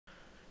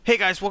Hey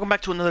guys, welcome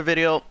back to another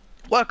video.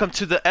 Welcome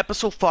to the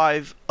episode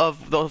 5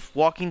 of The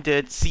Walking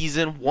Dead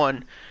Season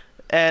 1.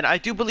 And I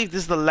do believe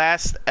this is the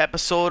last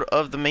episode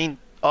of the main...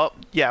 Oh,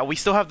 yeah, we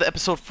still have the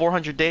episode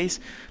 400 days.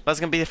 That's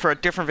going to be for a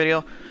different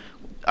video.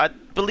 I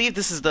believe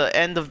this is the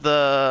end of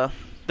the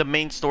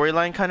main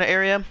storyline kind of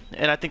area.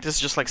 And I think this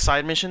is just like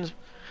side missions.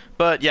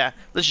 But yeah,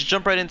 let's just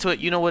jump right into it.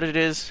 You know what it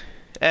is.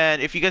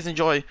 And if you guys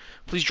enjoy,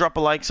 please drop a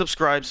like,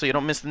 subscribe so you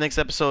don't miss the next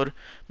episode,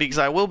 because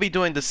I will be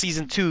doing the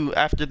season 2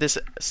 after this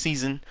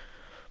season.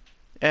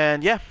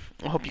 And yeah,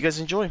 I hope you guys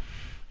enjoy.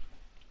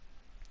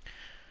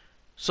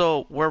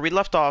 So where we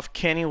left off,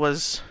 Kenny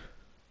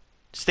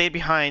stayed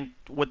behind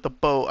with the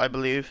boat, I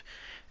believe,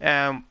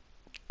 and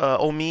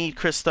Omid,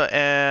 Krista,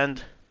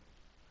 and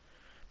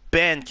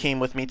Ben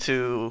came with me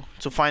to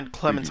find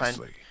Clementine.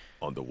 Previously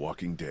on The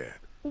Walking Dead.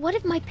 What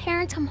if my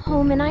parents come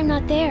home and I'm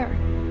not there?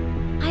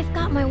 I've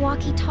got my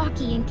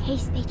walkie-talkie in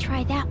case they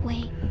try that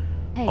way.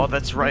 Hey, Oh,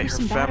 that's right, there's her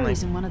some family.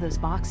 batteries in one of those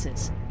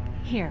boxes.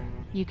 Here,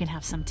 you can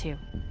have some too.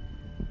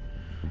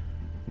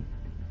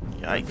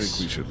 Yikes. I think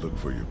we should look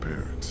for your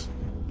parents.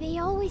 They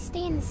always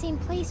stay in the same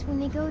place when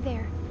they go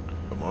there.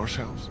 The Marsh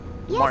House?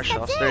 Yes, Marsh that's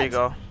House, it. there you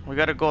go. We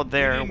gotta go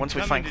there once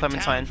we find Come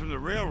Clementine. into town from the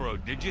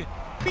railroad, did you?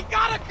 We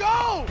gotta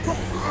go!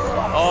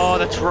 Oh,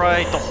 that's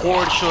right. The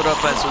Horde showed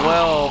up as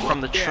well from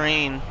the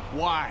train.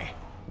 Why?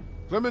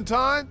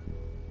 Clementine?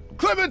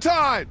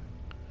 Clementine!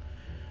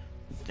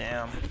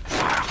 Damn.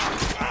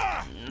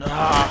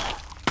 Nah.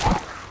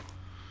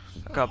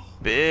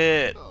 Got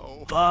bit.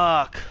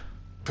 Fuck.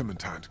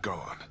 Clementine's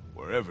gone.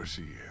 Wherever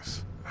she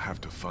is, I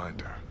have to find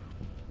her.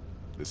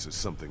 This is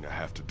something I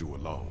have to do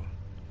alone.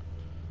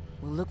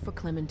 We'll look for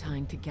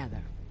Clementine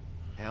together.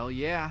 Hell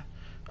yeah.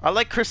 I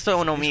like Krista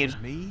and This Omid. was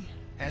me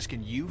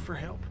asking you for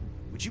help.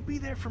 Would you be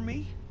there for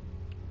me?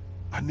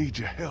 I need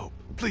your help,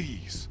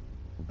 please.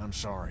 I'm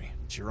sorry,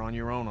 but you're on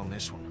your own on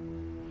this one.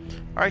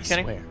 Alright, I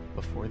Kenny. swear,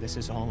 before this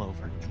is all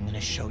over, I'm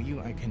gonna show you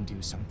I can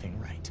do something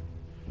right.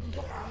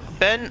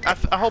 Ben,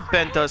 I hope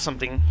Ben does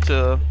something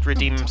to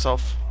redeem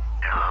himself.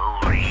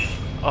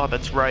 Oh,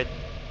 that's right.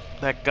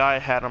 That guy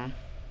had him.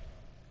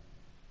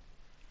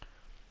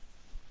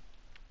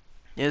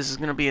 Yeah, this is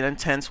gonna be an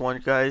intense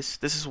one, guys.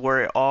 This is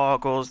where it all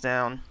goes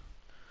down.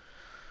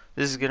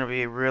 This is gonna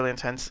be really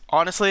intense.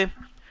 Honestly,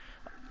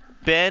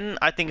 Ben,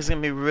 I think is gonna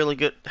be really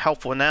good,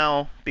 helpful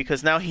now,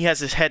 because now he has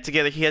his head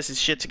together. He has his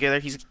shit together.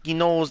 He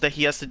knows that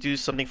he has to do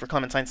something for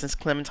Clementine since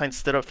Clementine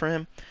stood up for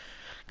him.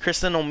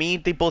 Kristen and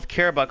Omid, they both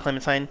care about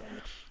Clementine,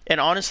 and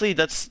honestly,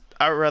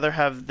 I'd rather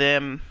have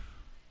them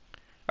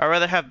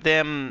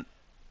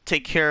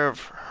take care of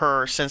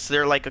her, since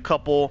they're like a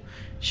couple.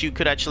 She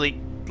could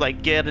actually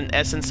like get an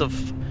essence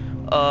of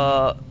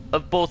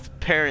both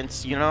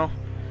parents, you know,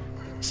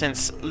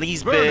 since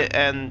Lee's bit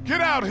and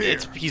Get out here!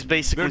 he's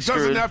basically There screwed.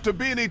 doesn't have to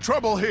be any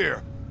trouble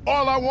here.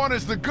 All I want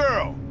is the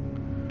girl.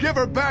 Give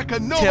her back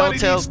and nobody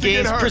Telltale needs to get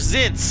Games hurt.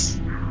 presents.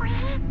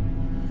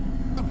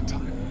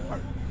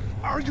 Clementine,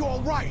 are you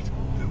all right?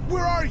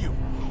 Where are you?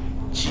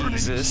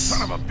 Jesus.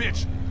 Son of a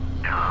bitch.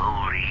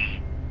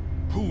 Cody,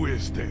 Who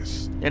is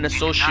this? In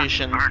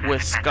association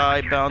with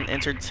Skybound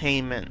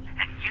Entertainment.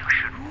 and you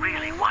should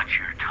really watch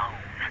your tone.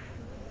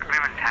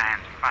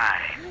 Clementine's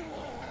fine,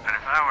 but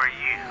if I were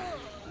you,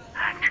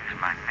 I'd choose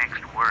my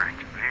next words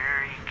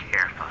very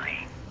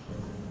carefully.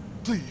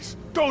 Please,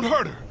 don't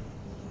hurt her.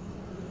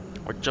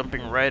 We're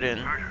jumping right in.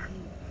 Hurt her.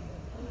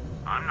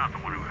 I'm not the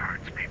one who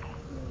hurts people.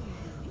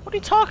 What are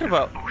you talking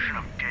about? Ocean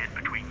of dead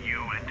between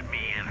you and me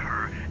and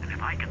her, and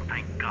if I can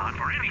thank God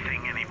for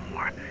anything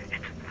anymore,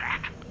 it's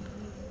that.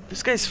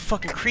 This guy's a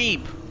fucking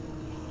creep.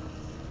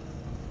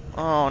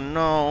 Oh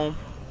no.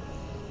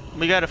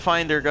 We gotta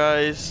find her,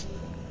 guys.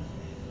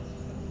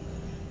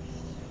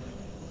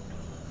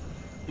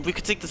 If we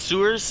could take the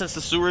sewers, since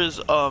the sewers,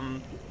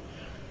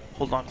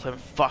 hold on, Clem.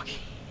 Fuck.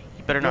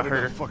 You better not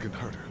hurt her. fucking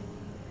hurt her.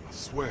 I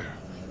swear.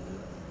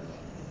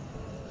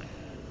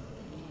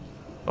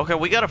 Okay,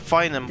 we gotta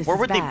find them. This Where is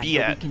would they bad, be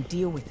but at? We can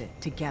deal with it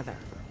together.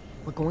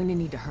 We're going to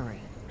need to hurry.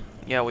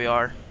 Yeah, we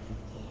are.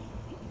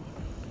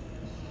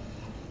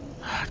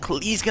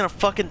 Lee's gonna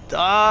fucking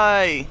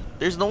die.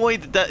 There's no way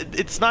that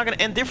it's not gonna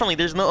end differently.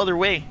 There's no other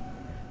way.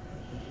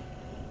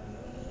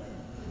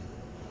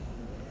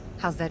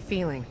 How's that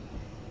feeling?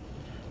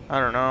 I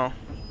don't know.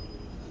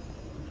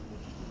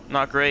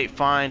 Not great.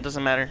 Fine.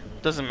 Doesn't matter.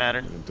 Doesn't matter.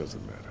 It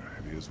doesn't matter.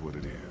 It is what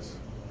it is.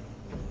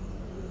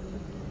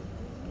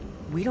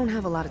 We don't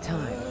have a lot of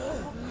time.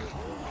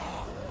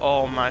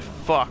 Oh my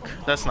fuck.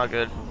 That's not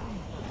good.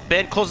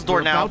 Ben, close the door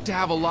We're now. about to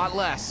have a lot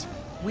less.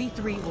 We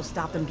three will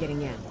stop them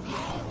getting in.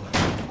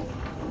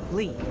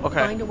 Lee, Okay.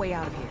 find a way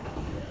out of here.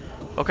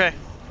 Okay.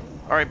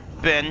 Alright,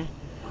 Ben.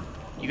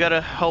 You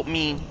gotta help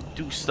me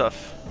do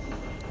stuff.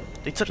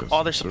 They took Just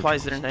all their search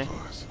supplies, for didn't they?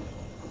 supplies.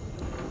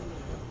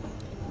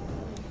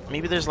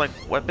 Maybe there's like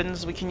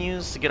weapons we can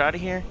use to get out of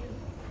here?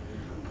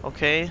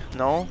 Okay.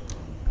 No.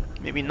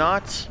 Maybe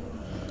not.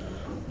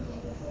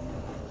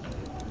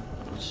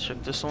 Let's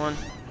check this one.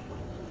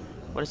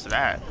 What is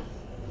that?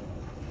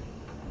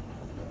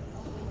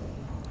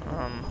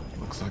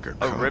 Looks like a A rib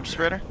contact.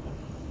 spreader?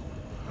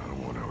 I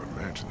don't want to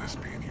imagine this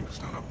being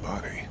used on a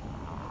body.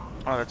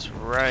 Oh, that's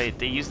right.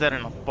 They use that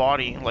in a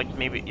body, like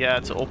maybe, yeah,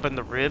 to open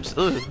the ribs.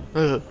 Ugh.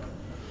 Ugh.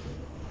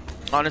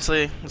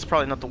 Honestly, it's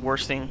probably not the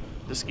worst thing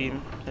this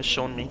game has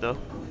shown me, though.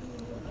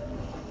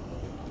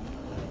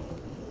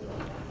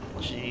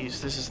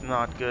 Jeez, this is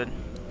not good.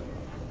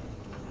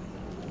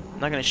 I'm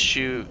not gonna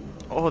shoot.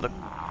 Oh, the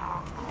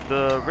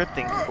rib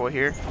thing can go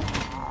here.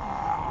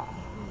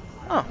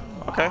 Oh,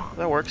 okay,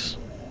 that works.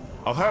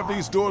 I'll have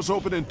these doors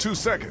open in 2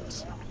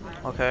 seconds.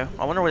 Okay,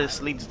 I wonder where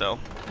this leads, though.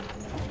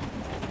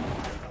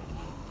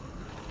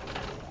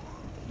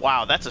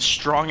 Wow, that's a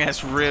strong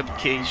ass rib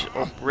cage,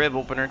 rib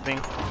opener thing.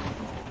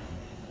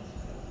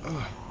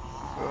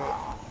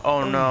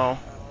 Oh no.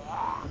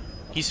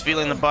 He's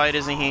feeling the bite,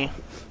 isn't he?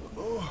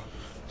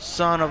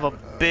 Son of a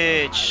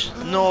bitch.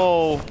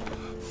 No.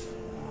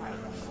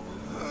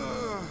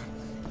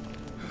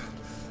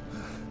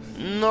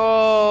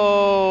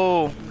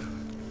 No.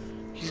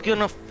 He's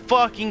gonna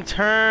fucking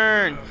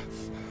turn.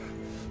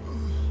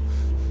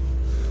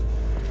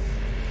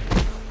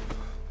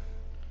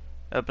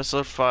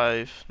 Episode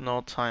 5.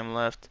 No time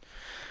left.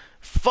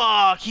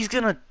 Fuck, he's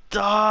gonna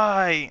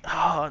die.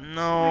 Oh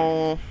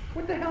no.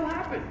 What the hell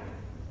happened?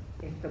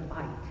 It's the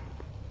bite.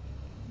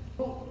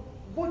 Well,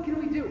 what can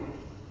we do?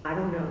 I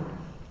don't know.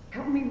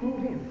 Help me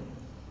move him.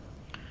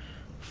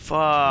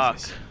 Fuck.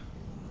 Jesus.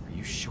 Are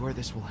you sure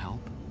this will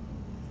help?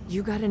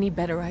 You got any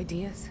better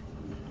ideas?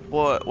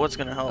 What's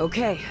gonna help?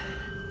 Okay,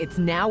 it's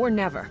now or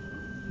never.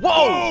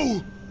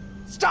 Whoa!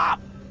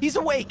 Stop! He's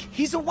awake!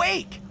 He's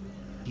awake!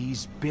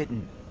 He's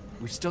bitten.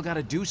 We've still got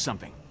to do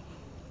something.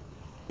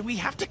 Do we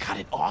have to cut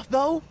it off,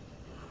 though?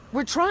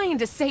 We're trying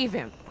to save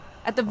him.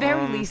 At the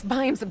very least,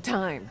 buy him some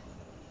time.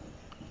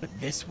 But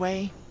this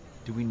way?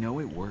 Do we know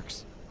it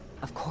works?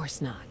 Of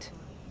course not.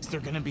 Is there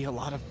gonna be a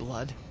lot of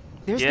blood?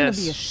 There's gonna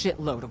be a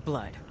shitload of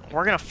blood.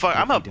 We're gonna fuck.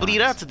 I'm gonna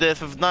bleed out to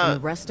death if And not. the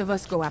rest of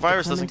us go after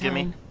virus doesn't get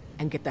me. Clementine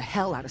and get the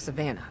hell out of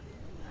Savannah.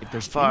 If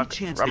there's Fuck, any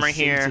chance I'm this right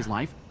saves here. his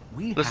life,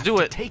 we Let's have do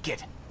to it. take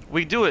it.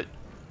 We do it.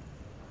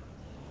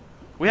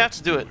 We have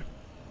to do it.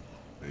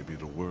 Maybe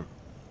it'll work.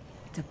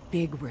 It's a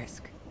big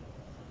risk.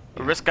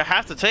 A risk I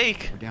have to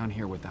take. We're down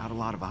here without a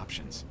lot of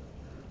options.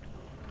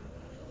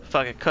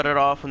 Fuck it, cut it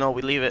off. No,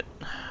 we leave it.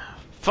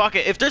 Fuck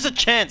it. If there's a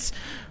chance,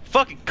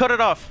 fuck it, cut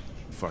it off.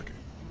 Fuck it.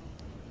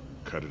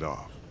 Cut it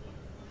off.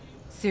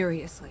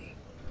 Seriously.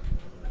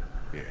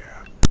 Yeah.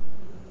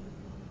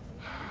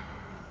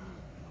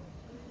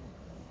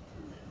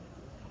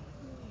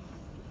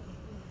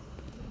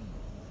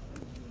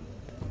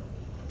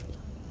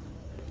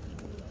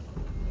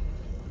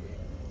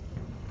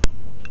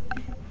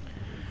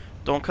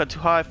 Don't cut too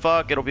high.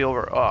 Fuck, it'll be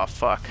over. Oh,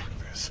 fuck.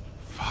 This.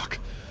 Fuck.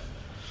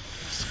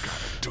 Just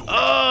gotta do it.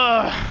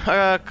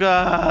 Oh,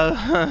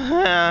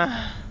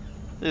 God.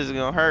 This is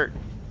gonna hurt.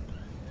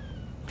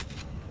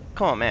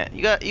 Come on, man.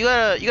 You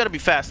gotta be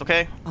fast,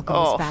 okay? I'll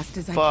go as fast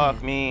as I can.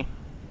 Fuck me.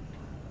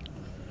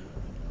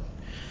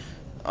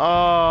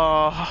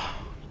 Oh,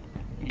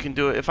 you can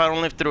do it. If I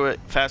don't live through it,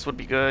 fast would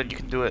be good. You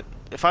can do it.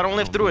 If I don't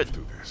live through it.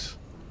 Through this.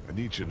 I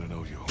need you to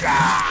know you.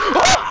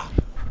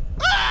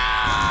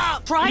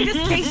 Try to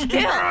stay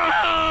still!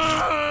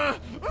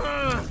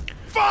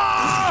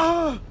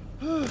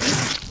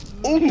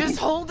 Just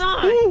hold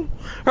on! Ooh.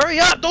 Hurry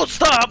up! Don't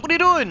stop! What are you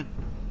doing?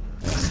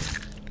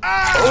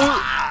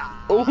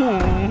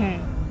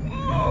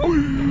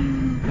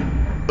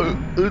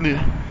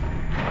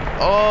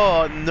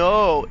 Oh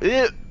no!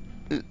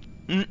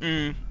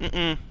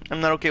 I'm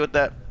not okay with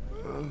that.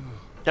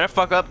 Did I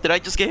fuck up? Did I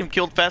just get him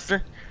killed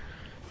faster?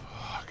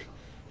 Fuck.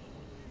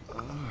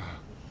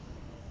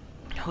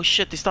 Oh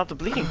shit! They stopped the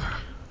bleeding.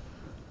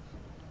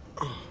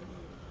 Holy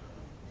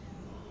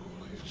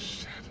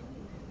shit.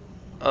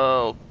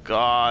 Oh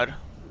god.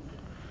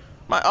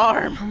 My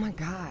arm. Oh my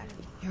god,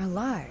 you're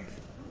alive.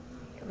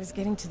 It was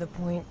getting to the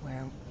point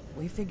where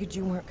we figured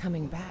you weren't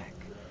coming back.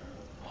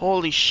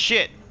 Holy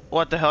shit!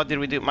 What the hell did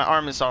we do? My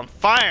arm is on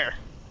fire.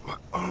 My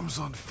arm's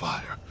on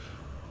fire.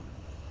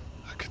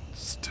 I can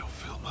still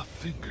feel my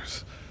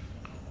fingers.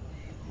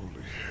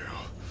 Holy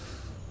hell.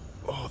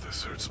 Oh,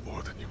 this hurts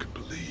more than you can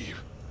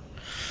believe.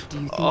 Do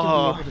you think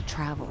you'll be able to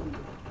travel?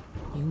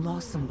 You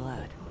lost some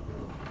blood.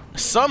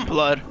 Some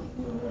blood?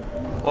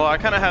 Well, I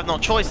kind of have no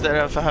choice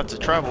there if I have to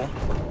travel.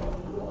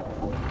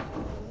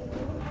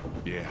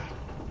 Yeah.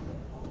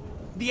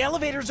 The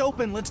elevator's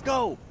open. Let's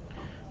go.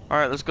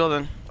 Alright, let's go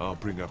then. I'll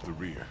bring up the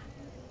rear.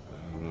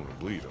 I don't want to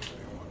bleed on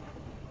anyone.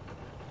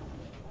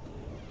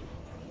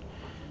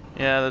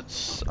 Yeah,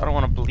 that's... I don't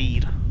want to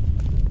bleed.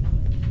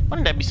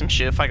 Wouldn't that be some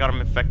shit if I got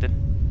him infected?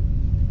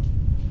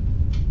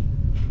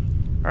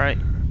 Alright.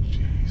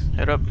 Jeez.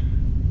 Head up.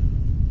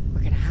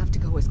 We're gonna have to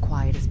go as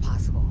quiet as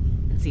possible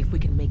and see if we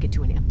can make it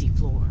to an empty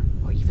floor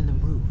or even the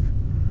roof.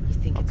 You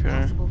think it's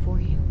possible for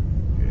you?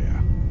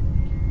 Yeah.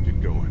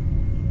 Get going.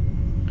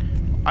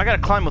 I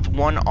gotta climb with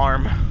one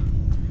arm.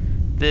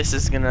 This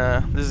is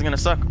gonna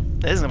suck.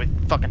 This is gonna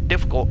be fucking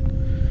difficult.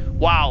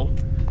 Wow.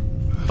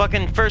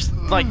 Fucking first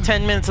like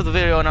 10 minutes of the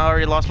video and I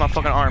already lost my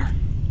fucking arm.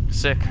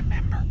 Sick.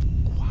 Remember,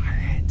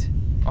 quiet.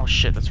 Oh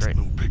shit, that's right.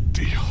 No big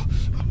deal.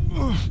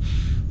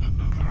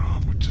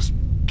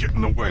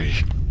 in the way.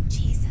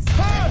 Jesus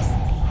Christ.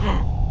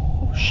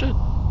 Oh shit.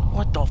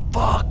 What the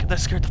fuck? That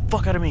scared the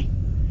fuck out of me.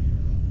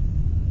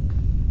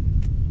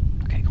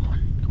 Okay, come on.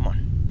 Come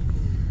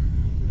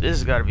on. This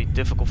has got to be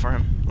difficult for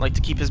him. Like,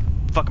 to keep his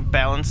fucking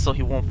balance so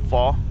he won't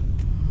fall.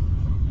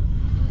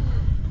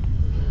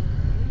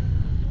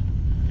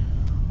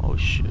 Oh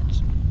shit.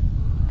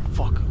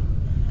 Fuck.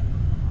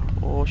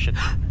 Oh shit.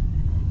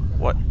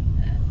 What?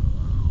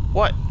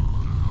 What?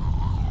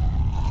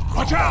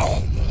 Watch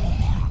out!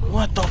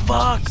 What the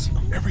fuck?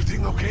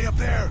 Everything okay up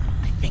there?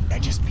 I think I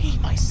just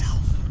peed myself.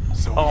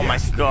 So Oh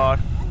yes, my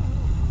god.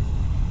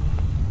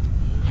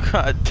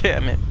 God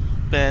damn it.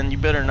 Ben, you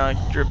better not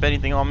drip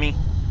anything on me.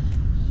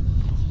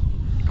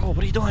 Go, what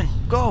are you doing?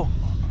 Go!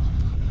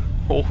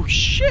 Oh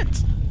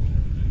shit!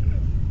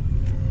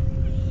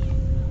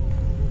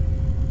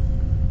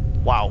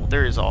 Wow,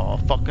 there is a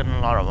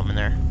fucking lot of them in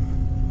there.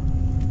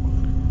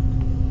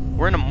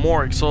 We're in a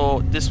morgue,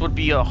 so this would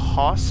be a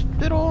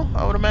hospital,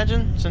 I would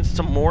imagine, since it's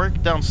a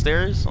morgue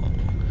downstairs.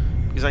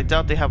 Because I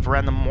doubt they have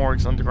random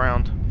morgues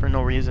underground for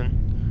no reason.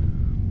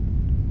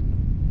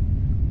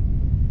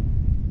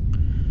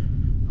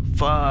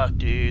 Fuck,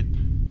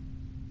 dude.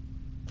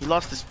 He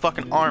lost his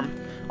fucking arm.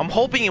 I'm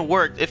hoping it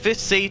worked. If it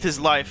saved his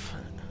life.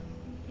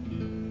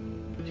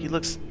 He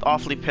looks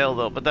awfully pale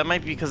though, but that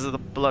might be because of the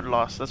blood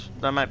loss.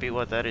 That might be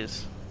what that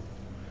is.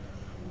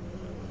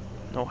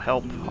 No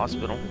help,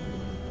 hospital.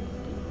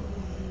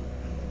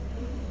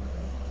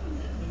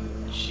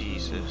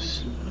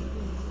 Jesus.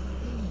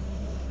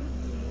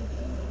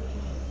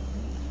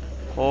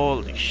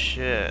 Holy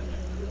shit.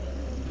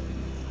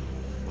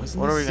 Wasn't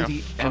What are the we gonna city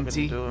fucking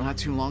empty do? not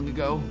too long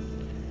ago?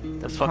 The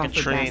Those fucking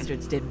Crawford train.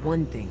 bastards did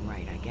one thing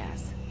right, I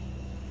guess.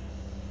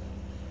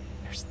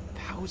 There's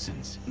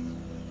thousands.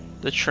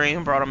 The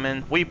train brought him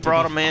in. We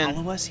brought him in.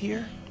 Follow us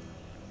here?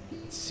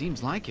 It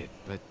seems like it,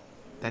 but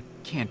that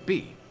can't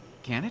be,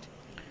 can it?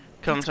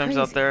 Clementine's crazy.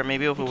 out there.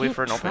 Maybe if we They wait can't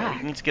for an opening.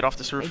 track. We need to get off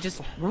this roof. They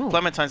just roam.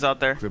 Clementine's out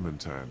there.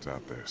 Clementine's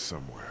out there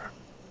somewhere.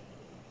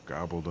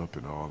 Gobbled up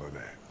in all of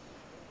that.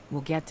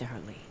 We'll get to her,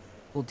 Lee.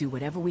 We'll do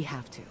whatever we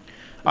have to.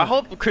 I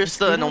hope Let's Krista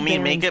get and our Omi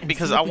make bearings it and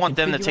because see if I we want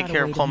can them to figure take out a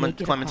care way of to make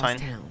it across Clementine.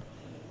 town.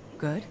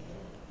 Good?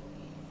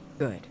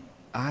 Good.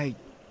 I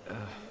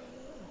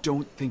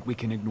don't think we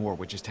can ignore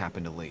what just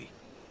happened to Lee.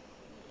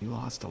 He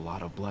lost a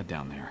lot of blood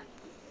down there.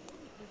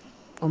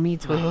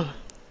 Omid's right.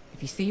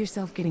 If you see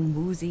yourself getting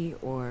woozy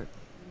or,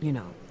 you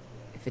know,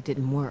 if it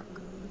didn't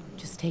work,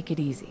 just take it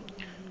easy.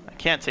 I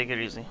can't take it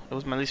easy. It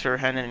was my least favorite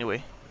hand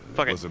anyway.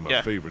 Fuck it. Wasn't my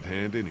Yeah. favorite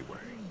hand anyway.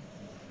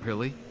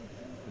 Really?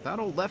 Without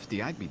old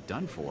Lefty, I'd be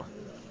done for.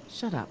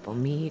 Shut up,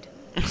 Omid.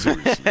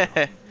 Seriously,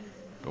 now,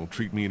 don't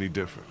treat me any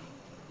different.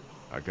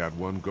 I got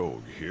one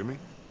goal, you hear me?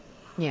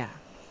 Yeah,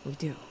 we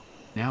do.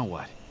 Now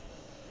what?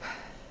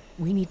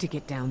 We need to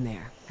get down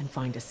there and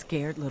find a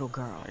scared little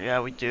girl.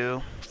 Yeah, we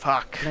do.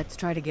 Fuck. Let's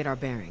try to get our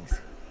bearings.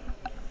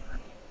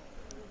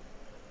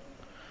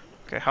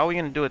 Okay, how are we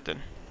gonna do it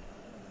then?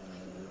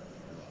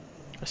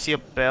 I see a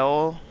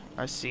bell.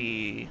 I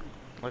see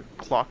like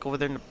a clock over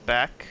there in the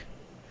back.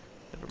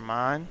 Never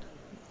mind.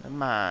 Never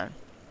mind.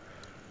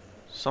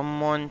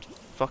 Someone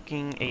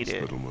fucking ate it.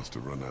 Hospital must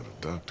have run out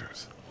of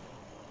doctors.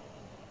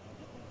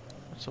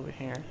 What's over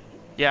here?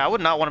 Yeah, I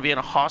would not want to be in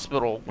a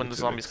hospital when the It's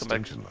an zombies come back.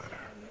 extension ladder.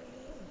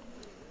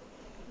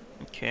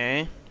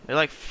 Okay. They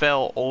like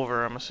fell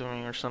over, I'm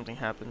assuming, or something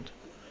happened.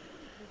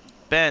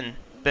 Ben,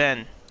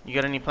 you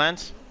got any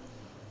plans?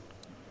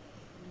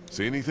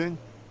 See anything?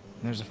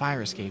 There's a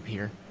fire escape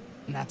here,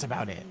 and that's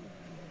about it.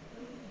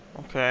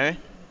 Okay.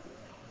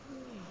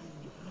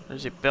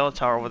 There's a bell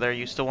tower over there.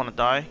 You still want to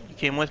die? You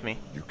came with me.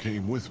 You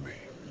came with me.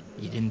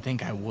 You didn't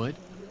think I would?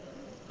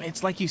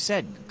 It's like you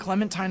said,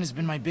 Clementine has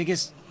been my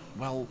biggest,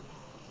 well,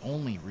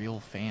 only real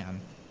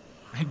fan.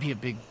 I'd be a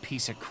big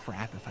piece of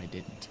crap if I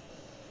didn't.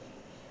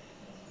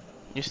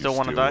 You still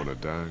want to die?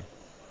 Want to die?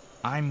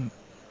 I'm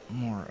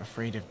more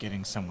afraid of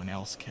getting someone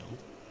else killed.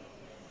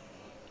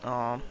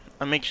 I'll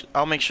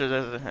make sure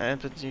that the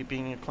entity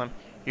being a Clem,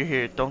 you're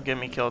here. Don't get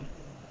me killed.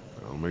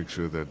 I'll make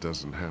sure that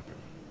doesn't happen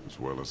as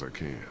well as I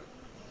can.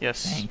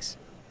 Yes. Thanks.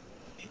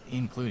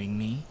 Including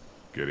me?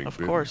 Getting Of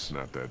bitten course. is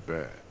not that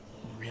bad.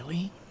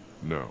 Really?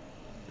 No,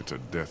 it's a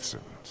death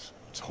sentence.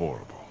 It's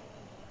horrible.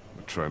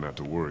 But try not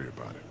to worry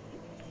about it.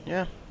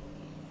 Yeah.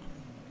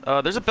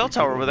 There's a If bell we get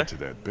tower over over there. to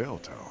that bell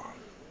tower,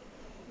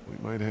 we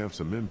might have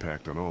some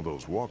impact on all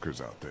those walkers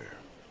out there.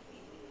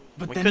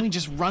 But We then could- we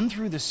just run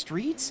through the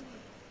streets?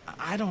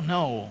 I don't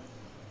know.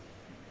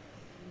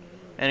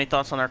 Any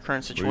thoughts on our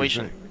current What do you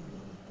situation? think?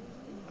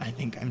 I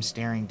think I'm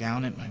staring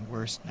down at my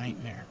worst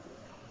nightmare.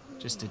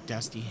 Just a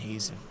dusty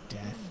haze of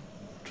death.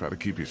 Try to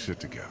keep your shit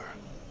together.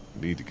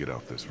 You need to get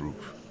off this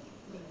roof.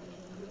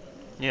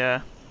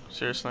 Yeah.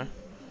 Seriously.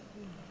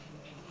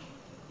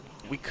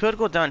 We could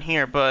go down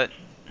here, but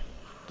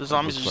the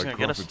zombies are Looks just like gonna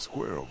get Crawford us.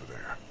 Square over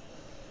there.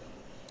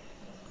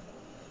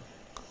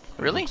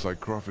 Really? Looks like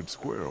Crawford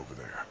Square over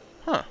there.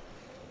 Huh.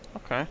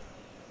 Okay.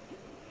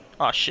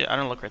 Oh shit! I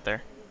didn't look right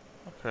there.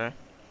 Okay.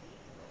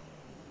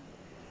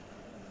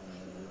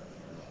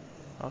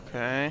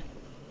 Okay.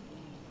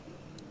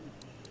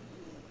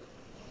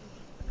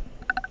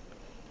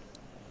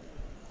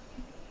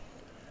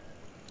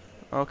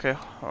 Okay,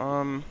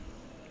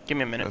 give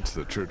me a minute. That's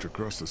the church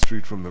across the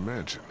street from the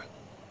mansion.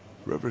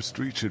 River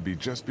Street should be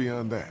just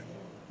beyond that.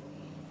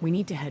 We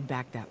need to head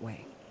back that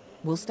way.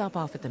 We'll stop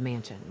off at the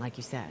mansion, like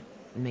you said,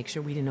 and make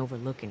sure we didn't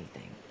overlook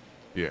anything.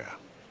 Yeah.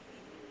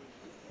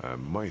 I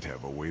might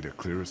have a way to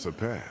clear us a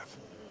path.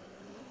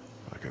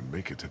 If I can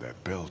make it to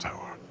that bell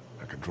tower,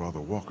 I can draw the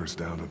walkers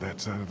down to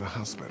that side of the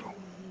hospital.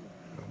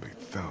 There'll be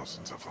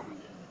thousands of them.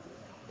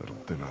 That'll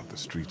thin out the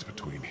streets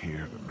between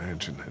here, the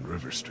mansion, and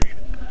River Street.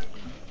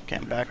 Okay,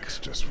 I'm back. It's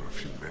just for a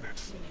few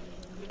minutes.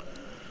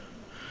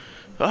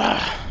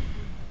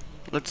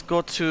 Let's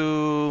go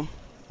to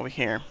over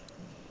here.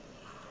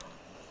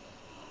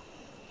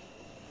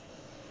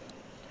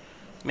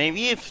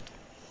 Maybe if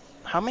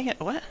how many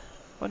what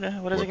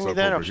does it give me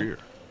that option? Here?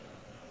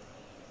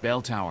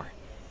 Bell tower.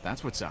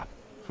 That's what's up.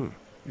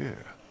 Yeah.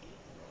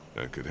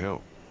 That could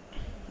help.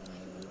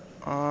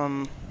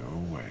 No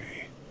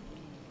way.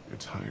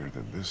 It's higher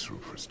than this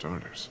roof for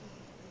starters.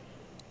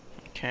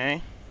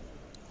 Okay.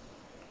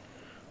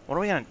 What are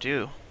we gonna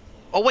do?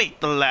 Oh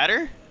wait, the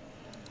ladder?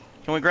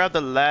 Can we grab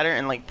the ladder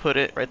and like put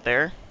it right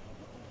there?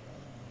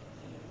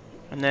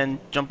 And then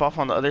jump off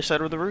on the other side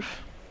of the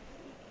roof?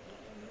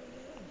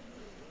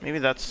 Maybe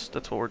that's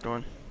what we're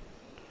doing.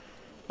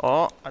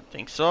 Oh, I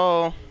think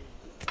so.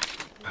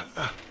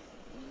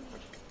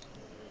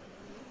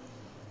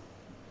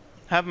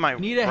 Have my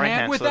Need a right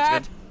hand with so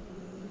that's that?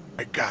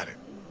 I got it.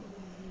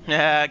 good.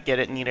 Yeah, get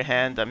it. Need a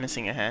hand. I'm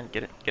missing a hand.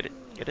 Get it. Get it.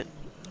 Get it.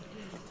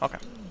 Okay.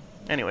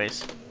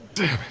 Anyways.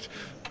 Damn it.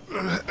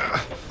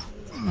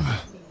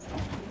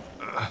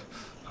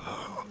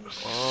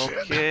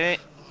 Okay.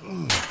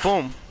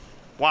 Boom.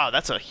 Wow,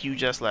 that's a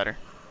huge ass ladder.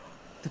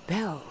 The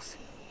bells.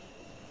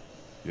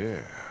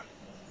 Yeah.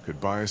 Could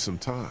buy us some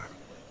time.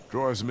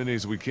 Draw as many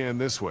as we can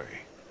this way.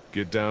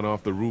 Get down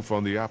off the roof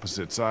on the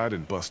opposite side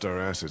and bust our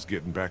asses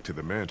getting back to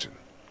the mansion.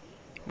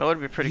 That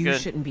would be pretty You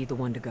good. shouldn't be the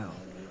one to go.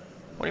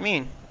 What do you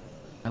mean?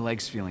 My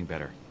leg's feeling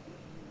better.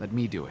 Let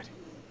me do it.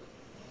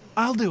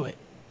 I'll do it.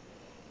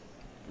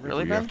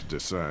 Really, we Ben? have to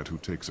decide who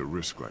takes a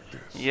risk like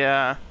this.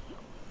 Yeah.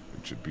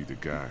 It should be the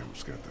guy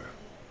who's got the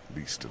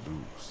least to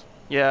lose.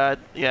 Yeah.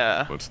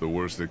 Yeah. What's the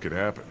worst that could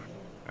happen?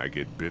 I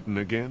get bitten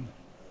again?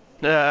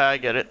 I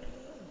get it.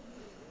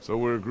 So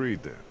we're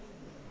agreed then.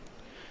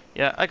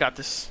 Yeah, I got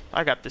this.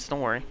 I got this.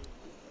 Don't worry.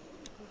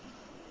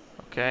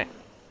 Okay.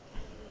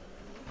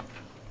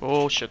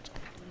 Oh shit.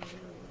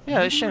 Yeah,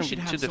 Maybe it shouldn't we should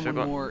be too have someone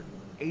difficult. more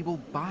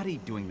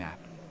able-bodied doing that.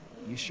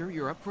 You sure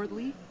you're up for it,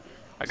 Lee?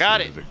 I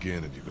got Say it. it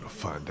again and you're gonna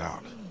find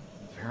out.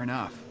 Fair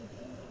enough.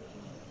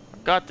 I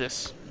got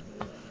this.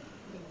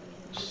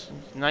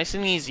 Nice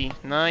and easy.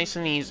 Nice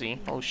and easy.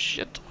 Oh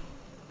shit.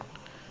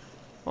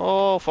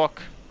 Oh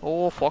fuck.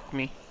 Oh fuck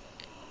me.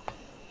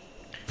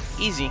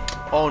 Easy.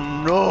 Oh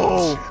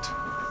no. Shit.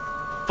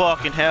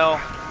 Fucking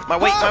hell. My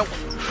weight. My.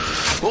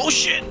 Oh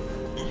shit.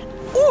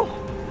 Woo.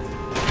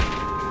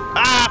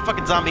 Ah,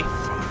 fucking zombie.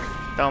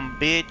 Dumb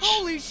bitch.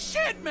 Holy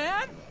shit,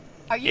 man!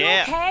 Are you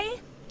Yeah. okay?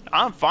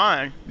 I'm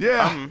fine.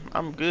 Yeah.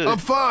 I'm good. I'm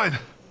fine.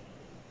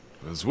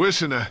 I was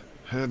wishing I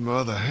had my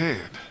other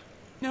hand.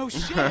 No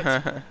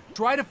shit!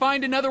 Try to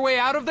find another way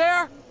out of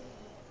there?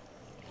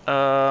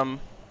 Oh,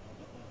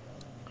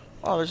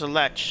 there's a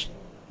latch.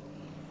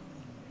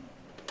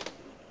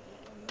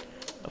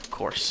 Of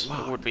course,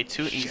 it would be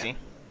too easy.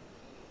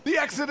 The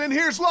exit in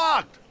here's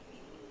locked!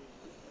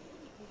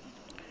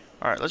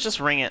 Alright, let's just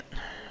ring it.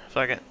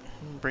 Fuck it.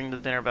 Bring the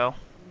dinner bell.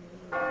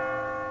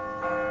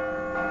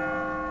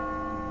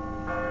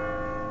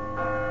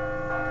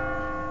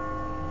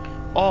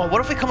 Oh,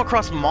 what if we come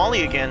across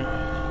Molly again?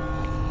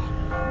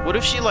 What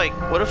if she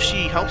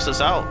helps us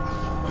out?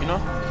 You know?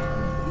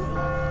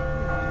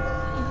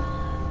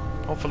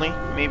 Hopefully,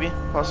 maybe,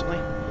 possibly.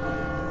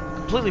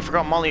 Completely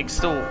forgot Molly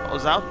still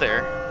was out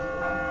there.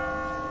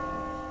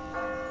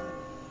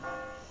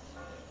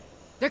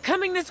 They're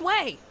coming this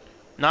way.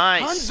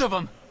 Nice. Tons of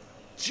them!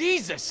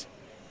 Jesus!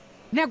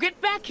 Now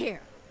get back here.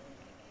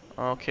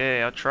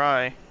 Okay, I'll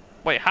try.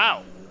 Wait,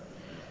 how?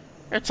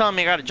 You're telling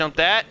me I gotta jump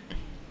that?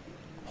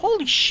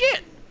 Holy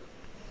shit!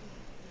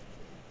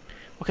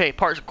 Okay,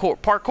 parkour.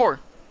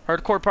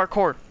 Hardcore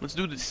parkour. Let's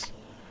do this.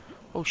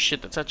 Oh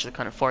shit, that's actually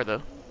kind of far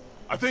though.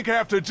 I think I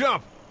have to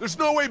jump. There's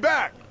no way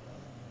back.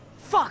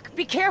 Fuck,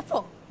 be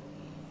careful.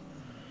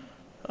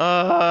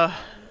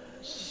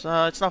 It's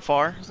not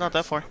far. It's not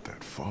that far. Not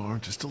that far,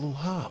 just a little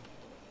hop.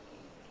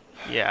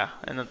 Yeah,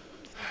 and a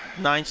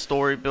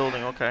 9-story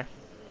building. Okay.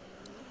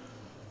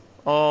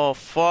 Oh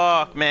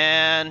fuck,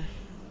 man.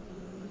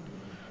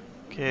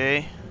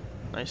 Okay.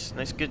 Nice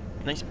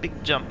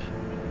big jump.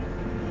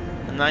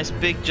 A nice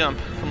big jump.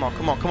 Come on.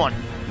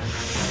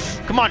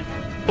 Come on.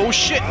 Oh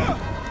shit.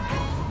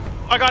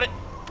 I got it.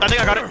 I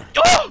think I got it.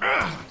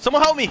 Oh!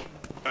 Someone help me.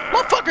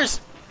 Motherfuckers.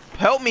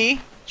 Help me.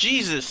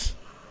 Jesus.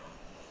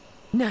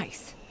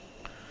 Nice.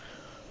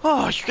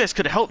 Oh, you guys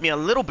could have helped me a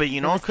little bit, you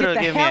know? Let's Could have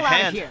get the given me a hell out of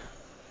hand. here.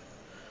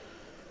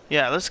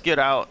 Yeah, let's get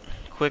out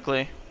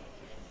quickly.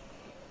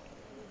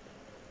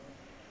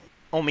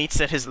 Oh, mate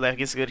said his leg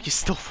is good. He's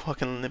still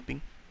fucking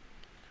limping.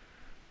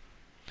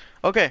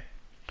 Okay.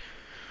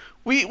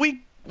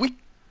 We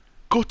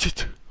got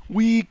it.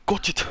 We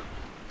got it.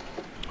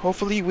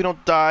 Hopefully we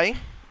don't die.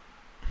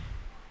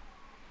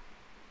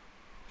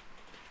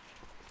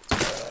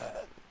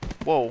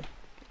 Whoa.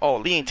 Oh,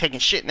 Lee ain't taking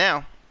shit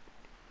now.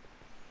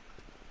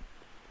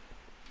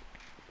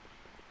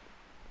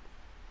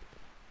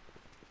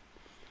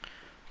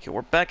 Okay,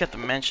 we're back at the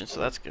mansion, so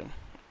that's good.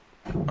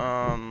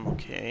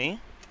 Okay.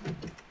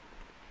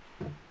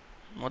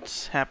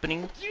 What's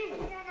happening? You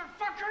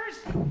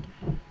motherfuckers!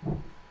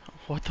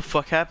 What the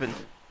fuck happened?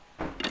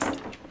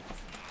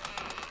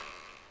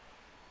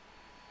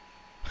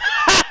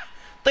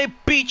 They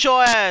beat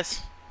your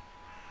ass!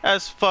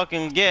 That's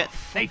fucking get.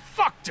 They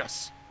fucked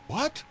us!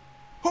 What?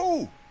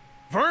 Who?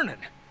 Vernon.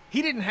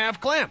 He didn't have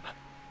Clem.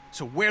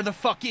 So where the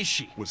fuck is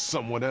she? With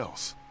someone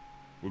else.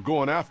 We're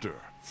going after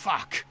her.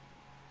 Fuck.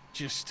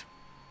 Just...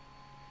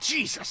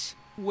 Jesus.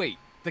 Wait,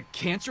 the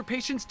cancer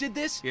patients did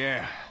this?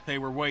 Yeah, they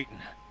were waiting.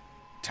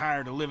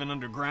 Tired of living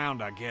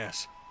underground, I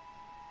guess.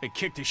 They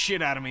kicked the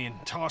shit out of me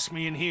and tossed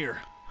me in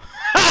here.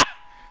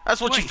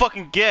 That's what you Wait,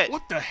 fucking get.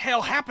 What the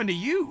hell happened to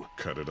you?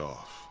 Cut it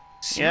off.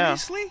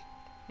 Seriously?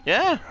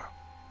 Yeah.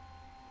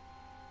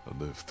 I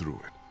lived through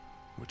it,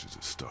 which is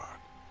a start.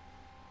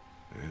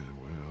 And,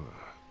 well,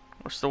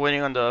 We're still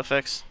waiting on the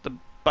effects. The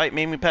bite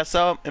made me pass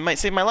out. It might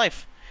save my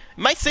life.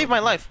 It might save my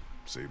life.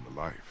 saved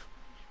my life.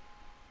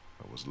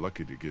 I was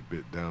lucky to get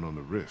bit down on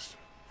the wrist,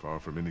 far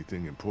from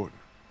anything important.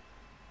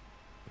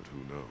 But who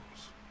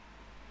knows?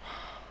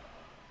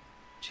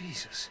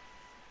 Jesus.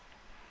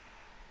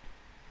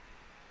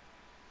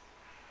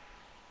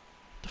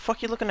 The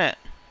fuck you looking at?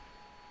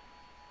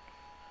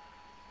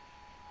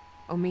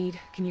 Omid,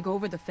 can you go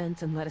over the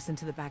fence and let us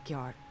into the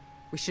backyard?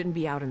 We shouldn't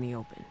be out in the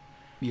open.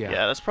 Yeah,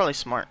 that's probably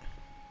smart.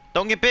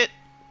 Don't get bit.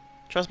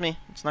 Trust me,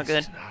 it's not good.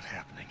 This is not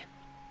happening.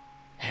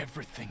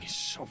 Everything is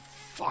so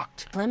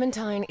fucked.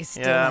 Clementine is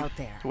still Yeah. out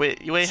there.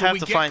 You So have we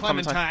to get find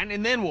Clementine,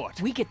 and then what?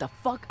 We get the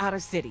fuck out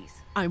of cities.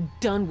 I'm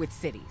done with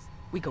cities.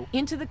 We go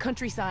into the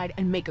countryside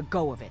and make a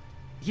go of it.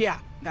 Yeah,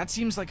 that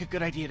seems like a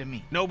good idea to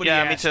me. Nobody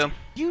Yeah, me asked too.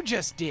 you. You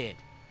just did.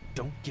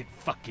 Don't get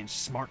fucking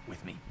smart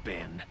with me,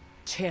 Ben.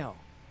 Chill.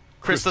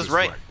 Krista's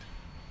right.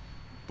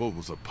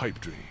 Vogel's a pipe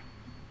dream.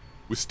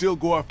 We still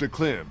go after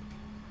Clem,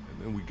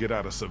 and then we get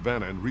out of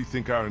Savannah and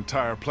rethink our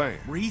entire plan.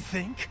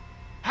 Rethink?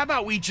 How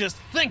about we just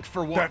think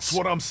for once? That's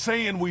what I'm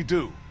saying we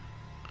do.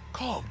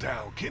 Calm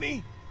down,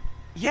 Kenny.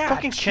 Yeah,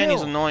 Fucking chill.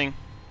 Kenny's annoying.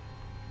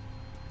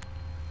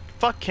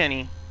 Fuck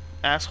Kenny,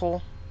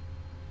 asshole.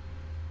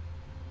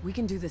 We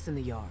can do this in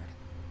the yard.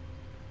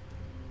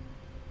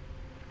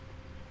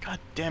 God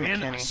damn it, Ben,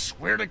 I Kenny.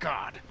 swear to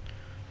God.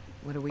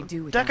 What do we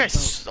do with That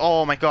guy's.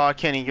 Oh my god,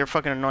 Kenny, you're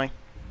fucking annoying.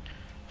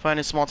 Find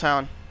a small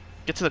town.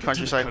 Get to the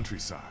countryside.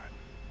 Countryside.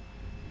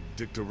 You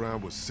dicked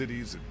around with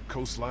cities and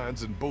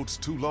coastlines and boats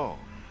too long.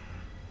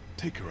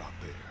 Take her out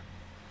there.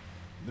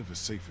 Live as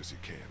safe as you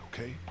can,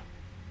 okay?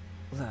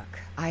 Look,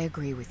 I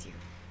agree with you.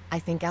 I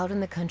think out in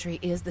the country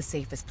is the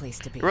safest place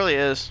to be. It really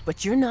is.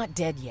 But you're not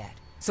dead yet,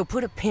 so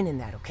put a pin in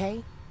that,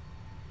 okay?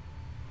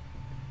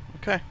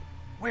 Okay.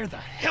 Where the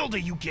hell do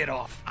you get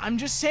off? I'm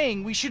just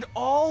saying we should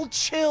all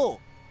chill.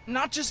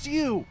 Not just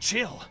you.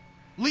 Chill.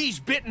 Lee's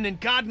bitten and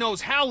God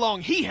knows how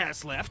long he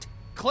has left.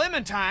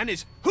 Clementine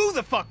is who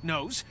the fuck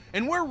knows,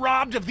 and we're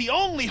robbed of the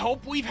only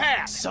hope we've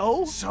had.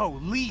 So? So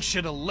Lee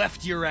should have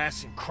left your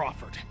ass in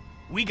Crawford.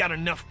 We got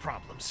enough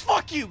problems.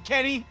 Fuck you,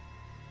 Kenny.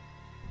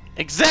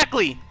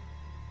 Exactly.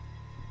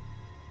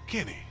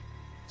 Kenny,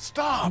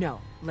 stop. No,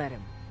 let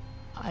him.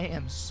 I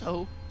am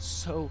so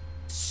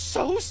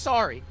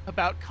sorry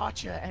about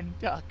Katya and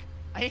Duck.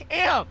 I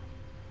am.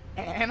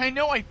 And I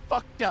know I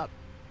fucked up.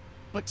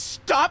 But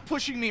stop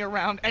pushing me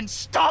around and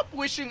stop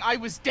wishing I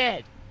was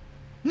dead.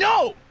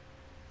 No!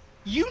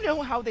 You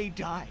know how they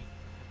die.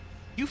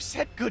 You've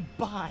said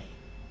goodbye.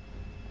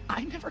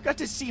 I never got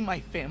to see my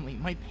family,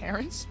 my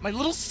parents, my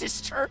little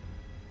sister.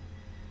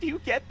 Do you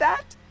get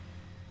that?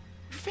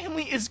 Your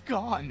family is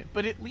gone,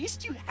 but at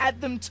least you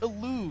had them to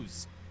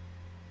lose.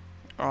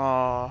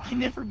 Aww. I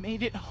never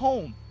made it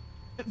home.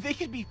 They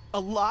could be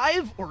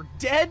alive or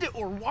dead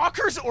or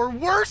walkers or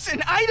worse,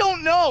 and I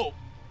don't know.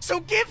 So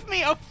give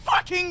me a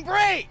fucking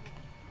break.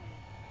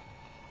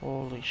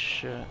 Holy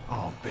shit.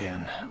 Oh,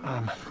 Ben,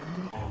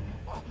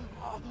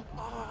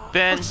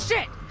 Ben, Oh,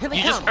 shit! Here they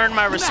you just come. earned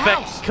my In the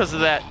respect house. because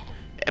of that.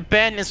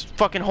 Ben is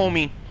fucking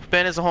homie.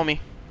 Ben is a homie.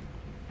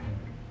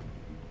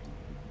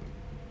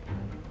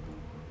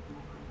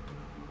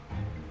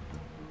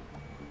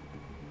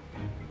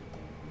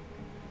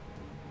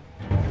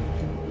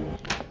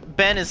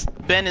 Ben is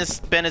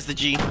the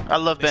G. I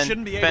love they Ben.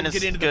 shouldn't be able Ben to is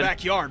get into good. the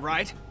backyard,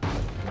 right?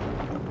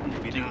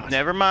 Maybe not.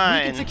 Never We can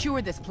mind.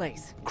 secure this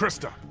place.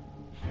 Krista,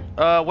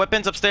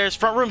 Weapons upstairs,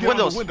 front room, get on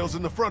windows. the windows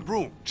in the front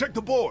room. Check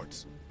the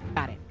boards.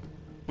 Got it.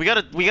 We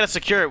gotta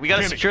secure it. We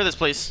gotta Kenny. secure this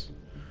place.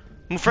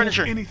 Move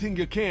furniture. Move anything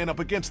you can up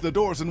against the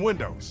doors and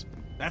windows.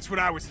 That's what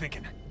I was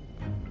thinking.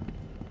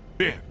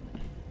 Ben,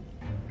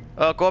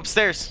 Go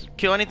upstairs.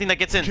 Kill anything that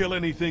gets in. kill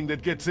anything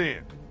that gets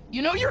in.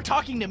 You know you're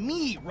talking to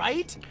me,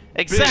 right?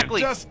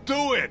 Exactly. Ben, just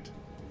do it.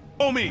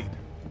 Omid,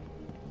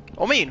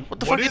 Omid, what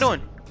the What fuck are you is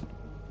doing?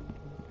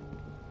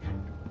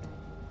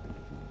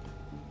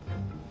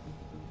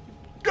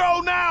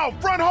 go now!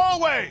 Front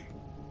hallway!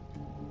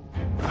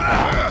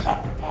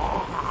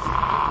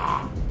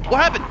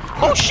 What happened?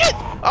 Oh shit!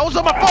 I was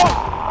on my phone!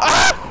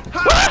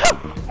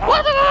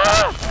 What the?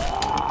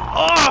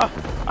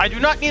 I do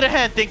not need a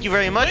hand, thank you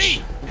very much.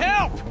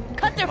 Help!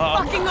 Cut their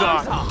fucking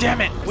arms off!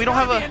 Damn it! We don't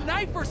have a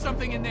knife or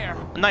something in there.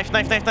 Knife.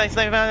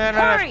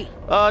 Hurry!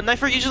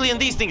 Knife are usually in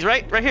these things,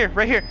 right? Right here.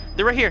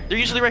 They're right here. They're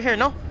usually right here,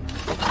 no?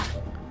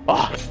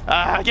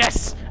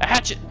 Yes! A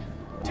hatchet!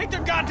 Take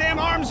their goddamn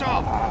arms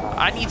off!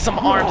 I need some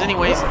arms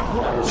anyways.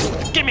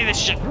 Give me this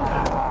shit!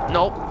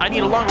 Nope, I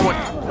need a longer one.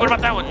 What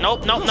about that one?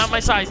 Nope, not my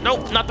size.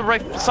 Nope, not the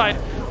right side.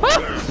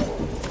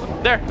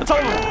 There, that's all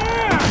of them.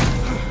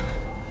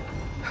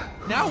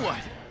 Now what?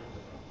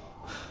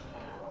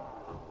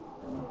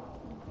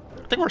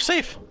 I think we're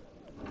safe.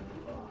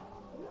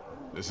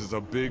 This is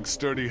a big,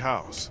 sturdy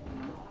house.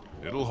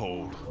 It'll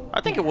hold.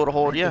 I think it would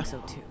hold, yeah. I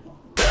think so too.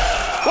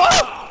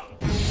 What?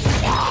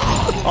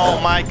 Oh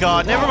my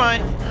god, never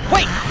mind.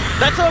 Wait,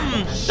 that's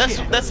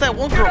that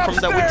one girl from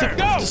that we took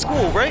to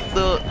school, right?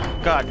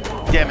 God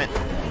damn it.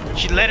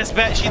 She let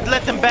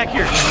them back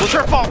here. It was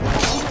her fault.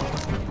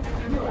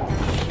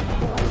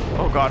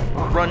 Oh god.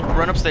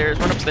 Run upstairs,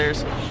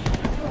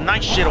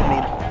 Nice shit on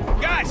me.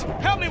 Guys,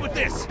 help me with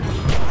this!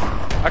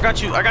 I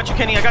got you,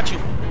 Kenny, I got you.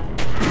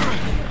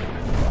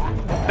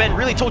 Ben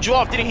really told you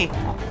off, didn't he?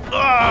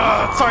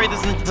 Sorry, this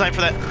isn't designed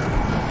for that.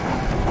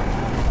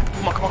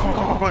 Come on.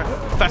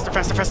 Faster.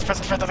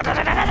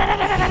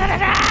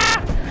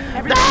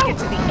 Everybody get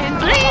to the end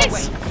of the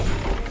hallway.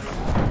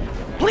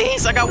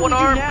 Please, I got one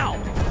arm.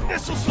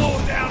 This'll slow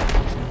him down.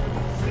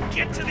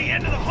 Get to the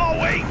end of the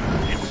hallway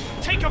and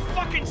take a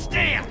fucking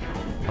stand.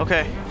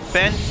 Okay,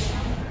 Ben.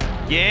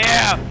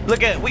 Yeah,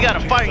 look at, we got a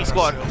firing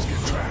squad.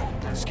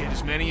 Let's get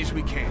as many as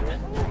we can.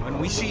 When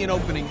we see an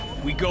opening,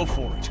 we go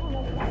for it.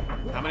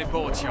 How many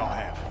bullets y'all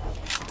have?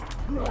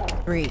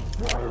 3.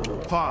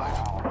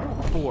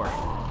 5, 4,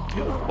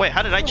 2. Wait,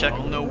 how did I check?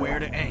 I'll know where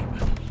to aim.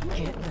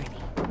 Get ready.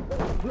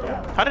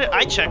 How did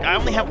I check? I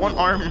only have one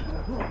arm.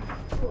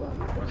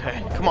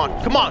 Okay, come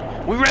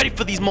on. We ready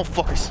for these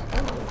motherfuckers.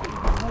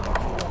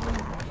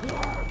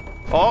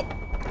 Oh.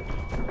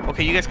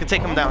 Okay, you guys can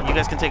take him down.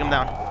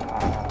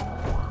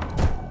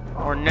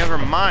 Or never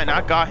mind,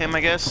 I got him,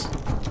 I guess.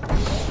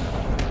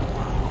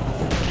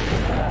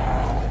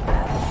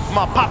 Come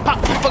on, pop,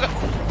 motherfucker.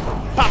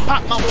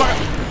 Pop, motherfucker.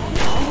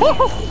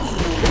 Woo-hoo.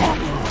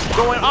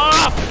 Going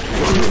off.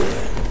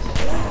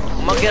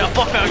 I'm gonna get a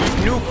fuck out of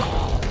you, noob.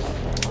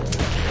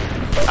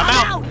 I'm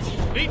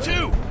out. Me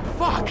too.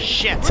 Fuck,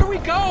 shit. Where do we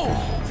go?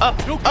 Up,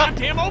 No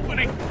goddamn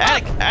opening.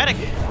 Attic.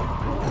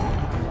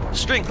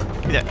 String,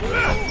 give me that.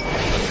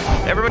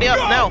 Everybody up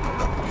now.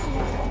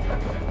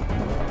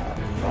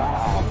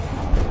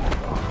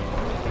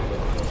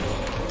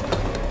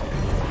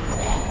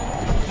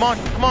 Come on.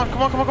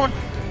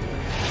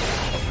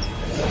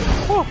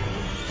 Whew.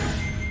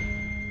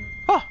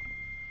 Oh,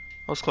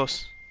 that was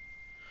close.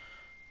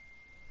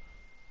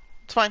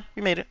 It's fine.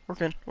 We made it. We're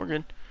good.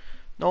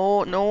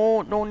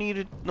 No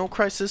needed. No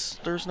crisis.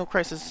 There's no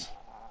crisis.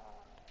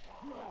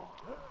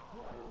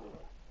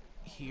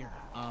 Here,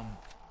 I'm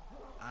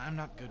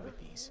not good with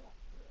these.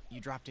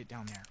 You dropped it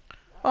down there.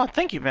 Oh,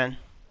 thank you, man.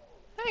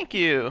 Thank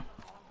you.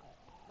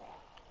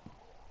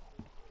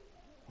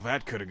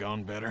 That could have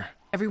gone better.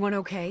 Everyone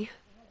okay?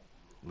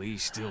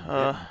 Lee's still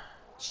bitten.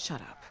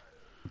 Shut up.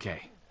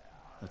 Okay,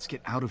 let's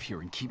get out of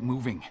here and keep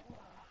moving.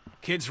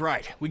 Kid's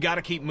right. We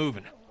gotta keep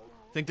moving.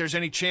 Think there's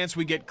any chance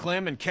we get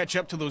Clem and catch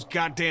up to those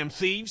goddamn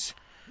thieves?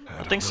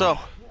 I think so.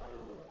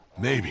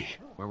 Maybe.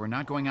 Where we're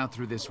not going out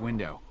through this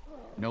window.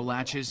 No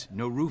latches,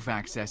 no roof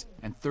access,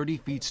 and 30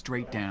 feet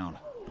straight down.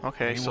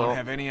 Okay, Anyone so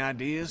have any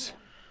ideas?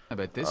 I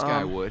bet this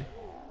guy would.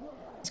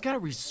 He's got a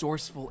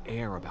resourceful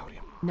air about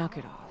him. Knock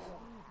it off.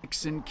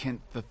 Nixon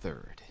Kent III.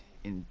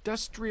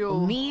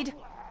 Industrial... Mead?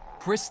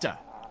 Krista.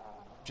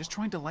 Just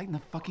trying to lighten the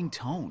fucking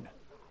tone.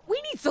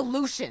 We need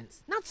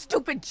solutions, not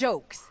stupid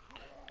jokes.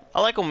 I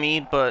like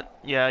Omid, but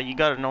yeah, you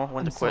gotta know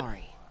when to quit.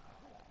 Sorry.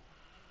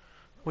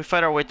 We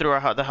fight our way through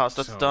the house.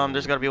 That's dumb.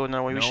 There's gotta be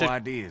another way. No we should.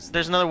 ideas.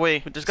 There's another way.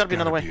 There's gotta be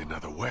another way.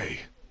 Another way.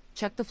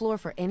 Check the floor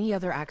for any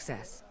other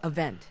access. A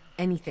vent.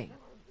 Anything.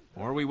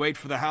 Or we wait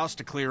for the house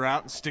to clear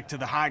out and stick to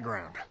the high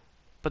ground.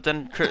 But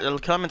then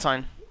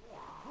Clementine.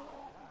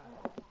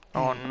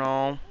 Oh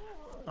no,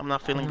 I'm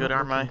not feeling good,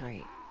 am I?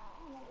 Great.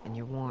 And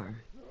you're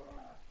warm.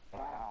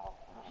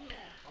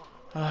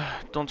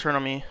 Don't turn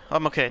on me.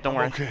 I'm okay. Don't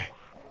worry. Okay.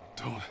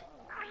 Don't.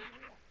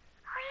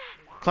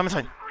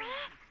 Clementine. I'm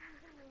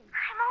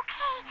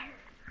okay.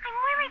 I'm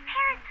where my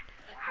parents.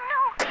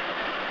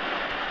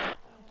 No.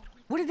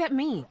 What did that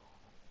mean?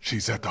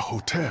 She's at the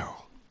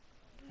hotel,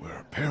 where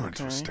her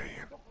parents were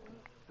staying.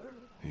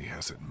 He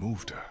hasn't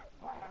moved her.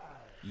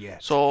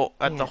 Yet. So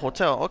at the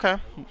hotel. Okay.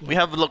 We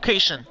have a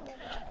location.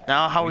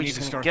 Now how are we we need to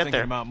just start gonna get thinking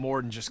there? about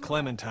more than just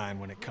Clementine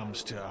when it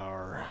comes to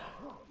our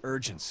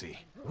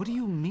urgency. What do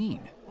you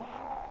mean?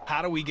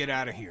 How do we get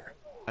out of here?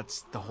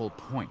 That's the whole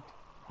point.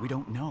 We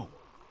don't know.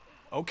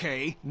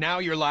 Okay, now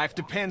your life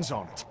depends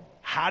on it.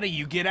 How do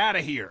you get out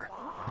of here?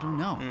 I don't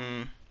know.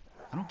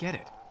 I don't get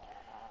it.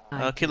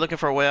 Keep looking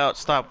for a way out.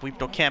 Stop. We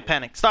can't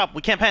panic. Stop.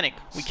 We can't panic.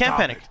 We can't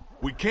panic.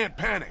 We can't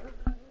panic.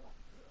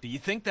 Do you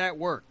think that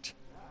worked?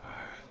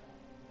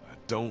 I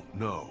don't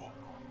know.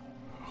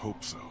 I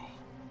hope so.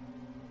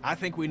 I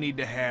think we need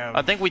to have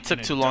I think we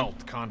took too long.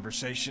 adult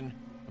conversation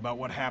about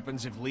what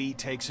happens if Lee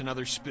takes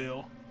another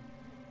spill.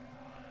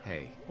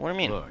 Hey, What do you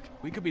mean? Look,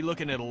 we could be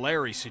looking at a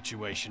Larry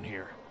situation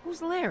here.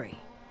 Who's Larry?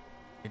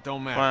 It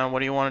don't matter. Fine, what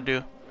do you want to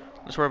do?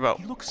 Let's worry about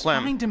he looks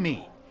Clem. fine to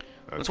me.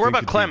 Let's worry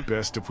about Clem. It'd be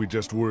best if we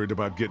just worried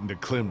about getting to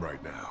Clem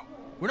right now.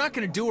 We're not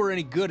gonna do her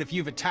any good if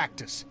you've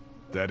attacked us.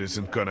 That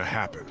isn't gonna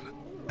happen.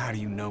 How do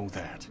you know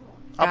that?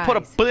 I'll put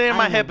a Guys, bullet in I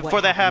my don't know head what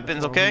before that happened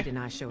happens, before okay? Reed and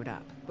I showed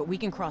up, but we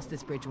can cross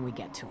this bridge when we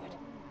get to it.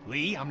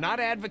 Lee, I'm not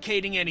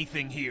advocating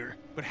anything here,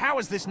 but how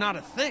is this not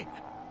a thing?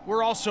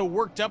 We're all so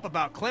worked up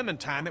about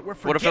Clementine that we're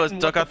forgetting What if it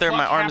was duck the out there and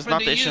my fuck arm is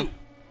not happened the to issue? you?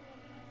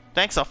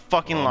 Thanks a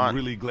fucking lot. I'm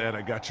really glad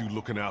I got you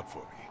looking out for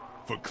me.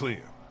 For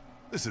Clem.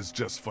 This is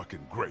just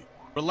fucking great.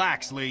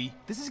 Relax, Lee.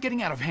 This is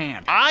getting out of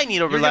hand. I need to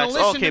You're gonna relax.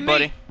 listen Okay, to me.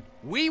 buddy.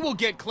 We will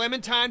get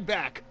Clementine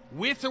back,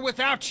 with or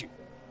without you,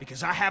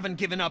 because I haven't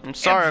given up I'm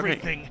sorry,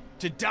 everything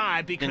to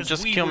die because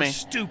just we kill were me.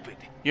 stupid.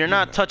 You're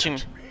not touching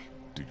me.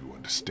 Do you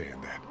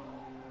understand that?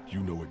 You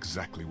know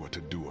exactly what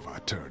to do if I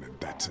turn, and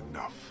that's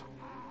enough.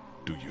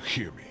 Do you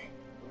hear me?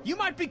 You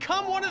might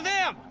become one of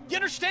them. You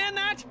understand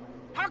that?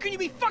 How can you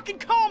be fucking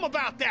calm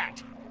about that?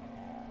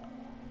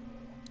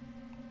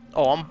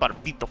 Oh, I'm about to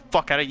beat the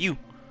fuck out of you.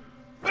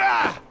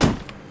 Ah!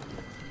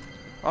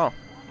 Oh,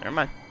 never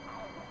mind.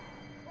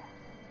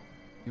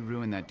 You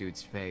ruined that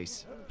dude's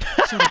face.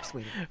 Shut up,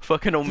 sweetie.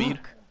 Fucking Omid.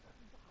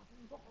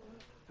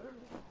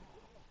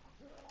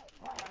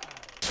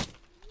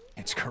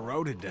 It's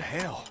corroded to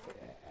hell.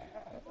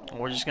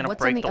 We're just gonna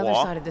What's on break the the other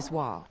wall. side of this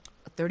wall?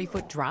 A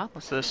 30-foot drop?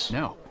 What's this?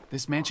 No,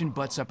 this mansion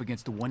butts up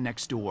against the one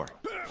next door.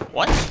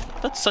 What?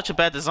 That's such a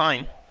bad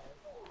design.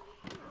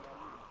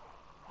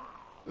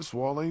 This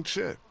wall ain't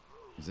shit.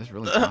 Is this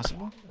really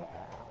possible?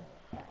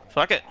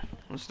 Fuck it.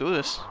 Let's do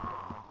this.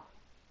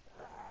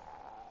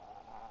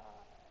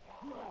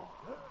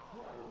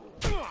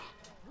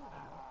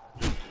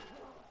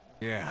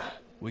 Yeah,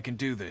 we can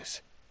do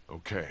this.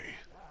 Okay.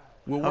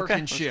 We'll work Okay, in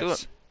let's do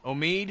shifts. it.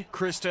 Omid,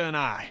 Krista, and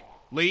I.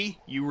 Lee,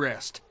 you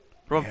rest.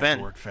 Bro, We have Ben.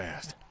 to work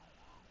fast.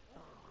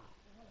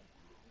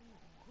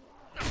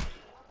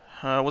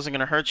 I wasn't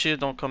gonna hurt you.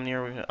 Don't come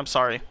near me. I'm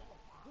sorry.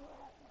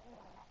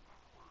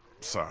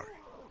 Sorry.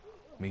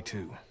 Me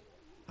too.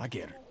 I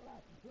get it.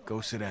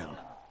 Go sit down.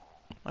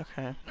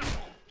 Okay.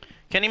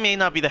 Kenny may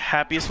not be the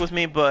happiest with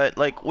me, but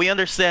like we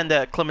understand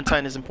that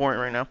Clementine is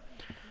important right now.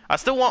 I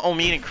still want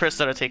Omid and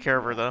Krista to take care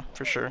of her though,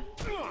 for sure.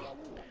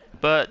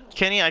 But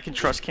Kenny, I can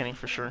trust Kenny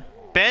for sure.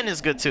 Ben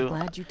is good too.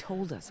 Glad you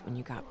told us when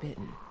you got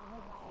bitten.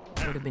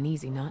 It would have been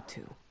easy not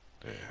to.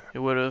 It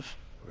would have.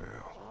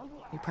 Well,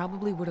 We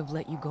probably would have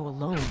let you go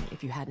alone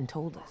if you hadn't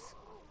told us,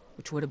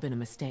 which would have been a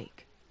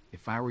mistake.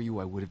 If I were you,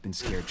 I would have been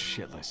scared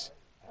shitless.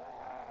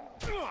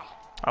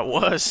 I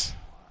was.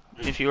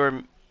 If you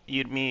were,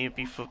 you'd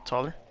be foot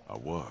taller. I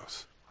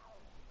was.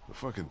 The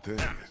fucking thing,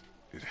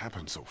 it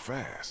happened so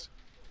fast.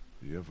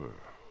 You ever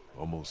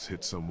almost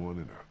hit someone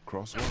in a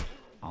crosswalk?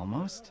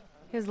 Almost?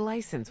 His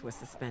license was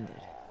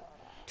suspended.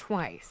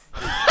 Twice.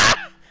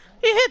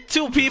 He hit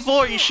two people.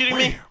 Are you shitting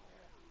me? Wham!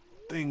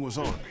 Thing was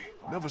on me.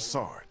 Never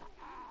saw it.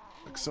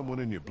 Like someone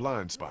in your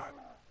blind spot.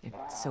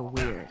 It's so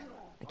weird.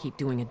 I keep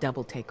doing a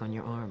double take on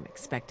your arm,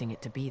 expecting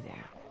it to be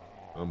there.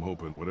 I'm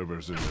hoping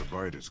whatever's in their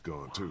bite is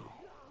gone too.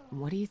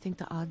 What do you think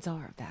the odds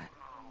are of that?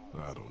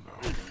 I don't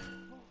know.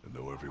 I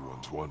know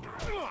everyone's wondering.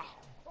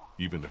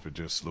 Even if it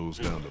just slows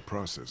down the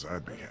process,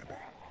 I'd be happy.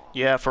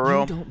 Yeah, for You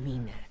real. don't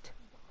mean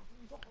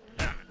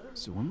that.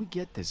 So when we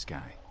get this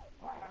guy,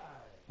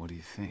 what do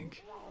you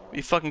think?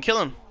 We fucking kill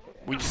him.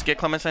 We just get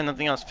Clementine,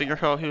 nothing else. Figure out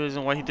how he is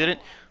and why he did it.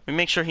 We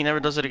make sure he never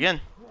does it again.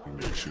 We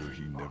make sure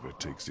he never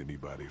takes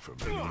anybody from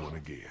anyone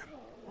again.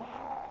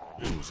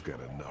 Who's got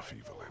enough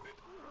evil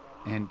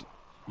in it? And,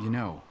 you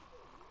know,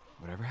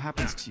 whatever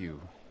happens to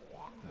you,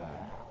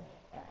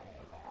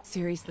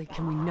 Seriously,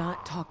 can we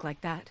not talk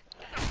like that?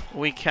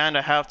 We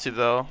kinda have to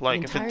though.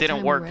 Like The if it entire didn't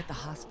time work. we were at the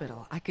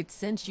hospital, I could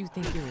sense you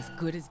think you're as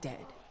good as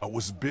dead. I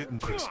was bitten,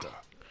 Krista.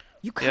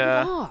 You cut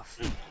Yeah. it off.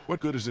 What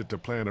good is it to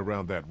plan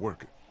around that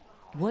working?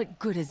 What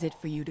good is it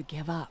for you to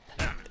give up?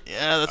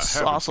 Yeah, that's I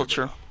haven't also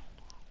given true.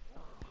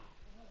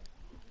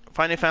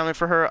 Find a family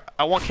for her.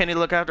 I want Kenny to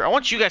look after her. I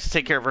want you guys to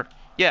take care of her.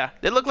 Yeah,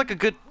 they look like a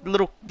good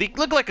little. They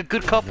look like a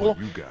good couple.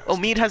 you guys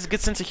Omid has a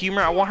good sense of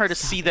humor. I want her to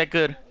see that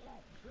good.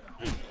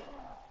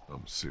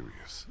 I'm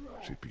serious.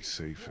 She'd be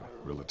safe and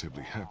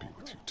relatively happy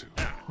with you two.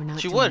 We're not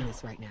She doing would.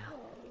 this right now.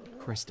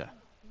 Krista,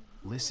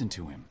 listen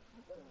to him.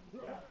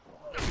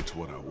 It's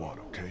what I want,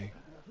 okay?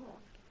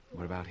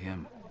 What about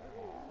him?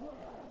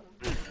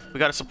 We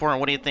gotta support him.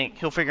 What do you think?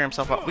 He'll figure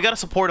himself out. We gotta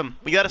support him.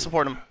 We gotta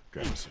support him.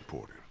 Gotta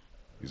support him.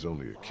 He's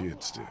only a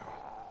kid still.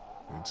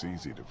 It's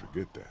easy to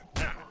forget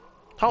that.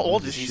 How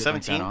old Does is he? shit like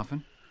that 17?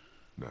 often?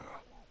 No,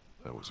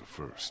 that was a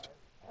first.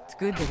 It's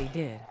good that he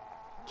did.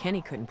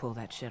 Kenny couldn't pull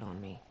that shit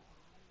on me.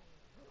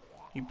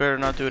 You better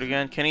not do it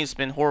again. Kenny's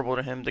been horrible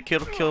to him. The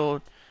kid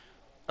killed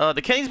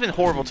The Kenny's been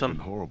horrible to Been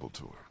him. horrible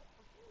to him.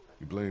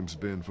 He blames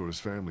Ben for his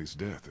family's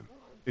death, and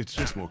it's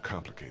just more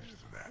complicated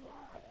than that.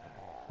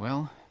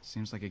 Well,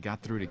 seems like it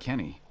got through to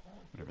Kenny.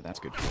 Whatever that's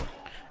good for.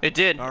 It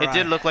did. All It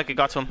did right. look like it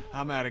got to him.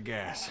 I'm out of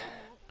gas.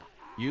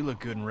 You look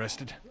good and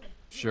rested.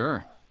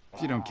 Sure.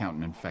 If you don't count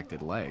an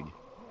infected leg.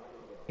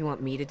 You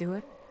want me to do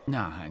it?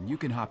 Nah, and you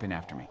can hop in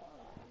after me.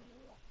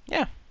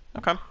 Yeah.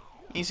 Okay.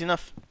 Easy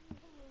enough.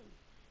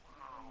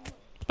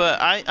 But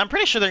I'm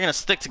pretty sure they're gonna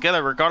stick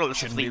together regardless if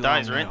Shouldn't Lee be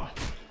dies, long right? now.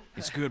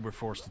 It's good we're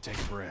forced to take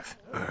a breath.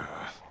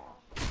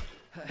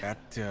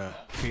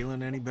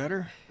 Feeling any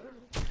better?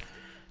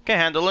 Can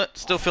handle it.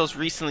 Still feels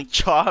recently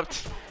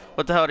chopped.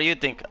 What the hell do you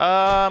think?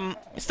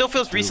 It still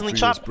feels recently feels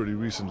chopped. pretty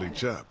recently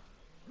chopped.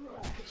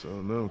 So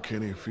no,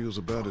 Kenny feels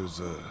about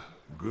as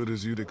good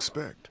as you'd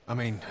expect. I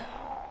mean,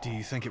 do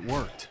you think it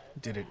worked?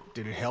 Did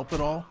it help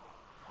at all?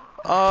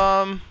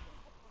 I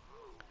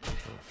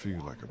feel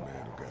like a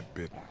man who got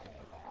bitten.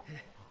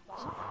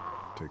 So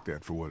take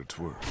that for what it's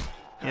worth.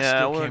 I Yeah,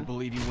 still well- can't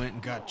believe you went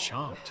and got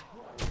chomped.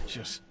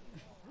 Just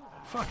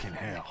fucking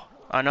hell.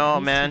 I know, At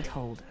least man. He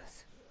told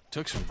us.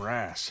 Took some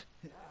brass.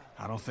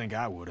 I don't think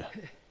I would've.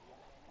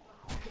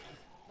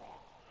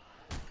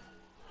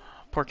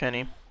 Poor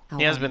Kenny. How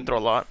He has are been you? through a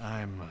lot.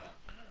 I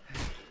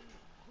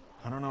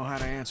don't know how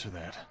to answer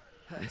that.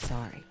 I'm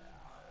sorry.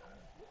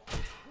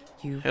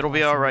 You've It'll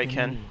be lost all right, more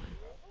than Ken. anyone.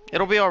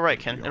 It'll be all right,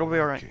 Ken. It'll be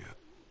all right. Ken.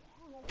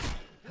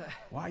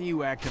 Why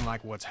you acting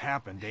like what's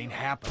happened ain't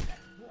happened?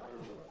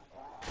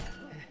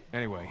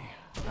 Anyway,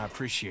 I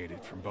appreciate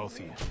it from both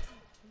of you.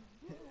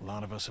 A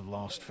lot of us have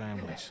lost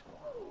families.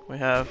 We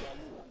have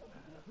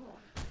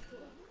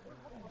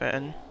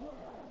Ben.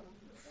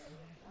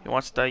 He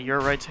wants to die. You're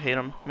right to hate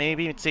him.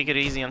 Maybe take it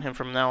easy on him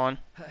from now on.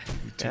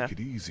 We take it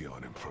easy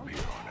on him from here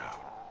on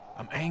out.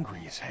 I'm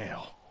angry as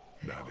hell.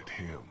 Not at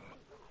him.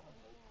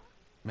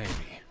 Maybe.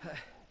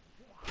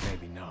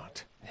 Maybe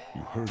not.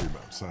 You heard him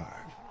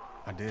outside.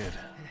 I did.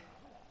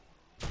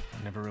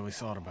 I never really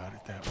thought about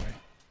it that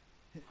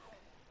way.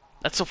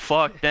 That's so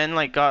fucked. Ben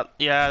like got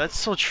that's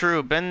so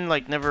true. Ben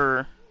like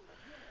never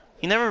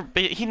he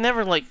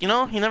never like, you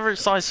know, he never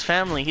saw his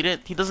family.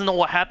 He doesn't know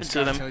what happened This to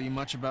guy them. tell you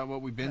much about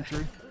what we've been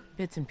through?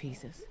 Bits and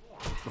pieces.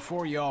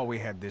 Before y'all, we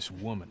had this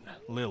woman,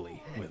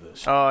 Lily, with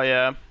us. Oh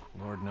yeah.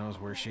 Lord knows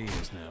where she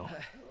is now.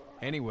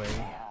 Anyway,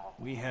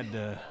 we had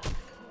to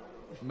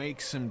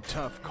make some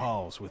tough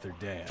calls with her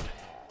dad.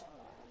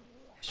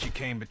 She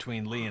came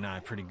between Lee and I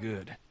pretty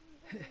good.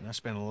 And I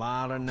spent a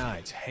lot of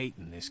nights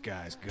hating this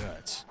guy's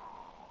guts.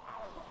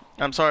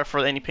 I'm sorry for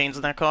any pains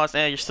that caused.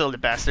 You're still the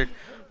bastard.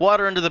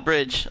 Water under the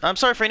bridge. I'm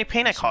sorry for any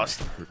pain I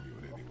caused. Hurting you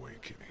in any way,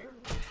 Kenny.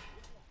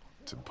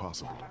 It's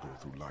impossible to go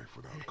through life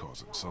without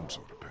causing some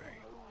sort of pain.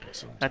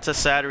 Sometimes That's a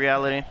sad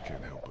reality. I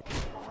can't help but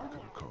wonder if I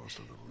could have caused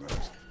a little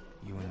less.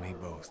 You and me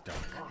both, Doc.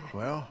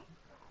 Well,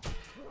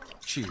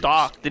 cheers.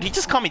 Doc. Did he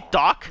just call me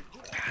Doc?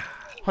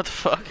 What the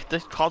fuck? They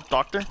called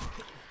Doctor?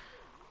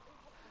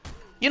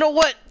 You know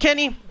what,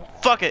 Kenny?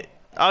 Fuck it.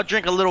 I'll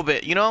drink a little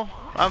bit, you know?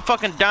 I'm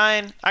fucking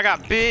dying. I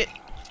got bit.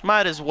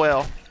 Might as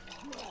well.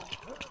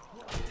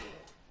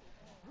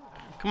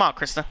 Come on,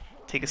 Krista.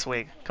 Take a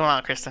swig. Come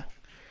on, Krista.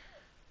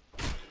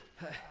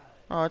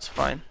 Oh, it's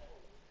fine.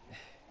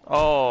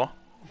 Oh.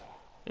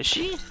 Is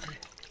she?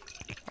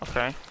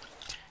 Okay.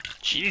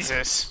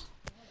 Jesus.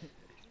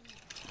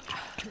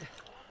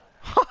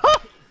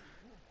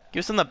 Give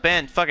us some the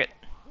Ben. Fuck it.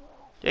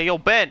 Yeah, yo,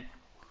 Ben.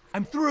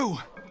 I'm through!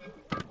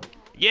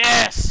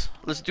 Yes!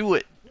 Let's do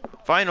it.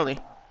 Finally.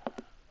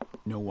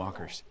 No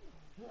walkers.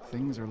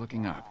 Things are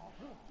looking up.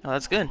 Oh,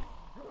 that's good.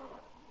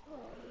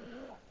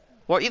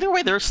 Well, either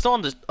way, they're still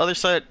on the other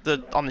side,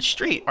 on the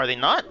street, are they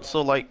not?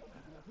 So, like,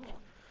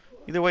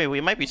 either way,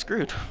 we might be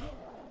screwed.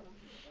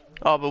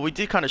 Oh, but we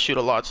did kind of shoot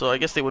a lot, so I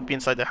guess they would be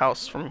inside the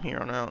house from here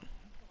on out.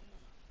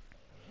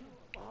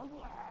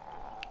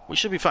 We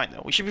should be fine,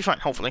 though. We should be fine,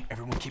 hopefully.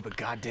 Everyone keep a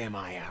goddamn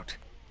eye out.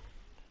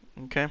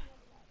 Okay.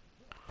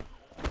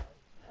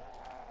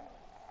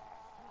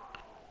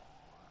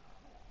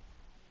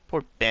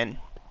 Poor Ben.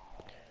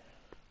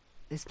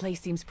 This place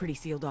seems pretty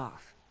sealed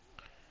off.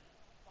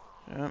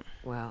 Yeah.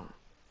 Well,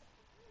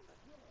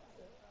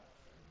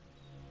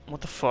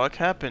 What the fuck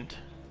happened?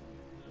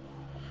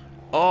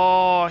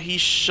 Oh,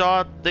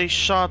 they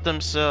shot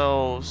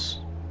themselves.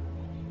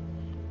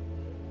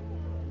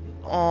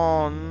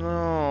 Oh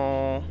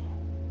no.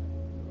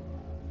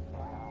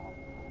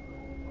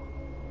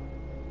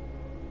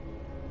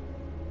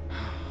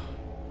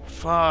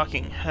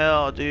 Fucking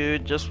hell,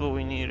 dude. Just what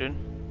we needed.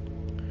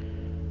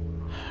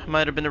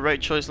 Might have been the right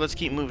choice. Let's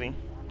keep moving.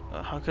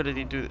 How could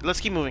he do that?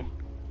 Let's keep moving.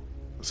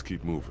 Let's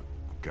keep moving.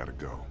 Gotta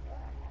go.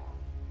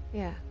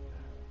 yeah.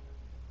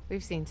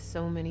 We've seen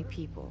so many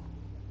people.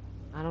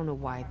 I don't know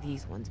why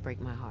these ones break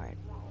my heart.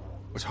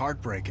 What's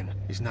heartbreaking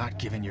is not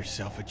giving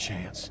yourself a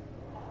chance.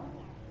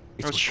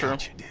 It's That's what true.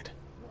 Katya did.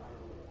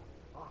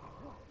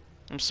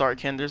 I'm sorry,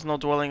 Ken. There's no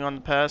dwelling on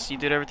the past. You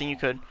did everything you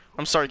could.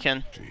 I'm sorry,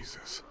 Ken.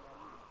 Jesus.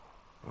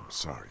 I'm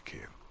sorry,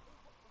 kid.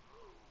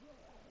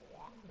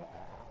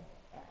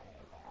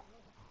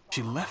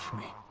 She left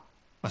me.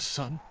 A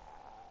son.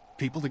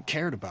 people that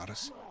cared about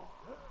us.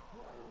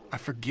 I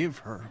forgive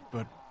her,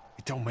 but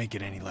it don't make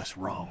it any less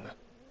wrong.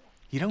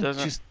 You don't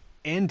just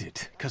end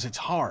it because it's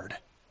hard.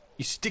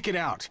 You stick it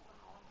out,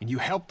 and you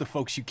help the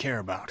folks you care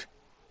about.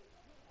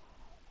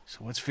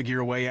 So let's figure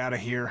a way out of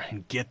here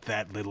and get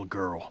that little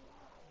girl.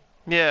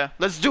 Yeah,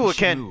 let's do it,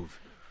 Ken. Move.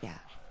 Yeah.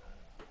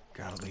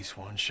 Got at least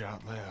one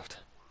shot left.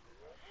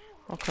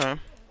 Okay.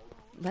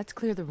 Let's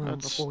clear the room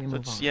before we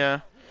move on.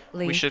 Yeah,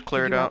 Lee, we should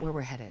clear it figure out. Where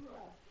we're headed.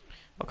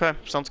 Okay,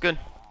 sounds good.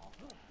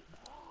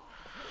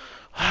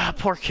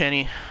 Poor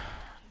Kenny.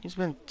 He's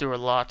been through a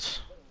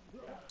lot.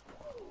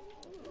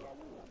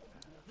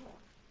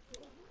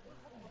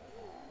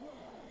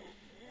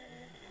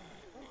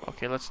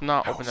 Okay, let's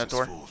not open that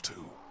door. Full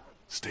too.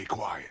 Stay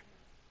quiet.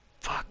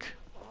 Fuck.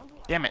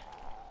 Damn it.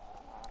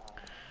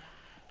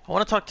 I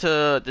want to talk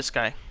to this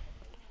guy.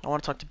 I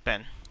want to talk to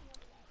Ben.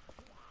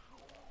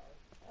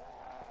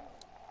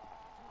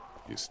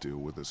 You still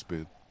with us,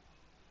 Spit?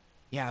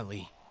 Yeah,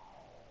 Lee.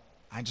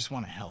 I just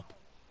want to help.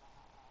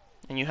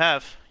 And you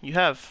have.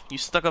 You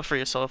stuck up for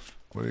yourself.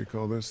 What do you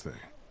call this thing?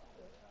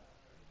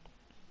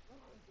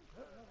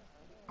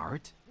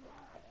 Art?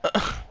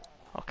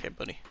 Okay,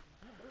 buddy.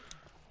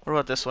 What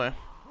about this way?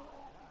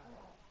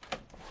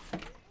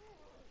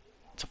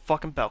 It's a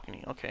fucking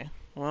balcony. Okay.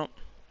 Well,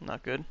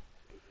 not good.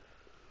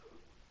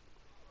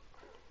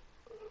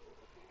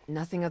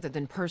 Nothing other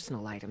than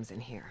personal items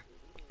in here.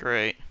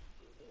 Great.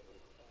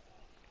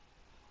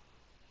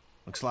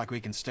 Looks like we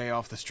can stay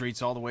off the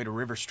streets all the way to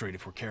River Street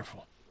if we're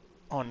careful.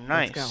 Oh,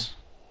 nice. Let's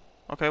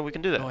go. Okay, we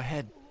can do that. Go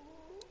ahead.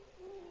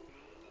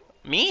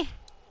 Me?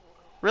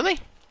 Really?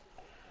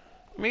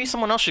 Maybe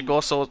someone else should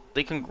go so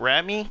they can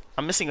grab me.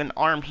 I'm missing an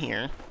arm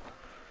here.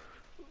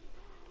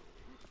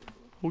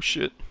 Oh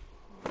shit.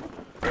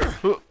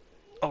 Oh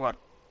god.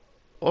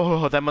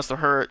 Oh, that must have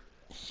hurt.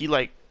 He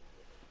like...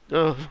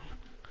 Ugh.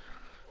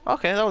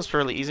 Okay, that was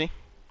fairly easy.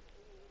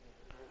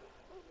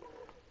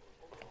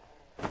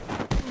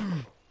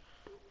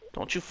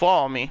 Don't you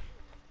fall on me.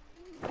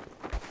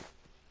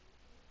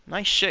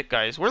 Nice shit,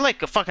 guys. We're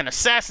like fucking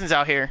assassins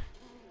out here.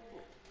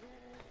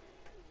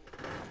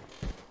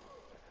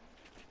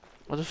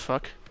 What the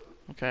fuck?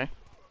 Okay.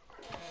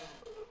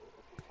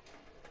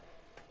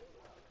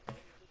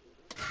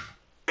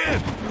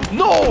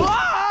 No!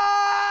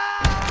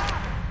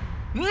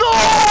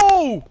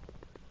 No!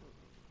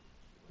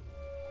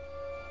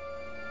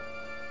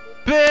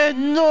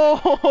 Ben,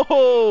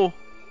 no!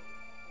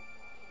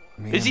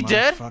 Is he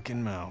dead?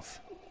 Fucking mouth.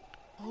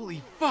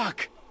 Holy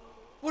fuck!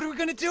 What are we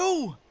gonna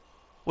do?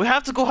 We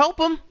have to go help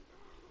him.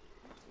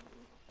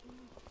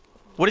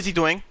 What is he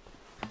doing?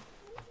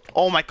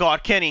 Oh my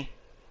god, Kenny.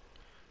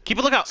 Keep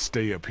a lookout.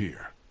 Stay up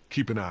here.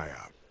 Keep an eye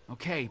out.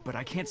 Okay, but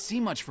I can't see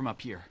much from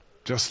up here.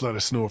 Just let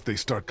us know if they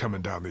start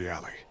coming down the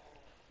alley.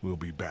 We'll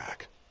be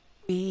back.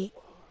 Be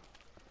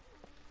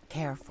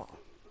careful.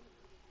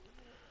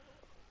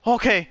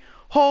 Okay.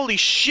 Holy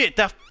shit,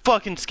 that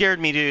fucking scared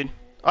me, dude.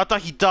 I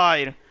thought he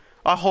died.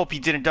 I hope he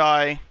didn't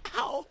die.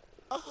 Ow!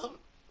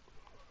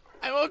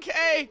 I'm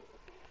okay.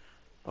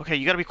 Okay,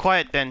 you gotta be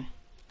quiet then.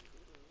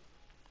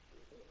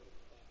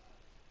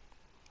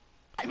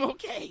 I'm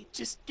okay.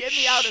 Just get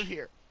me out of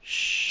here.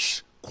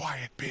 Shh.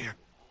 Quiet, Ben,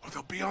 or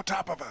they'll be on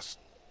top of us.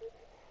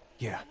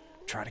 Yeah,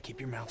 try to keep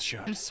your mouth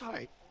shut. I'm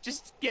sorry.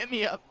 Just get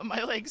me up.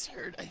 My legs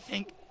hurt, I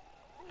think.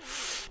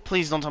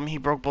 Please don't tell me he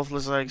broke both of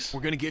his legs.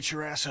 We're gonna get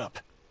your ass up.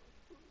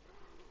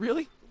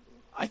 Really?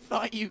 I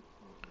thought you...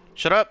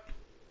 Shut up.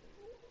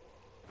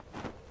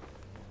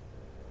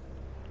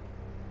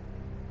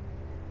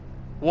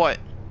 What?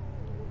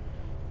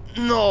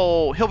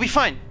 No, he'll be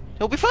fine.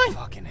 He'll be fine.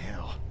 Fucking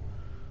hell.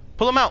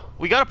 Pull him out.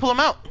 We gotta pull him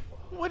out.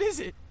 What is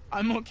it?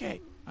 I'm okay.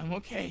 I'm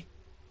okay.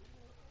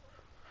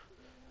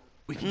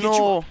 We can get No.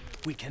 you up.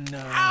 We can,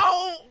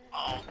 Ow!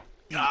 Oh,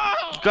 You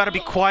gotta be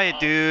quiet,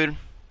 dude.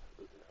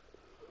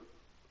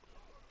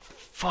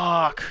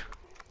 Fuck.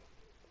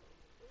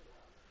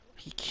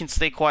 He can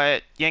stay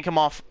quiet. Yank him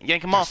off.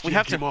 Yank him off. We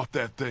have Yank him to. off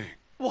that thing.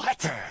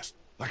 What? Fast,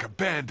 like a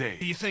band-aid.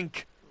 Do you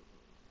think...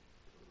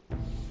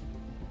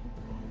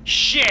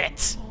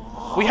 Shit!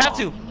 We have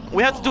to.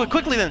 We have to do it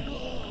quickly then.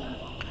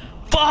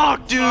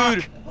 Fuck,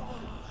 dude.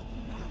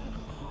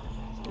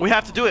 We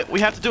have to do it. We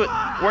have to do it.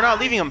 We're not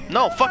leaving him.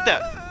 No, fuck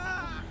that.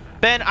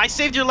 Ben, I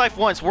saved your life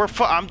once.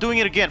 I'm doing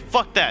it again.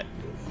 Fuck that.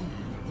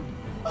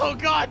 Oh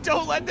god,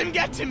 don't let them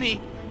get to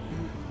me!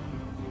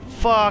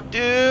 Fuck,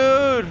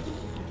 dude.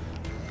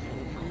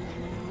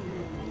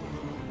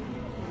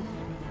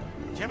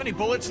 Do you have any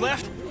bullets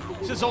left?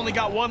 This has only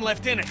got one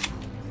left in it.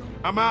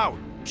 I'm out.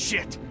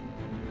 Shit.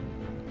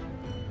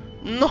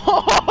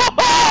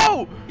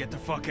 No! Get the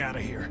fuck out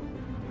of here.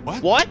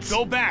 What?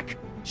 Go back.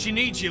 She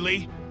needs you,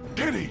 Lee.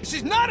 Kenny! This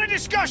is not a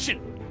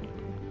discussion!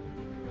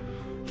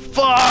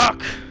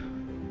 Fuck!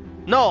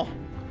 No!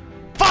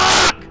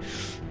 Fuck!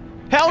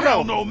 Hell no!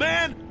 Hell no,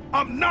 man!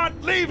 I'm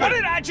not leaving! What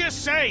did I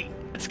just say?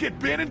 Let's get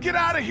Ben and get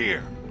out of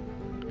here!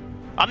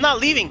 I'm not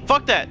leaving.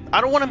 Fuck that.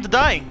 I don't want him to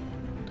die.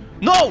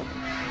 No!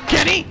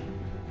 Kenny!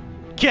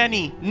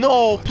 Kenny,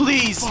 no,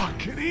 please! Fuck,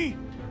 Kenny!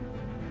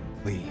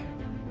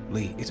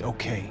 Lee, it's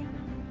okay.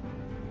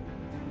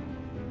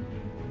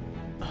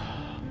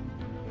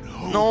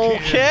 No,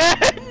 Ken.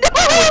 Ken! No!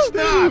 It's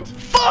not!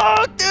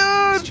 Fuck,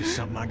 dude! It's just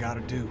something I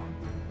gotta do.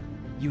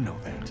 You know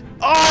that.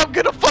 Oh, I'm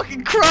gonna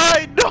fucking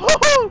cry! No!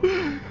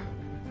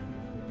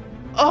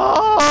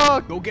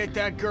 Oh! Go get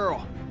that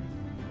girl.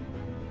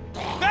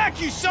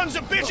 Back, you sons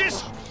of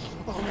bitches!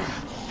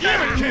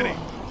 Damn it, Kenny!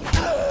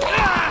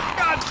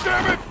 God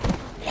damn it!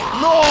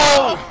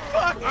 No!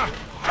 Fuck!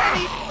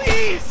 Kenny,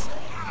 please!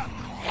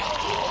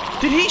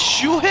 Did he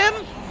shoot him?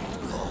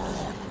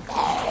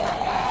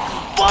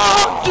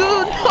 Fuck,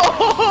 dude!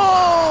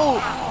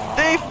 No!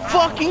 They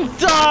fucking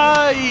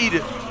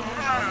died!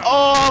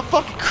 Oh, I'm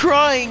fucking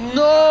crying!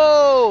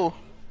 No!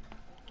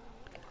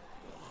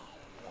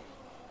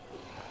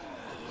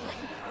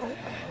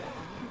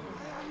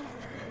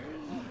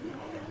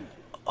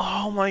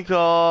 Oh my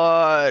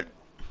god.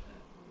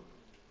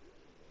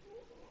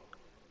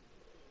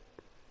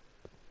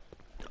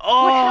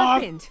 Oh, What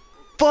happened?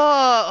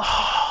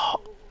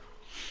 fuck.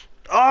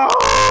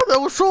 Oh, that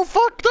was so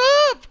fucked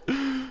up.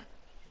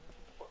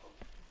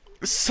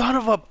 Son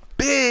of a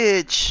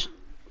bitch.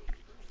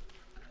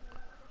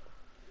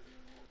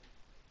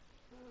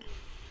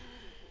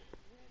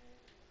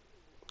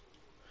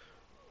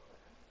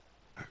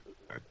 I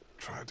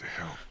tried to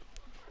help.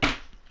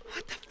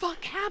 What the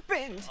fuck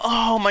happened?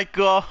 Oh my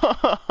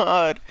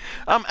god.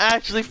 I'm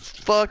actually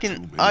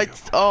fucking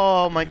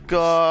oh my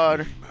god.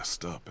 Really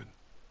messed up, and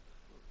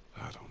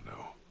I don't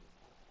know.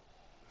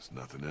 There's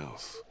nothing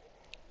else.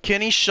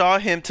 Kenny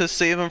shot him to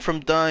save him from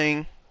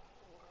dying.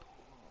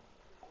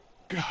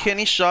 God,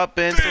 Kenny shot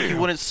Ben so he damn.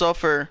 wouldn't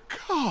suffer.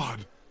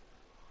 God.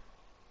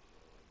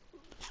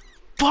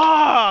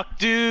 Fuck,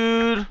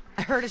 dude.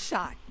 I heard a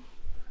shot.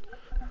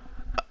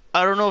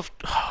 I don't know if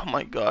oh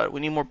my god, we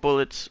need more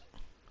bullets.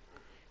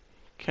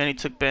 Kenny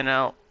took Ben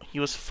out. He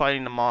was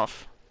fighting them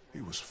off.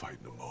 He was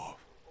fighting them off.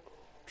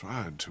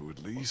 Trying to,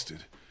 at least.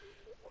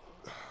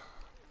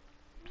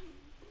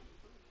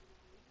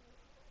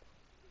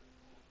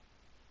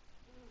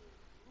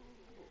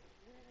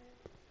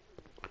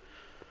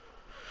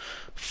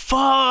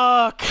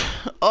 Fuck!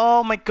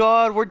 Oh my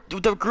god,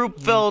 the group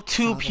fell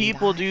 2 saw them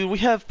people, die. dude. We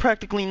have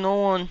practically no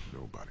one.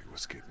 Nobody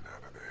was getting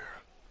out of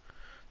there.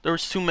 There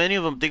was too many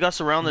of them. They got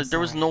surrounded. I'm There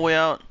was sorry. no way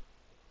out.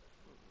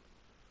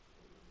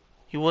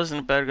 He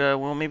wasn't a bad guy.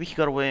 Well, maybe he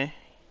got away.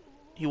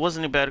 He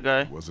wasn't a bad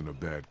guy. He wasn't a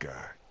bad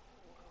guy.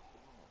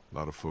 A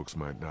lot of folks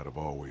might not have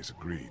always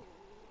agreed.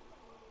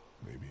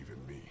 Maybe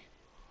even me.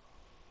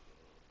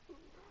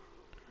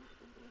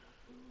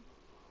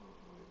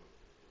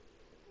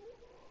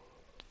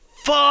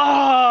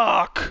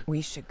 Fuck!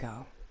 We should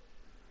go.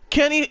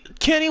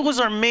 Kenny was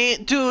our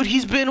main dude.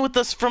 He's been with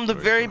us from the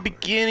very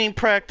beginning,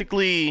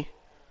 practically.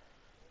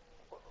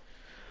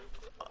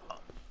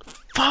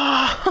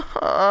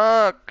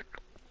 Fuck!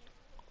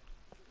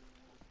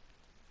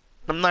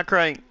 I'm not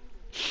crying.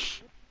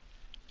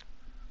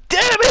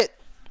 Damn it!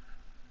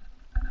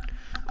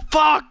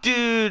 Fuck,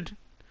 dude!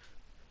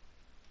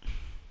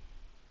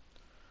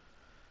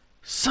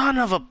 Son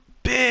of a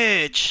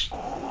bitch!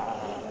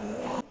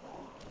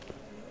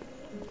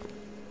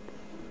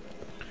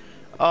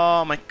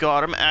 Oh my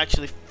god, I'm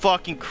actually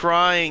fucking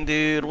crying,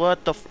 dude.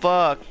 What the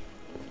fuck?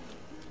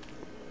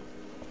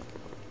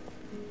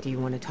 Do you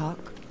want to talk?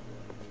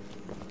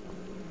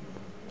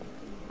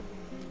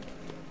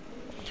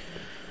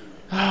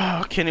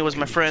 Kenny was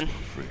my friend.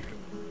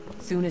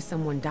 Soon as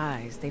someone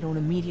dies, they don't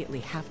immediately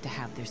have to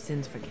have their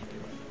sins forgiven.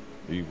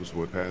 He was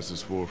what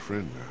passes for a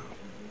friend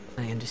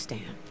now. I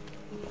understand.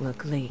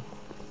 Look, Lee,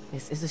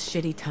 this is a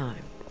shitty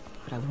time,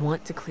 but I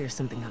want to clear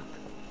something up.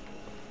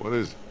 What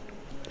is it?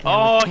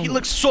 Now, with Oh, he Kenny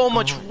looks so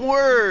much gone,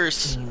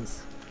 worse.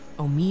 means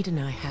Omid and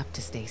I have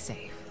to stay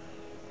safe.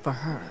 For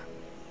her.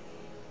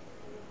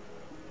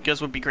 You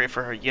guys would be great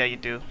for her. Yeah, you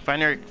do.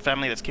 Find her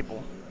family that's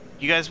capable.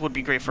 You guys would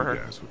be great for her.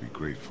 You guys would be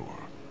great for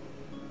her.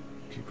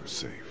 Keep her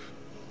safe.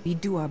 We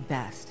do our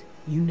best.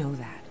 You know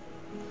that.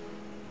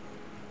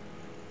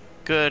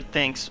 Good,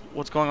 thanks.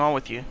 What's going on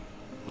with you?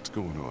 What's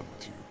going on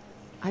with you?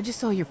 I just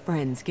saw your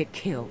friends get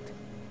killed.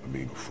 I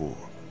mean before.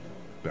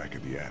 Back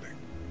in the attic.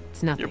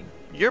 It's nothing.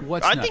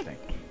 What's I nothing? think.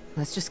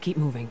 Let's just keep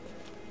moving.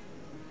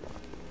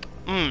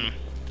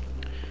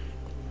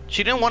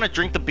 She didn't want to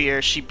drink the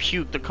beer. She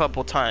puked a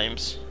couple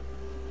times.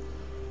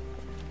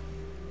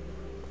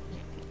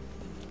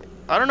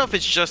 I don't know if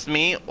it's just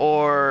me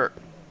or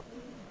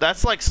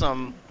that's like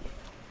some.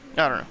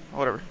 I don't know.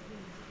 Whatever.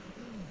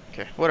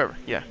 Okay, whatever.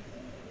 Yeah.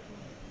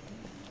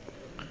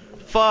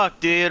 Fuck,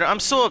 dude. I'm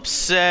so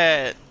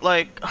upset.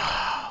 Like,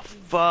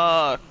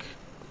 fuck.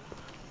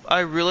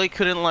 I really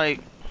couldn't, like.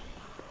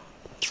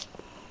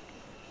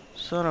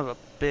 Son of a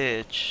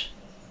bitch.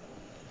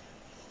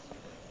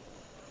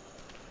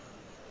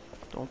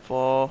 Don't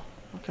fall.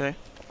 Okay.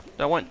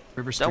 That went.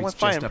 River That Street's went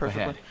fine just up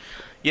perfectly. ahead.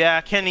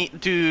 Yeah, Kenny,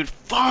 dude.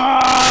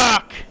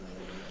 Fuck.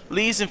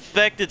 Lee's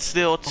infected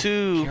still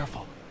too.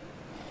 Careful.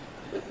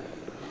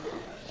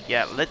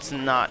 Yeah, let's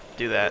not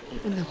do that.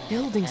 Even the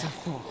buildings are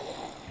full.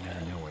 You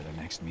never know where the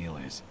next meal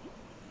is.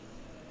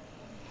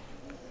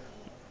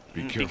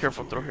 Be Be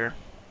careful through here.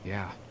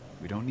 Yeah,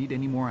 we don't need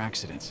any more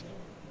accidents.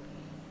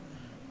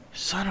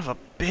 Son of a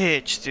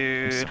bitch,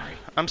 dude. I'm sorry.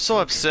 I'm so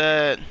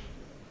upset.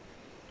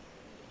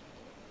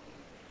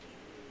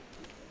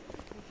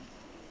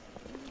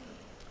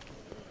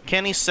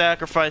 Kenny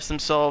sacrificed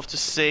himself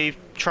to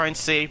try and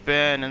save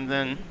Ben, and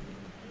then...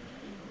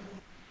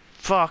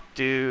 Fuck,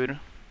 dude.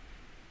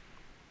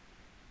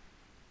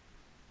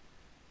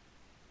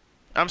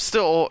 I'm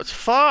still...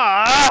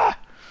 Fuck!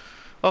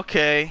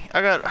 Okay,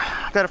 I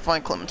gotta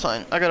find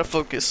Clementine. I gotta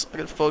focus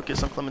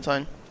on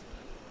Clementine.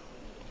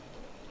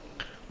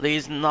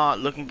 Lee's not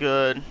looking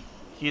good.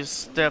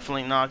 He's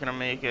definitely not gonna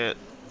make it.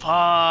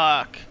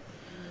 Fuck!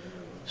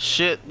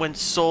 Shit went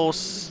so...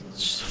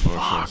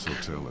 Fuck!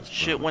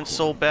 Shit went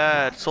so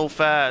bad, so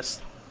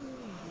fast.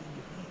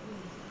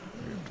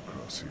 We have to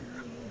cross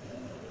here.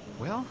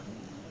 Well,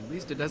 at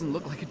least it doesn't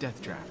look like a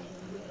death trap.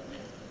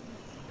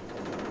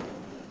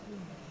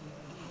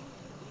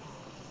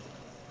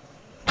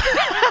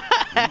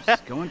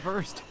 Who's going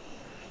first?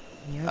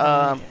 You're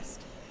the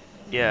latest.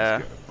 Yeah.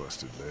 He's got a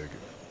busted leg,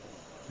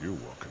 and you're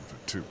walking for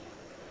two.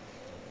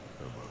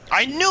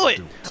 I knew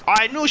it!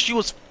 I knew she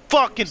was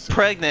fucking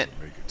pregnant.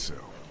 Make it so.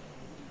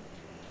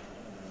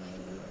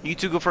 You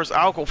two go first.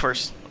 I'll go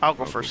first. I'll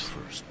go first.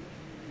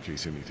 In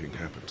case anything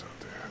happens out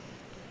there.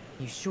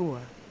 You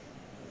sure?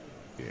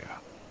 Yeah.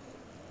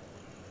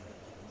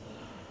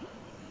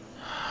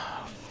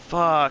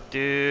 Fuck,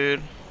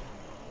 dude.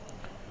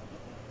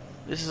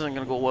 This isn't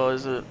gonna go well,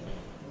 is it?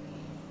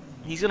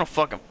 He's gonna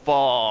fucking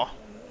fall.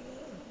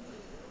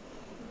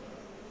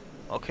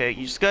 Okay,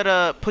 you just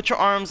gotta put your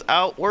arms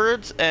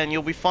outwards and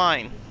you'll be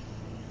fine.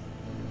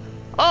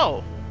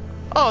 Oh!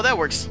 Oh, that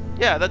works.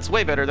 Yeah, that's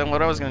way better than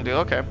what I was gonna do.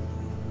 Okay.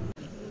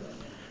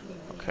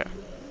 Okay.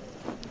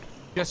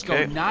 Just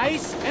go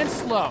nice and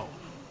slow.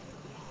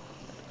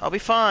 I'll be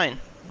fine.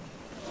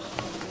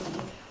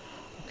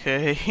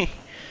 Okay.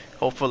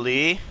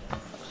 Hopefully.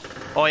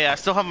 Oh yeah, I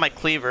still have my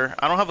cleaver.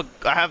 I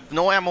have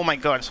no ammo on my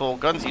gun, so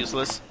gun's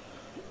useless.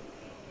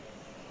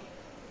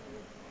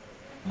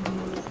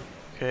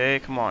 Okay,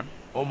 come on.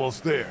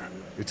 Almost there.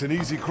 It's an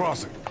easy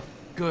crossing.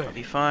 Good. I'll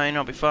be fine,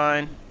 I'll be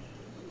fine.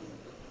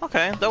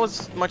 Okay, that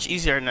was much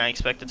easier than I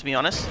expected, to be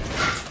honest.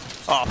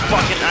 Oh,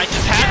 fucking, I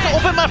just had to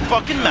open my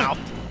fucking mouth.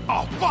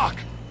 Oh, fuck!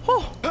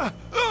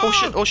 Oh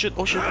shit, oh shit,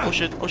 oh shit, oh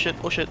shit, oh shit,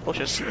 oh shit, oh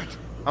shit. Shit.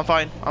 I'm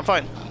fine, I'm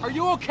fine. Are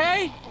you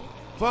okay?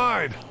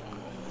 Fine.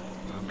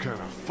 I'm kind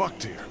of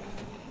fucked here.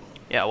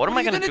 Yeah, what am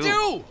I gonna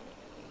do?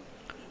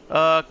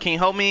 Can you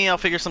help me? I'll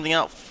figure something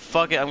out.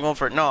 Fuck it, I'm going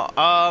for it. No,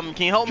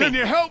 can you help me? Can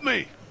you help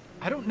me?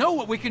 I don't know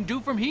what we can do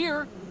from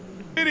here.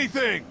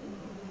 Anything.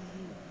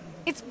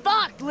 It's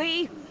fucked,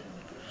 Lee!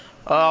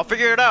 I'll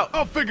figure it out.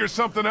 I'll figure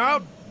something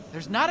out.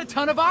 There's not a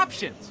ton of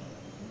options.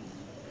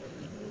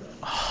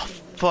 Oh,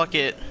 fuck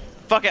it.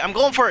 Fuck it, I'm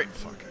going for it.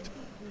 Fuck it.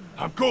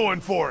 I'm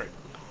going for it.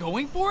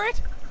 Going for it?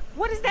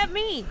 What does that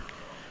mean?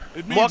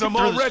 It means I'm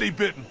already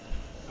bitten.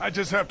 I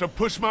just have to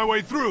push my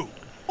way through.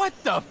 What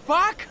the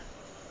fuck?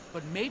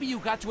 But maybe you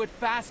got to it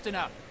fast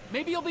enough.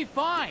 Maybe you'll be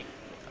fine.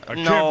 I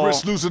can't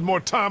risk losing more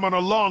time on a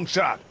long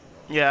shot.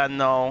 Yeah,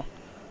 no.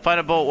 Find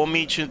a boat. We'll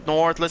meet you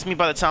north. Let's meet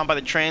by the town by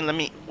the train. Let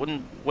me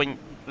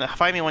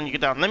find me when you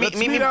get down. Let's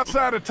meet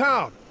outside of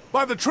town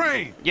by the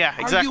train. Yeah,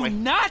 exactly. Are you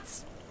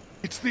nuts?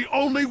 It's the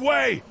only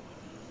way.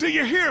 Do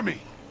you hear me?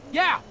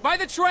 Yeah, by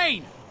the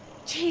train.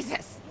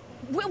 Jesus.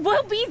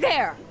 We'll be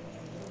there.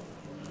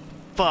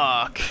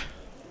 Fuck.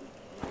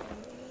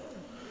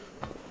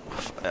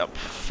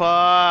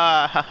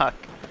 Fuck.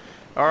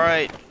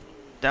 Alright.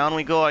 Down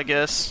we go, I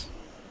guess.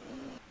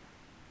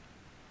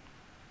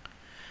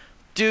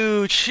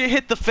 Dude, shit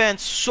hit the fan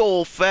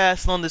so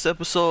fast on this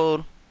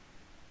episode.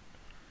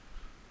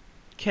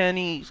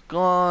 Kenny's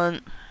gone.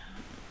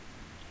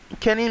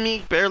 Kenny and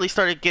me barely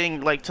started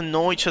getting like to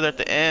know each other at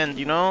the end,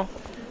 you know?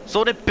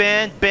 So did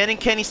Ben. Ben and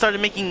Kenny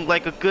started making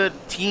like a good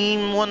team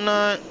and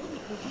whatnot.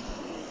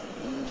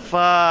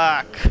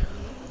 Fuck.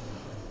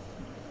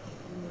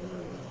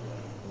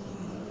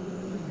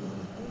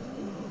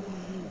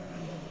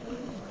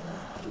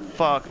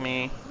 Fuck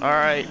me.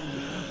 Alright.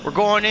 We're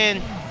going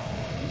in.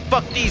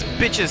 Fuck these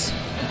bitches.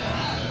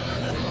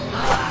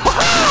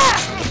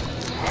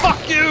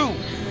 Fuck you!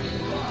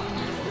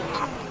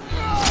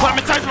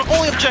 Clementine's my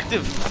only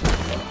objective.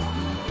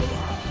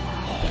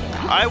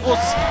 I will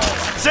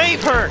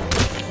save her.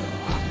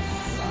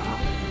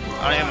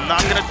 I am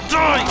not gonna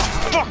die.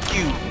 Fuck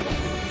you.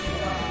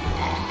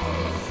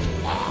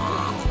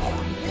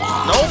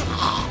 Nope.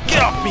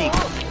 Get off me.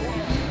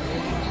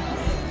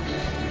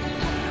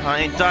 I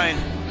ain't dying.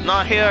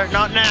 Not here.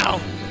 Not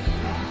now.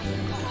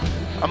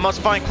 I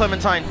must find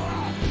Clementine.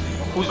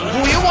 Who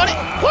you want it?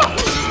 Whoa!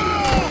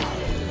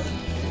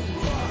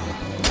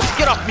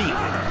 Get off me.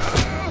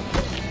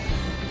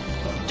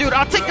 Dude,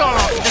 I'll take on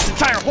this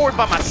entire horde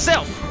by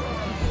myself.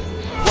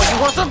 What, you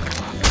want some?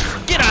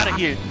 Get out of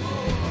here.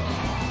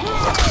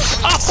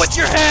 Up with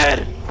your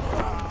head.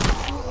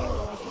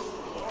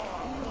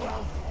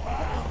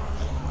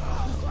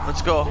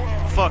 Let's go.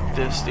 Fuck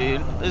this,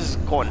 dude. This is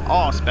going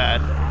ass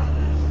bad.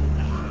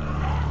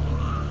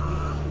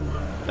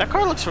 That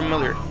car looks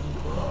familiar.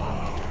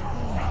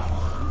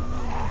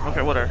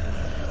 Okay, whatever.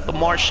 the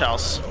Marsh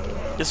house.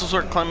 This was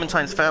where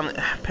Clementine's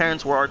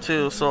parents were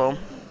too, so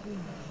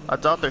I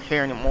doubt they're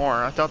here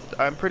anymore.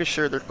 I'm pretty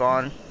sure they're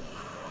gone.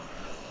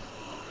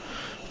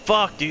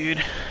 Fuck,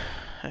 dude.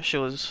 That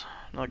shit was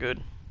not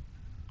good.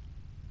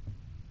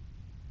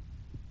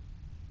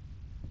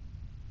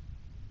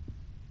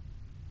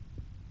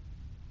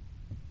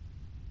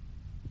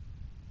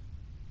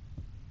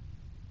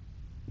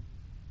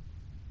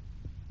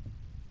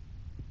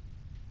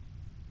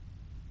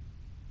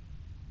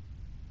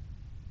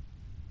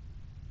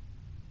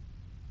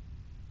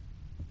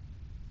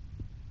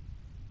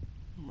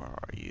 Where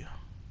are you?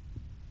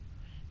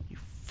 You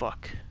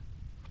fuck.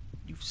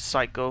 You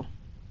psycho.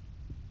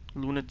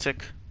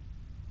 Lunatic.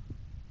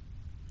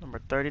 Number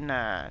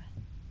 39.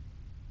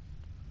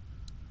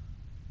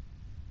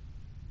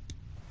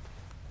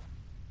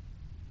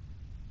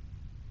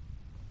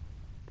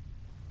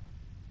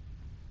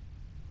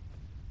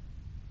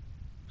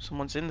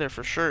 Someone's in there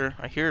for sure.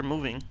 I hear it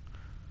moving.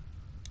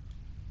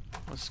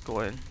 Let's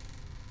go in.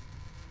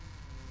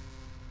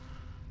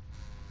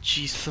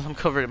 Jesus, I'm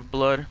covered in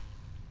blood.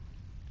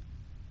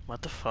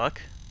 What the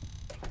fuck?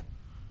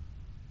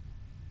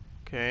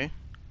 Okay.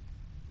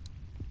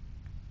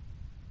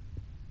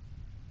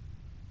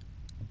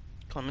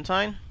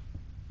 Clementine?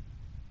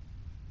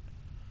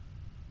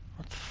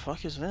 What the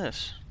fuck is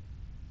this?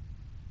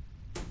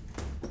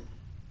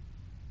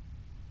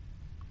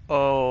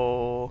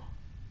 Oh.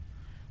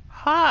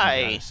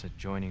 Hi. Us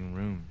adjoining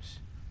rooms.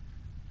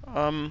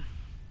 Hello.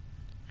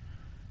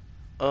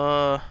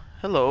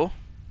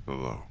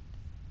 Hello.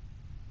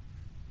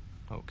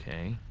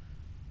 Okay.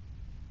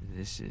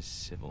 This is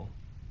civil.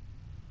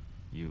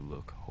 You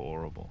look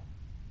horrible.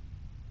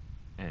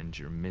 And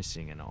you're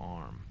missing an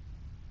arm.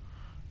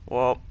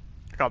 Well,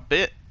 I got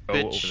bit. Go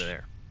Bitch. over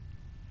there.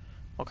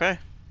 Okay.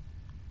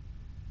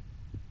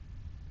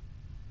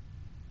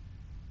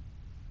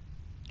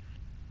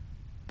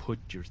 Put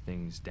your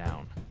things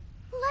down.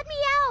 Let me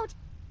out!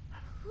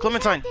 Who's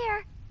Clementine. out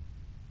there?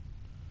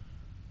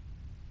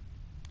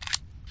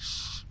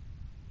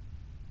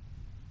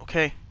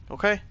 Okay.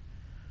 Okay.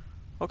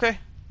 Okay.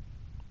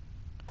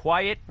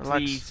 Quiet, Relax.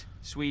 please,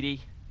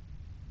 sweetie.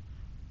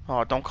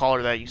 Oh, don't call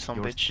her that, you son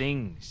of a Your bitch.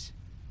 things.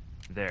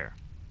 There.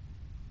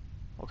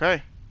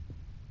 Okay.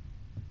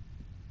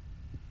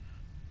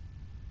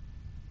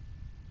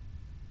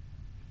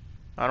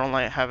 I don't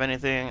have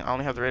anything. I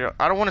only have the radio.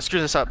 I don't want to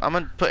screw this up. I'm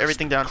gonna put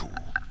everything down. Cool.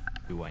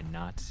 Do I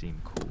not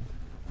seem cool?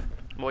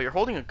 Well, you're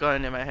holding a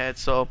gun in my head,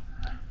 so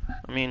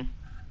I mean,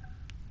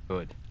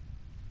 Good.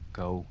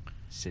 Go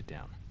sit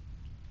down.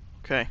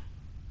 okay.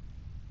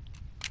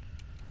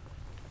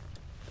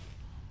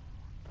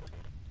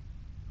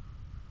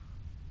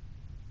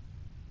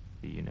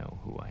 Do you know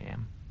who I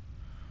am?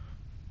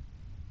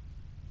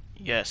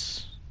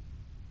 Yes.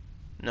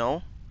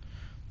 No.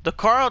 The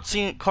car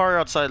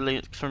outside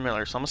looked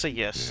familiar, so I'm gonna say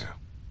yes.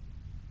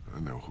 Yeah. I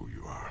know who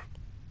you are.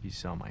 You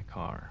saw my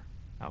car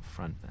out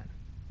front then.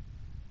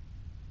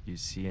 You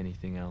see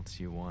anything else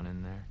you want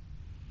in there?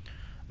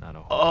 Not a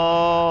whole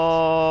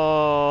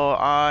lot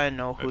Oh, I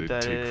know I who didn't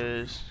that take from you.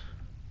 is. left.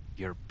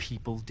 Your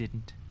people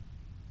didn't?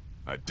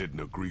 I didn't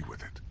agree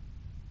with it.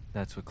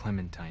 That's what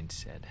Clementine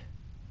said.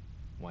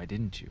 Why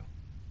didn't you?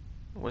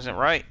 It wasn't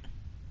right.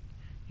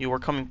 You were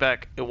coming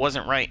back. It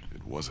wasn't right.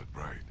 It wasn't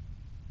right.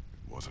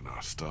 It wasn't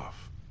our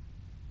stuff.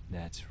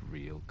 That's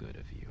real good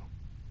of you.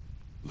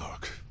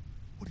 Look,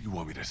 what do you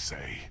want me to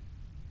say?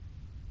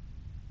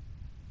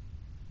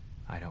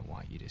 I don't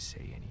want you to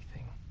say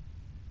anything.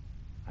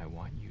 I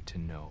want you to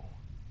know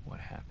what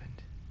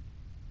happened.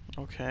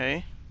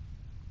 Okay.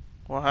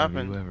 What Have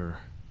happened? you ever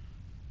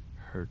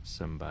hurt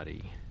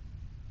somebody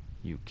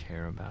you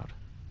care about?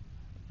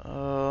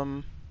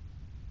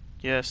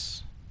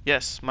 Yes.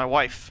 Yes, my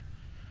wife.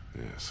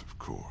 Yes, of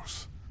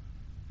course.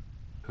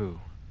 Who?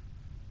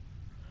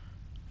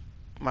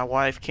 My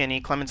wife,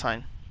 Kenny,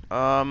 Clementine.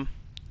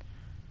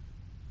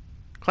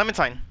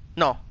 Clementine.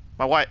 No,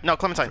 my wife. No,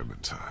 Clementine.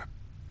 Clementine.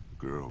 The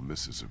girl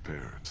misses her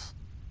parents.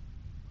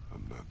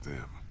 I'm not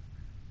them.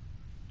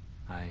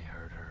 I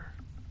hurt her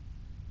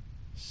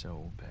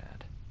so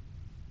bad.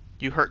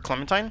 You hurt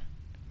Clementine?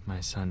 My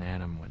son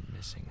Adam went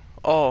missing.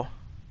 Oh.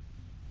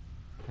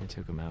 I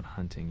took him out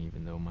hunting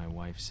even though my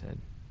wife said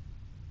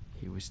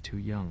he was too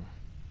young.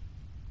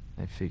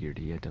 I figured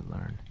he had to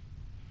learn.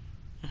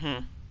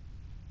 Mm-hmm.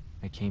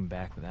 I came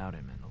back without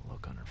him and the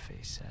look on her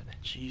face said,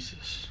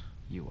 Jesus.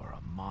 "You are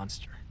a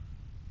monster."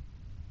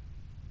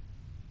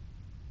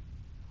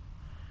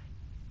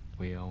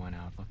 We all went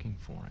out looking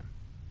for him.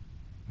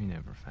 We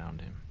never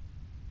found him.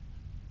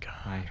 God.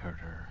 I hurt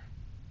her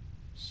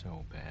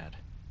so bad.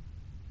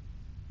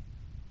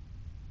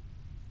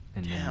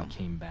 And then Damn. we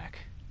came back,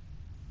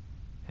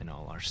 and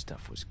all our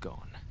stuff was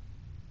gone.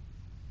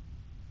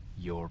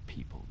 Your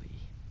people,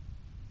 Lee.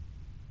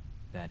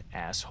 That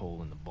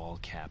asshole in the ball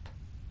cap.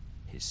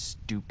 His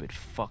stupid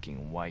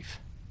fucking wife.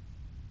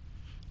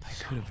 I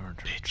could have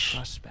earned her bitch.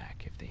 trust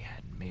back if they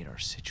hadn't made our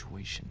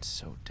situation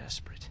so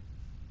desperate.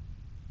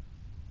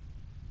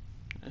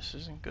 This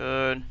isn't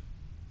good.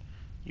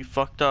 You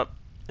fucked up.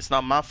 It's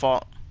not my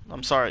fault.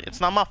 I'm sorry. It's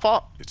not my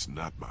fault. It's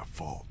not my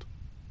fault.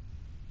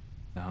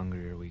 The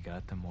hungrier we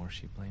got, the more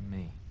she blamed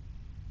me.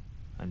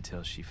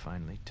 Until she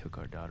finally took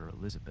our daughter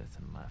Elizabeth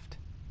and left.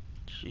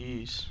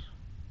 Jeez.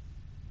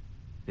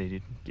 They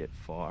didn't get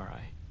far.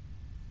 I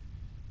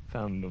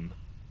found them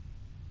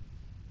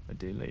a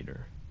day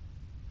later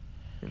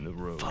in the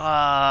road.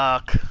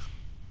 Fuck.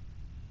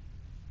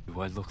 Do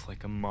I look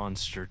like a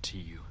monster to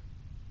you?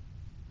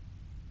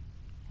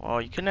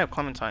 Well, you couldn't have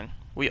Clementine.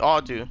 We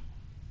all do.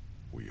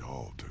 We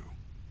all do.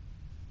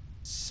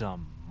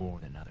 Some more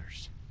than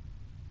others.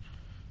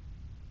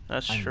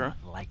 That's I'm true.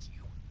 not like you.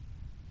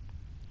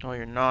 No,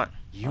 you're not.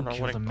 You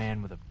killed a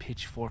man with a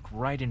pitchfork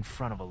right in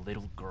front of a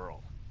little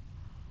girl.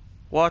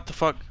 What the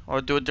fuck?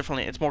 I'll do it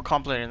differently. It's more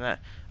complicated than that.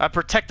 I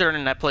protected her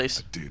in that place.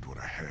 I did what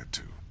I had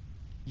to.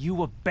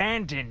 You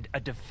abandoned a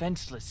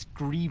defenseless,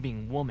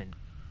 grieving woman.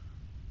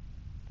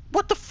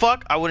 What the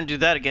fuck? I wouldn't do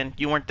that again.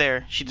 You weren't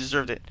there. She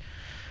deserved it.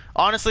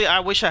 Honestly, I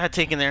wish I had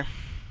taken her.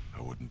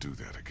 I wouldn't do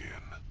that again.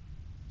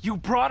 You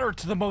brought her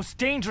to the most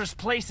dangerous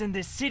place in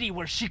this city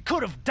where she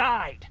could have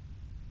died.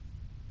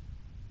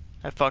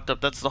 I fucked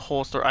up. That's the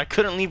whole story. I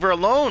couldn't leave her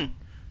alone.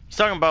 He's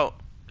talking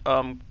about,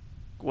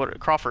 what,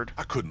 Crawford.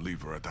 I couldn't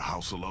leave her at the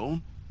house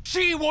alone.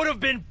 She would have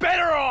been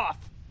better off!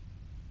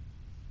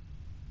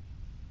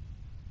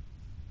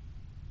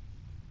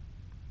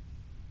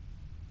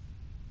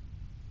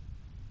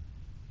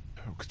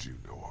 How could you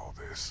know all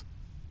this?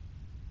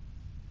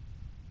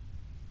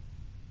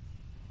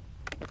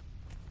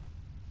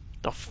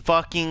 The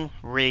fucking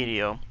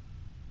radio.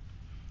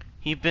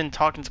 He'd been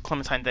talking to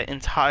Clementine the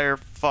entire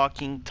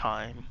fucking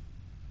time.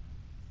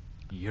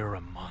 You're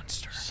a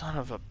monster. Son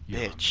of a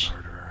You're bitch. a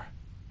murderer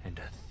and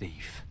a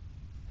thief.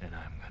 And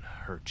I'm gonna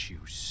hurt you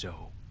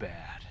so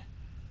bad.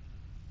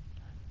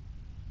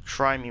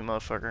 Try me,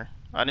 motherfucker.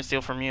 I didn't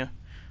steal from you.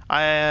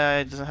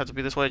 It doesn't have to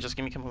be this way. Just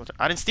give me Clementine.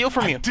 I didn't steal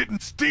from you. I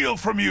didn't steal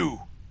from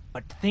you!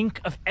 But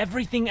think of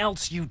everything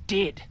else you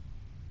did.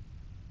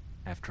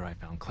 After I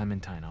found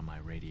Clementine on my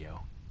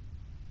radio,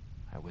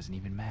 I wasn't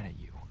even mad at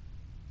you.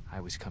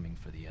 I was coming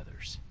for the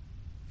others.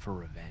 For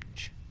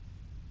revenge.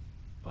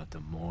 But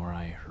the more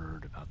I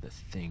heard about the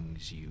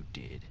things you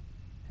did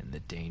and the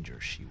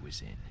danger she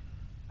was in,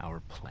 our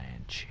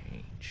plan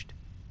changed.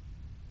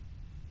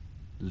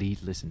 Lee,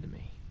 listen to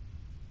me.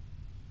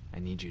 I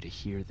need you to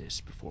hear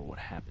this before what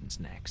happens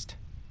next.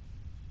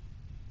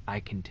 I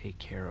can take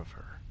care of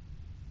her.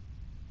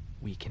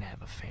 We can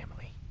have a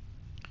family.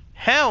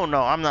 Hell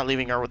no, I'm not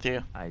leaving her with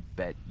you. I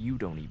bet you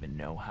don't even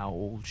know how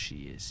old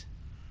she is.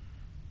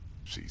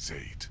 She's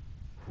 8.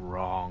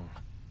 Wrong.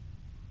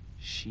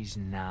 She's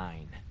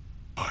 9.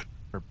 What?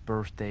 Her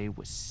birthday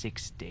was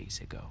 6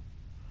 days ago.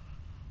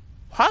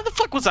 How the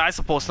fuck was I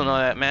supposed to know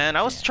that, man?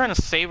 I was trying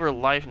to save her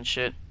life and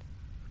shit.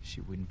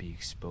 She wouldn't be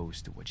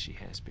exposed to what she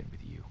has been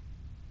with you.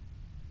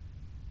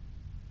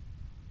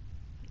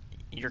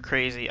 You're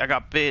crazy. I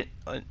got bit,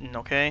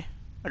 okay?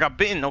 I got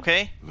bitten,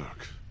 okay?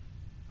 Look,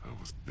 I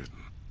was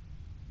bitten.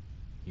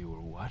 You were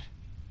what?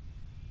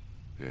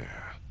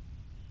 Yeah.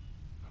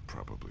 I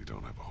probably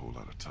don't have a whole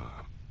lot of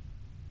time.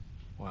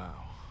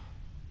 Wow.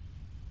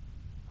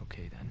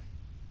 Okay then.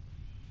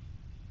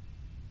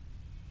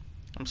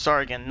 I'm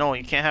sorry again. No,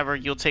 you can't have her.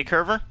 You'll take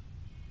care of her?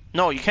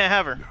 No, you can't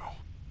have her. No,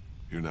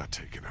 you're not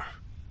taking her.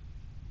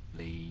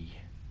 Lee.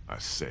 I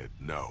said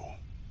no.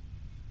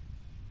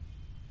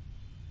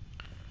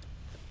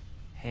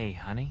 Hey,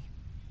 honey.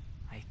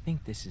 I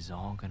think this is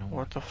all gonna work.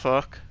 What the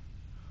fuck?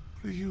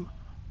 What are you?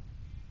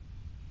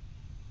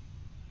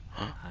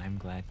 I'm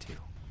glad too.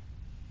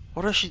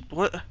 What is she?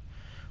 What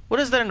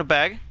is that in the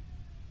bag?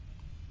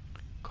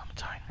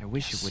 Clementine. I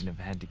wish it wouldn't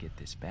have had to get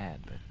this bad,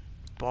 but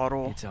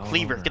Bottle. it's all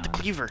Cleaver. over, Get the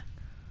honey. cleaver.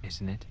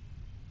 Isn't it?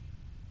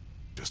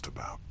 Just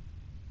about.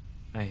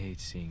 I hate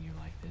seeing you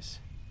like this.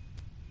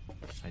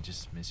 I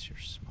just miss your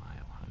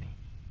smile, honey.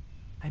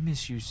 I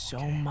miss you so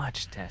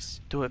much, Tess.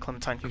 Do it,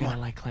 Clementine. You're Come gonna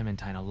on. like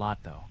Clementine a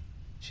lot, though.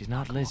 She's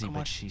not Lizzie, come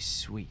on. but she's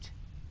sweet.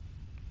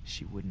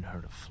 She wouldn't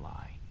hurt a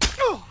fly.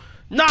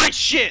 Nice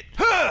shit!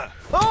 Oh,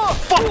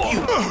 fuck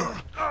you!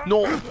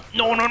 No,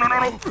 no, no, no, no,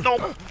 no, no,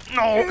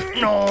 no,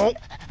 no!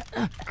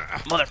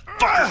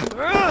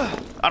 Motherfucker!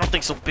 I don't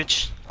think so,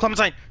 bitch.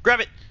 Clementine, grab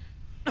it!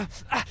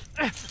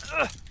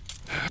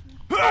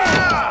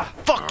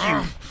 Fuck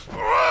you!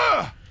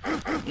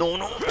 No,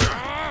 no.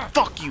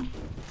 Fuck you.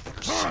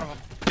 Son of a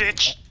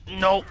bitch.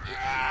 No.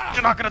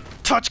 You're not gonna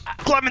touch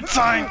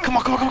Clementine. Come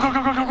on, come on, come on,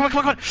 come on, come on,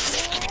 come on, come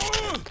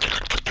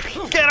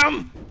on. Get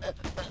him!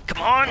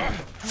 Come on.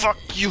 Fuck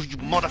you, you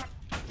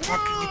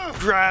motherfucker. You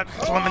grab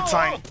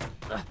Clementine.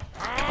 Come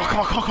on, come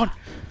on, come on, come on.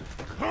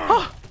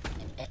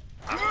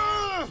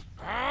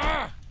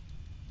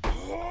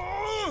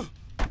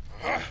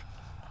 I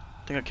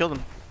think I killed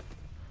him.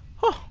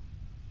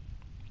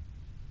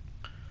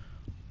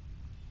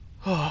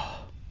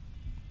 Oh.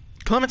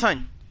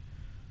 Clementine.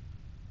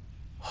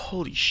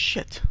 Holy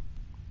shit.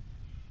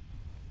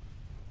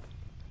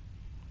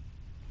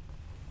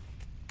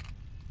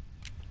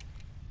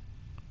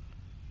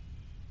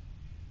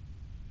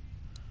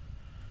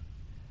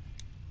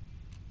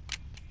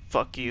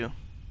 Fuck you.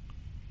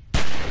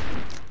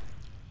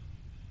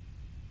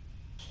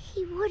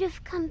 He would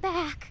have come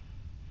back.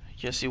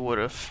 Yes, he would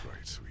have.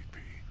 Right, sweet pea.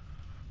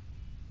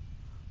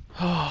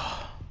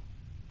 Oh.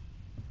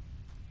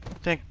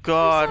 Thank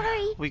God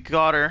sorry. we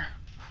got her.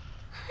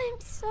 I'm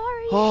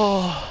sorry.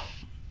 Oh.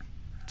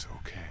 It's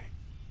okay.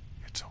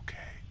 It's okay.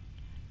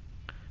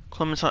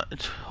 Clementine.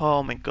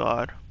 Oh my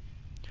God.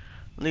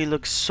 Lee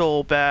looks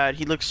so bad.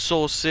 He looks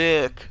so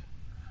sick.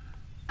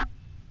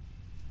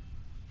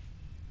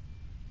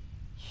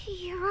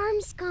 Your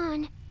arm's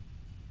gone.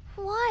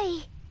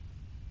 Why?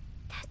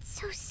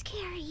 That's so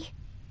scary.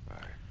 I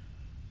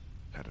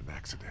had an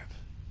accident.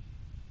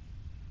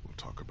 We'll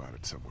talk about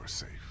it somewhere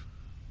safe.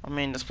 I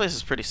mean, this place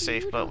is pretty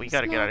safe, but we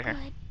gotta get out of here.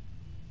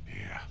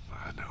 Yeah,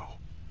 I know.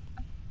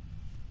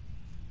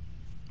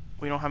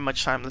 We don't have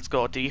much time. Let's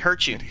go. Did he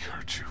hurt you? Did he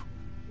hurt you?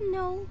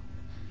 No.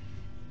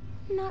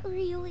 Not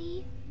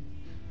really.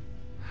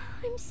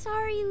 I'm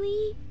sorry,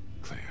 Lee.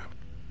 Clem,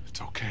 it's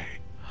okay.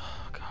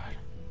 Oh, God.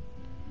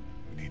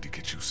 We need to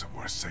get you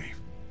somewhere safe.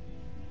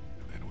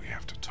 And then we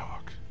have to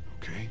talk,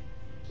 okay?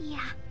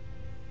 Yeah.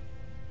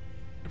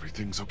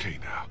 Everything's okay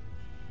now.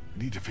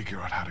 We need to figure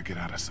out how to get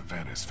out of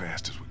Savannah as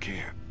fast as we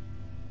can.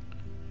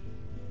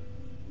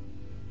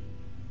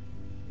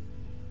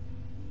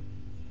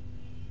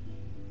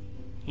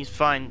 He's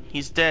fine.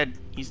 He's dead.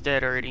 He's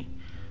dead already.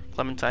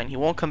 Clementine. He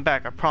won't come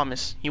back, I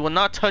promise. He will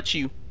not touch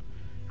you.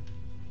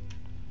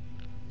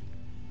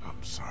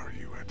 I'm sorry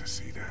you had to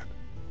see that.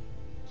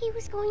 He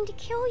was going to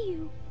kill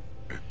you.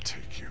 And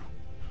take you.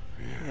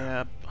 Yeah.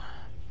 Yep.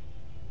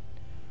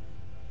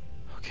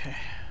 Okay.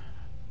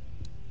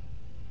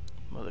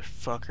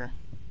 Motherfucker.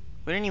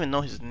 We didn't even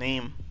know his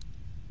name.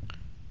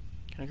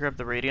 Can I grab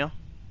the radio?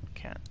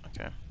 Can't.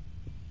 Okay.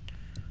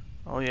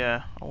 Oh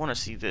yeah. I want to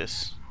see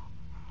this.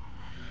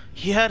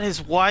 He had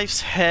his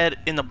wife's head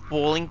in a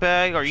bowling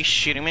bag. Are you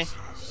shitting me?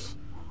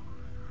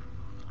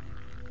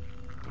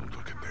 Don't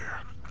look in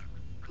there.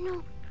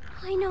 No,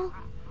 I know.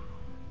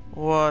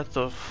 What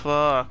the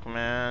fuck,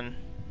 man?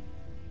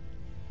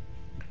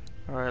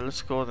 Alright,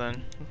 let's go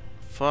then.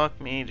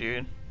 Fuck me,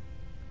 dude.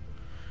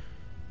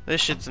 This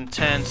shit's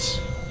intense.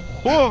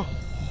 Whoa!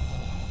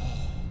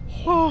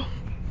 Whoa!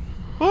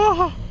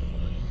 Whoa!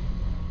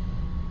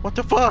 What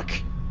the fuck?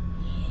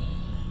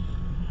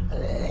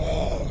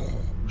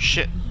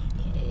 Shit.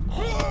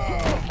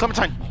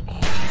 Clementine!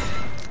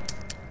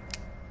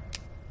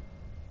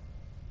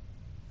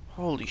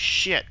 Holy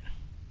shit.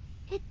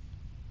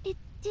 It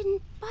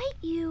didn't bite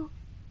you.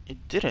 It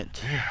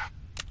didn't. Yeah.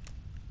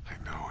 I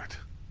know it.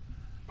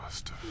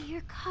 Must have.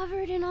 You're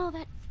covered in all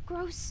that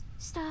gross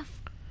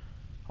stuff.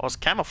 I was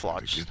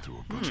camouflaged. Get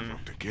through a bunch of them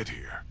to get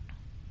here.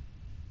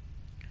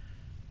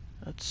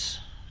 That's...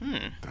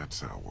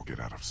 That's how we'll get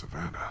out of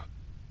Savannah.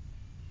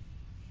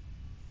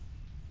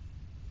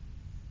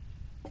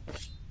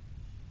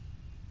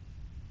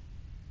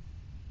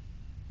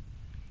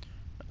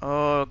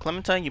 Oh,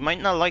 Clementine, you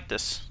might not like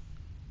this.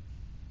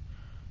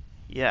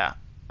 Yeah,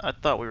 I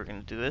thought we were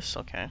gonna do this.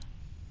 Okay.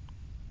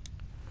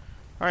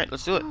 Alright,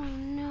 let's do it. Oh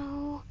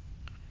no.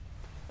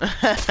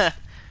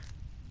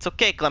 It's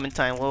okay,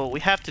 Clementine. Well, we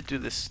have to do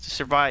this to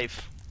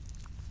survive.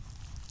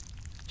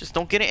 Just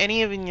don't get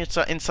any of it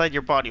inside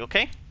your body,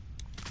 okay?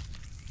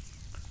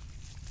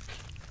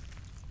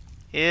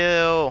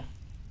 Ew.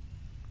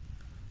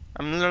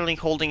 I'm literally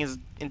holding his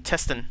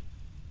intestine.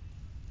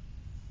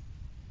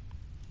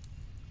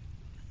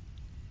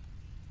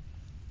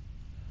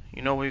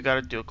 You know what we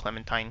gotta do,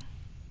 Clementine.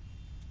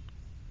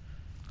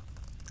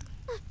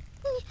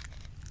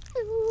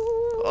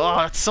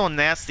 Oh, it's so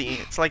nasty.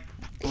 It's like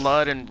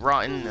blood and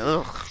rotten.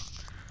 Ugh.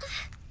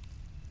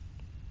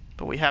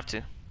 But we have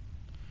to.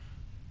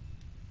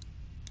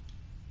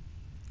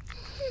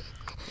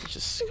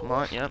 Just come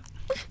on. Yep.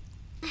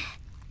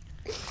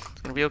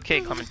 It's gonna be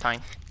okay,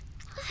 Clementine.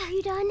 Are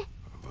you done?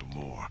 A little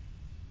more.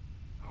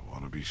 I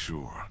want to be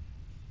sure.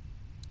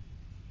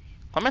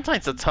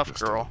 Clementine's a tough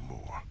Just girl. A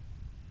little more.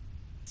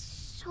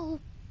 So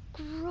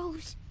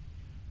gross.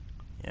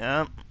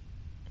 Yep.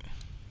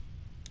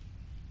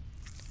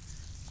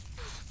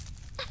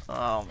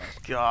 Oh my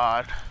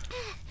god.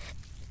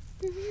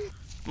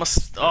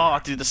 Must. Oh,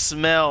 dude, the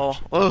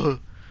smell. Ugh.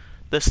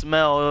 The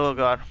smell. Oh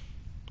god.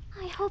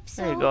 I hope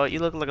so. There you go. You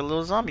look like a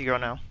little zombie girl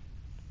now.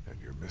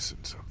 And you're missing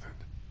something.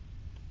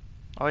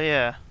 Oh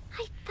yeah.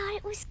 I thought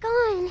it was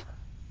gone.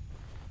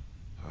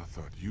 I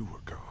thought you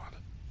were gone.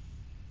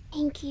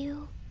 Thank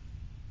you.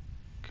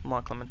 Come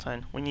on,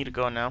 Clementine. We need to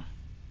go now.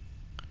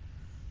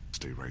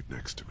 Stay right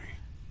next to me.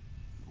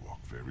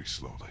 Walk very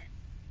slowly.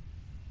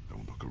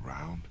 Don't look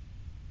around.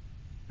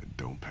 And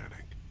don't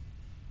panic.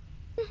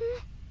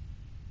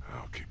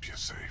 I'll keep you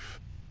safe.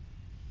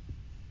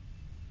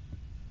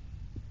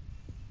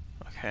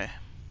 Okay.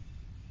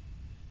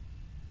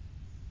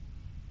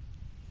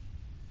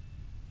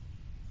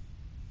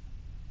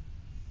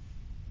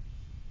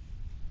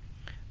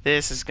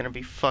 This is gonna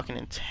be fucking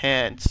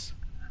intense.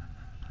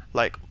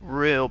 Like,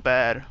 real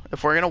bad.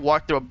 If we're gonna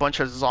walk through a bunch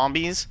of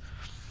zombies,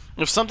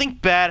 if something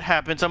bad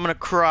happens, I'm gonna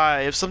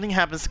cry. If something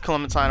happens to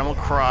Clementine, I'm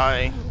gonna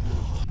cry.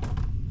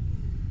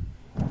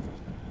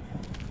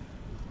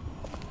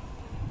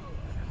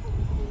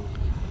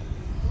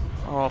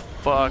 Oh,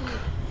 fuck.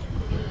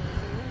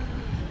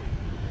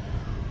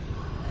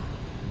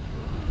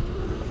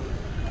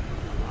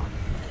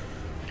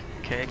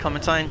 Okay,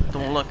 Clementine,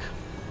 don't look.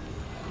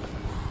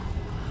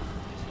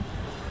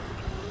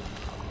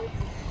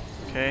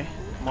 Okay,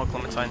 come on,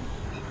 Clementine.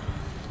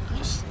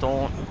 Just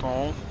don't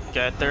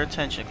get their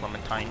attention,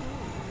 Clementine.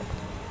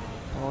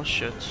 Oh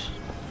shit.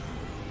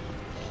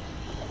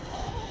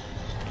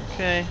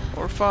 Okay,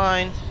 we're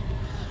fine.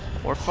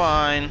 We're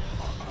fine.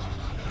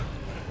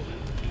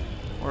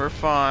 We're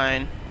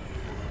fine.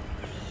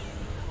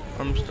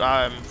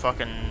 I'm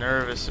fucking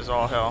nervous as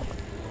all hell.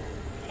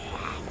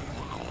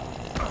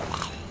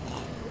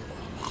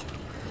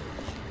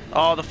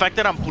 Oh, the fact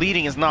that I'm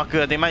bleeding is not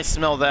good. They might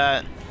smell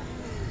that.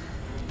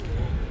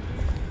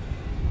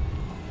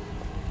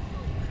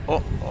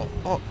 Oh, oh,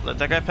 oh. Let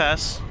that guy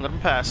pass. Let him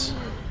pass.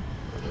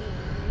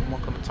 Come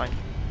on, Clementine.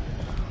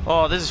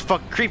 Oh, this is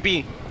fucking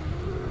creepy.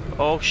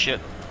 Oh, shit.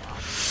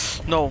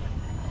 No.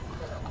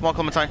 Come on,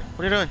 Clementine.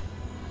 What are you doing?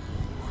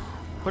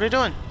 What are you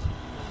doing?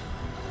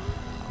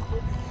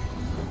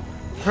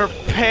 Her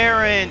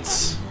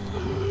parents.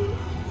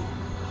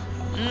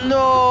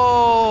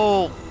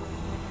 No.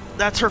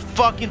 That's her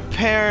fucking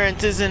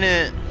parent, isn't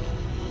it?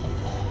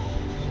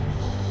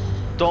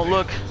 Don't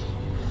look.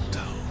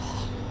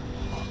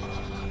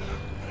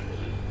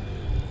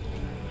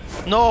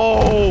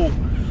 No!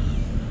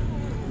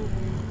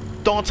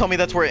 Don't tell me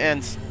that's where it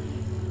ends.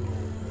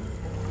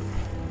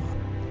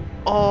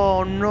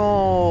 Oh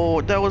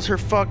no, that was her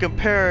fucking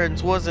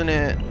parents, wasn't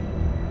it?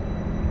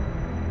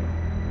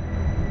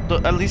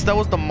 At least that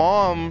was the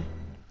mom.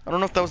 I don't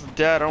know if that was the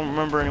dad, I don't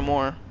remember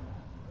anymore.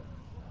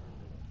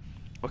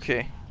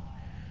 Okay.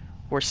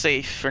 We're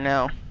safe for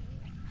now.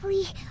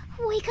 Lee,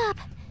 wake up.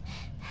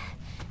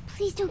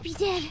 Please don't be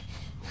dead.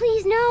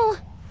 Please, no.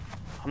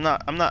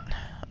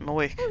 I'm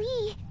awake.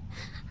 Lee,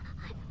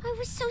 I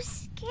was so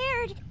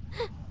scared.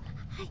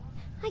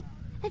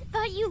 I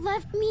thought you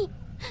left me.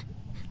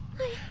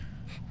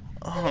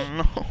 Oh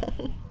no.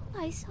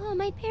 I saw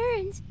my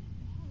parents.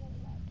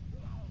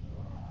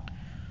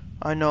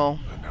 I know.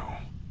 I know.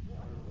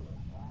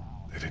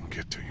 They didn't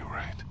get to you,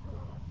 right?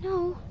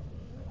 No.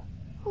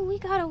 We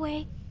got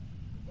away.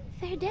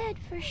 They're dead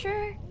for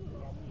sure.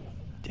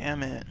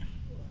 Damn it.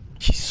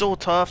 She's so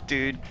tough,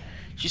 dude.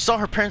 She saw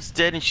her parents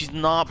dead and she's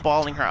not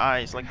bawling her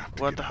eyes. Like,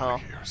 what the hell?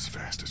 Here as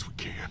fast as we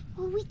can.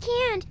 Well, we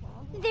can't.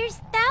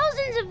 There's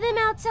thousands of them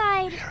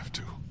outside. We have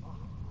to.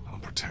 I'll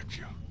protect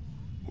you.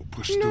 We'll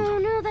push through No,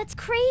 them. no, that's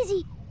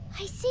crazy.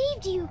 I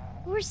saved you.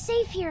 We're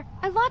safe here.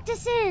 I locked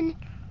us in.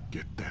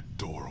 Get that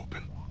door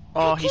open.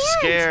 Oh, he's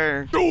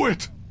scared. Do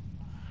it!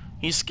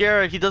 He's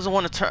scared. He doesn't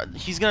want to turn.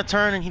 He's gonna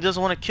turn and he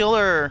doesn't want to kill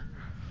her.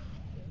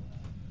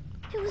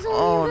 It was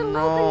only a little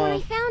open when I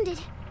found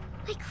it.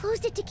 I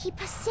closed it to keep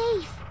us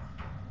safe.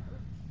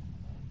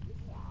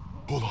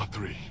 Hold on,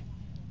 3.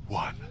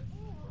 1,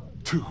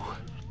 2,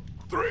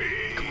 3.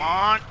 Come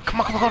on.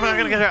 Come on, come on, come on. I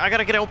gotta get her. I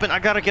gotta get it open. I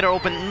gotta get her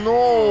open.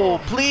 No,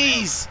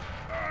 please.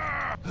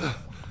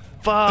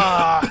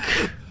 Fuck.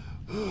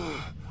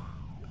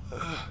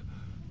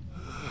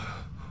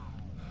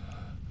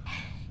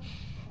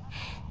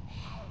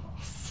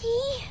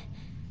 See?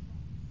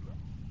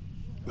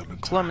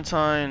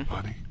 Clementine.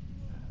 Honey.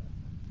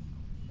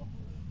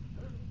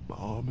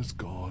 Mom is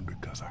gone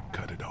because I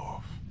cut it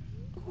off.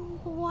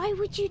 Why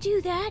would you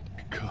do that?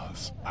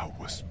 Because I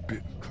was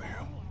bitten,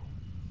 Clem.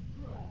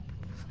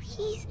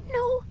 Please,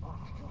 no.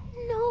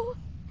 No.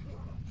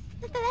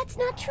 That's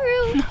not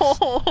true.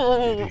 No.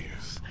 It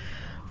is.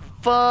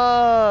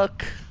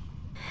 Fuck.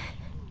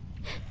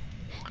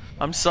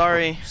 I'm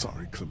sorry. I'm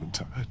sorry,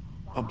 Clementine.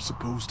 I'm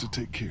supposed to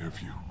take care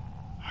of you.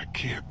 I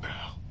can't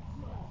now.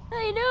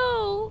 I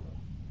know.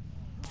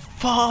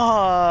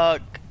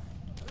 Fuck.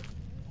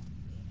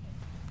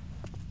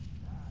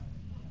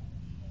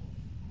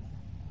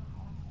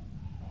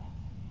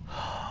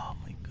 Oh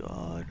my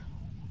god.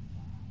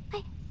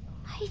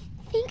 I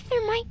think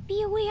there might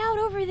be a way out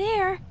over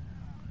there.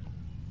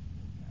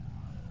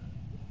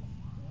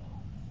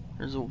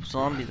 There's a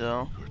zombie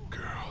though. Good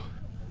girl.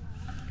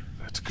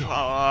 Let's go.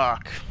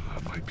 Fuck.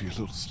 I might be a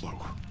little slow.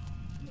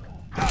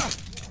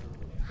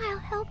 I'll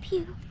help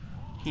you.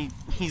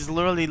 He's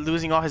literally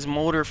losing all his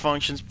motor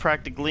functions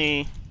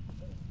practically.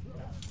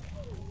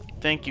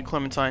 Thank you,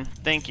 Clementine.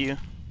 Thank you.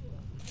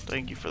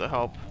 Thank you for the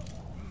help.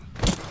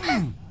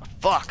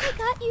 Fuck. I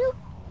got you.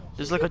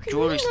 There's like a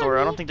jewelry store.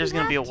 I don't think there's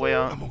gonna be a way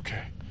out. I'm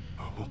okay.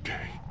 I'm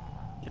okay.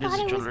 It is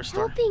a jewelry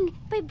store. Helping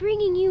by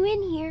bringing you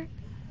in here.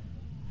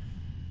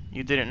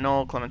 You didn't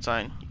know,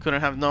 Clementine. You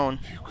couldn't have known.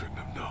 You couldn't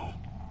have known.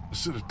 I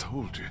should have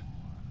told you.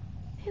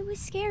 It was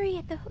scary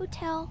at the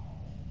hotel.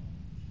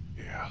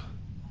 Yeah.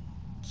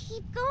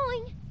 Keep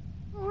going.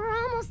 We're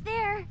almost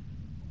there.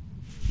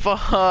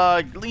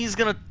 Fuck. Lee's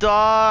gonna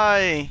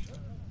die.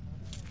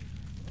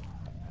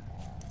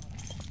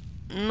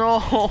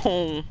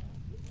 No.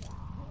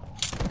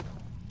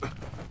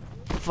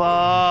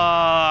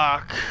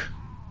 Fuck.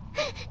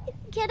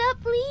 Get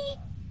up, Lee.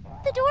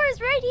 The door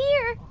is right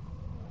here.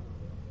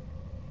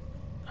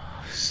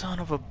 Son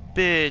of a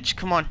bitch.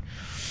 Come on.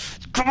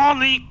 Come on,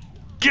 Lee.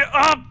 Get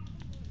up!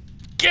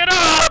 Get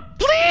up!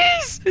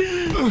 Please!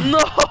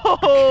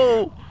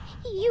 No!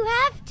 You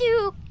have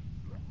to.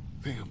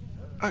 Damn,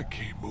 I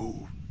can't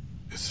move.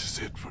 This is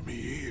it for me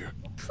here.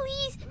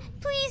 Please,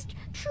 please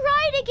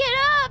try to get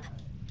up.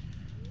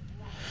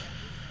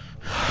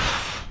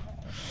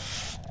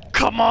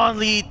 Come on,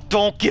 Lee.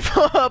 Don't give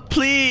up,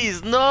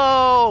 please.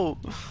 No!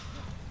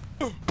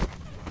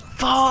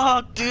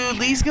 Fuck, dude.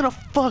 Lee's gonna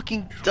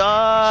fucking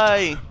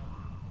die.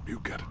 You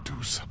gotta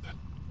do something.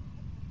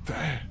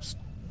 Fast.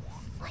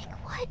 Like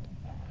what?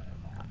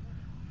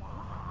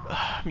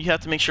 You have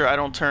to make sure I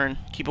don't turn.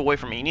 Keep away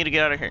from me. You need to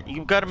get out of here.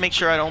 You gotta make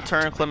sure I don't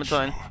turn,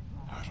 Clementine. I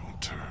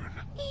don't turn.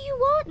 You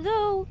won't,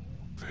 though.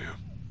 Them.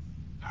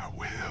 I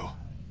will.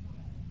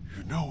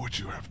 You know what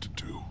you have to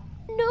do.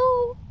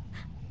 No.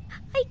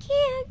 I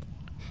can't.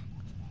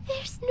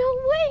 There's no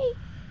way.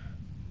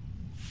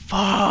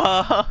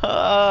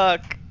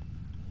 Fuck.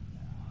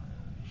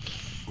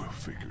 We'll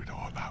figure it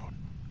all out.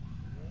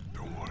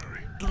 Don't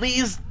worry.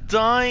 Lee's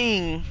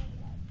dying.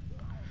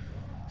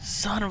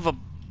 Son of a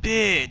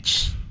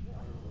bitch.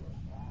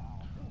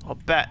 Oh,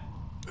 bat.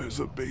 There's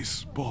a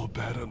baseball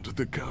bat under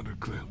the counter,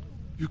 Clem.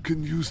 You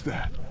can use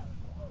that.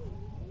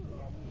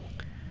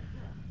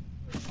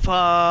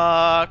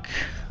 Fuck.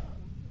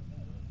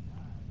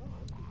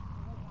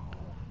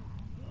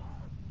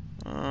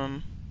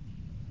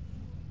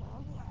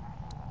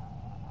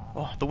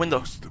 Oh, the window.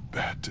 Use the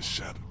bat to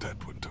shadow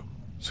that window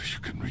so you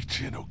can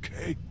reach in,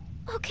 okay?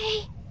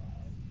 Okay.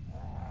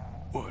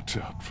 Watch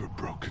out for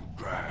broken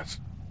glass.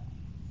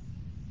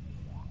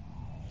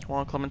 Come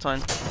on,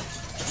 Clementine.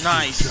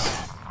 Nice.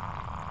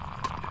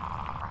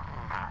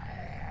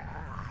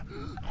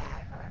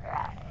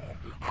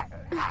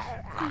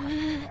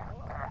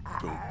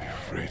 Don't be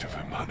afraid of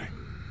him, honey.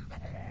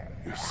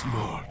 You're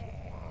smart.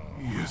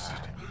 He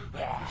isn't.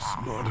 You're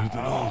smarter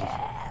than all of them.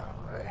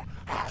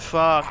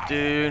 Fuck,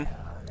 dude.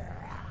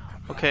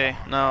 Okay,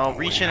 now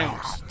reach in and...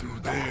 Through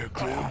there,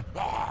 Clem.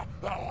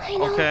 I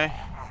know. Okay.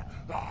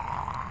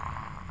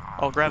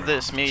 I'll grab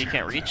this. Maybe you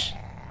can't reach.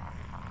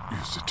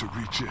 Use it to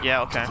reach in.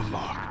 Yeah, okay. To the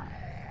lock.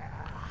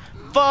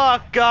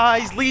 Fuck,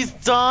 guys! Lee's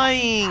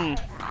dying!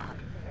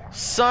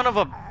 Son of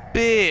a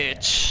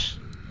bitch!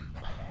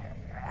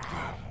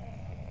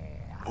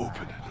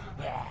 Open it.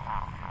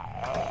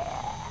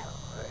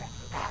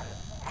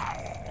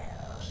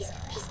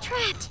 He's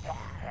trapped.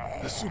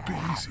 This will be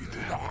easy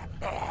then.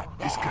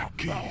 He's got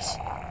keys.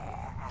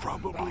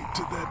 Probably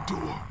to that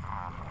door.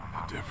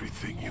 And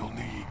everything you'll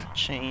need.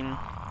 Chain.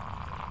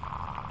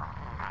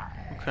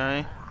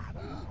 Okay.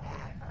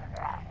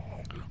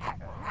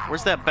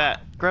 Where's that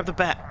bat? Grab the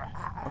bat.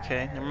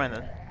 Okay, never mind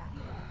then.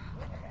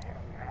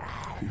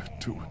 You're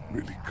doing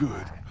really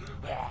good.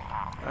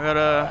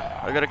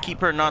 I gotta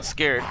keep her not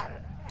scared.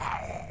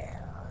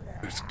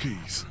 There's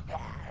keys.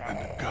 And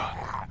a gun.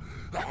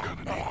 You're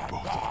gonna need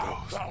both of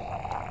those.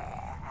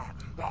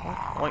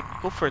 Wait,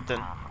 go for it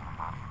then.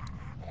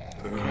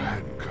 There are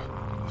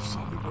handcuffs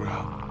on the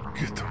ground.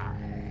 Get them.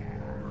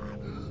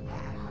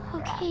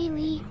 Okay,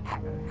 Lee.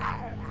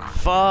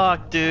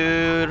 Fuck,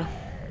 dude.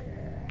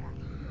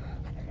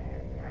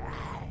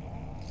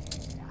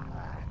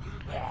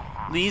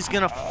 Lee's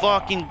gonna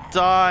fucking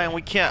die and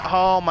we can't.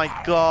 Oh my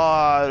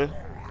god.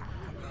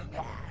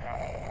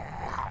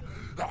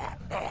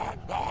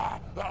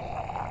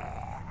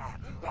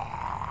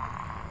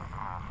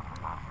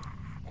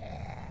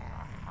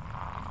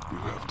 You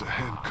have to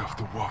handcuff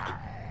the walker.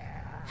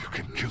 You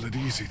can kill it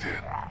easy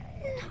then.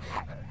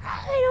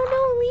 I don't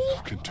know, Lee.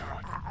 You can do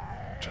it.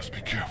 Just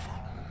be careful.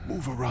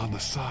 Move around the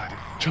side and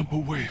jump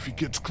away if he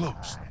gets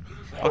close.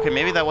 Okay,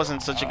 maybe that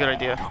wasn't such a good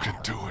idea. You can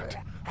do it.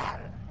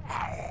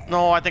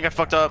 No, I think I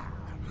fucked up.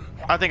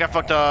 I think I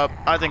fucked up.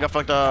 I think I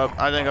fucked up.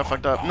 I think I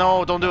fucked up.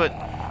 No, don't do it.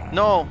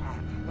 No.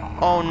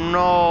 Oh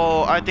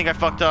no, I think I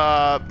fucked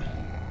up.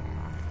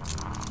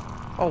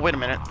 Oh, wait a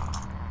minute.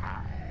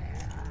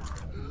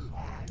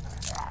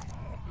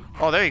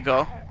 Oh, there you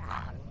go.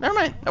 Never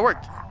mind, that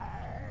worked.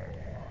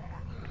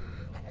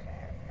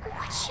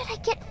 What should I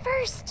get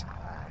first?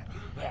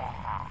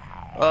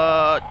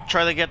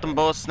 Try to get them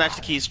both. Snatch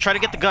the keys. Try to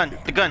get the gun.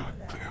 The gun.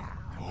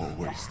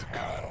 Always the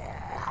gun.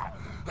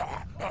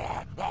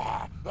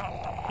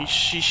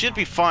 She should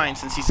be fine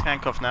since he's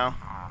handcuffed now.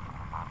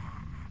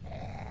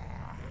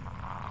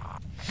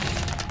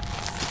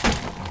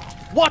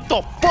 What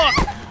the fuck?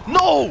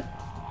 No!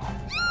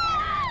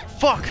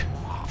 Fuck!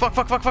 Fuck,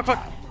 fuck, fuck, fuck, fuck.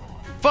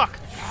 Fuck!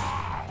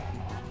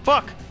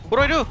 Fuck! What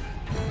do I do?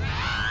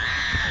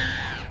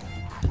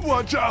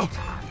 Watch out!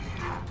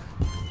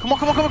 Come on,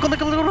 come on, come on, come on,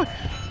 come on, come on.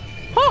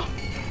 Oh!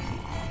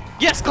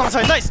 Yes,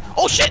 Clementine, nice!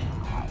 Oh shit!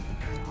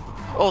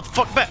 Oh,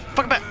 fuck back,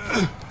 fuck back.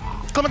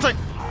 Clementine!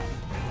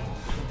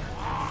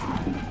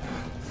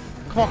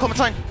 Come on,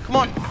 Clementine, come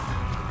on!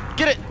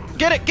 Get it!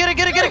 Get it! Get it!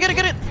 Get it! Get it! Get it!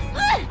 Get it!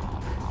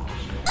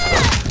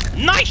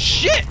 Nice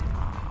shit!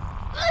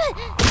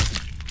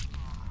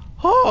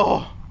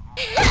 Oh!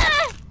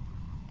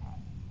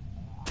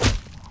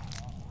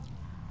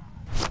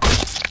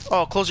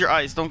 Oh, close your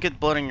eyes. Don't get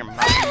blood in your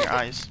mouth and your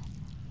eyes.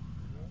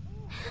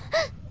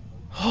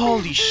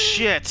 Holy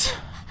shit.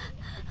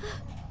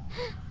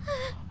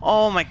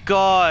 Oh my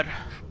god.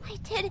 I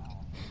did it.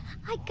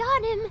 I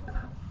got him.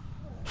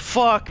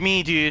 Fuck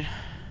me, dude.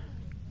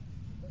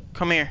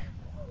 Come here.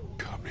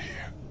 Come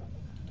here.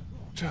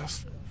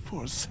 Just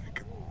for a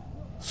second,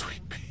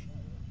 sweet pea.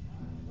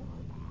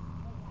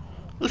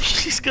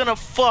 She's gonna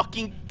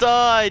fucking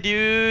die,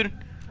 dude.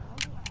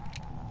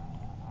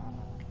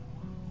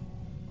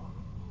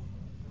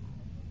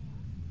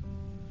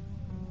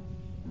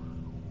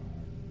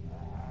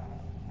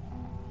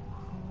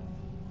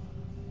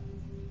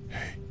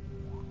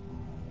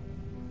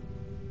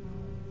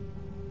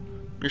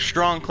 You're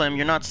strong, Clem.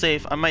 You're not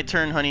safe. I might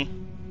turn, honey.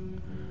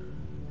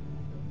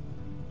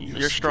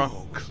 You're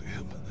strong.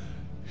 Clem.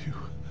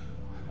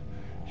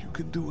 You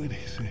can do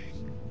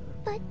anything.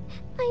 But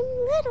I'm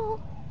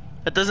little.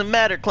 That doesn't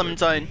matter,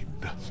 Clementine.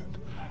 Nothing.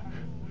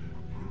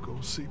 You're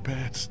gonna see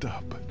bad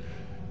stuff, but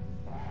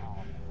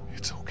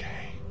it's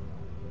okay.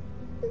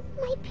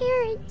 My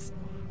parents.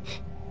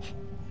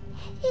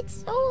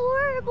 It's so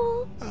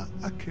horrible.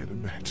 I can't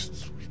imagine,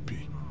 sweet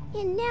pea.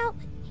 And now,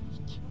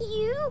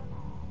 you?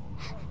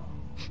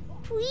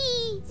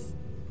 Please.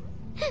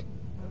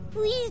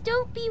 Please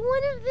don't be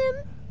one of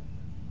them.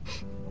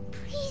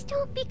 Please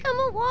don't become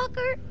a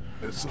walker.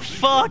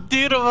 Fuck,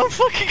 dude, I'm gonna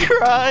fucking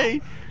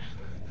cry.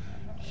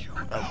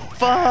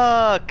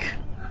 Fuck.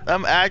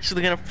 I'm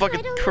actually gonna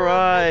fucking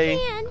cry.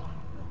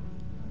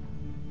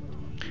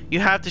 You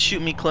have to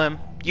shoot me, Clem.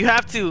 You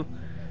have to.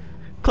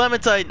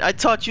 Clementine, I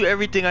taught you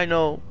everything I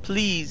know.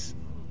 Please.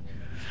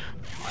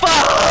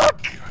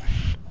 Fuck!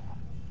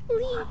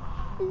 Please,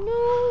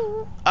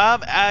 no.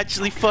 I'm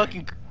actually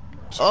fucking...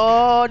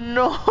 Oh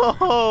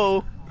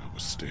no! I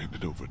was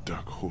standing over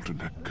Duck holding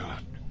that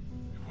gun.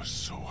 It was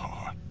so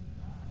hard.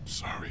 I'm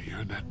sorry you're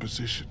in that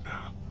position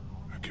now.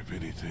 I'd give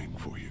anything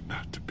for you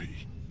not to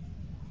be.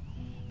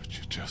 But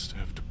you just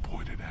have to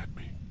point it at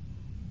me.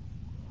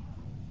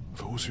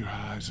 Close your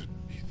eyes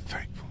and be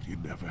thankful you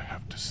never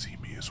have to see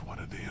me as one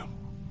of them.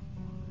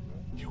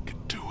 You can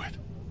do it.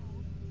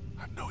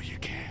 I know you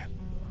can.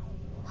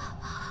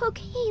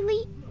 Okay,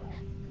 Lee.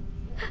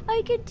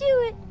 I can do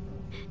it.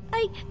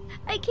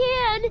 I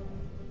can.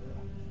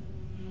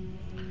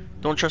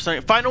 Don't trust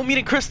anyone. Find Omid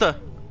and Krista.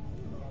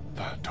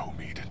 Find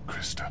Omid and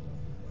Krista.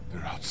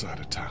 They're outside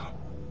of town.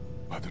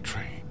 By the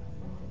train.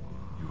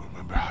 You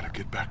remember how to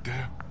get back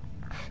there?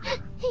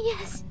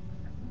 Yes.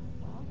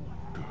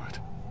 Good.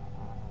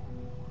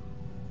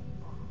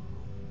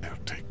 They'll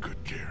take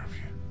good care of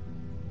you.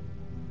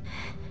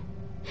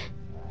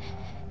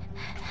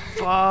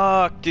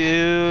 Fuck,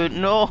 dude.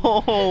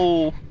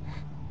 No.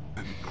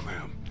 And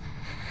Clem.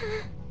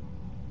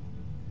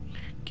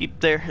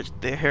 Keep their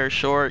hair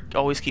short.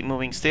 Always keep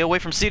moving. Stay away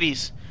from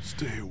cities.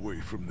 Stay away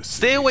from the cities.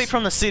 Stay away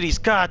from the cities.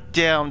 God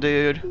damn,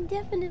 dude.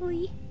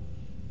 Definitely.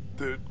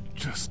 They're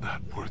just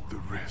not worth the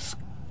risk.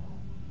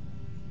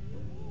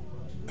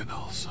 And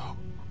also...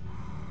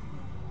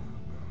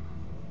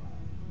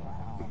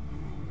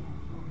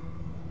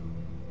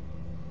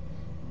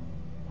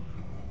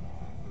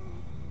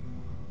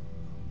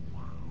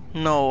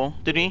 No,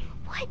 did he?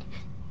 What?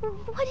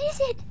 What is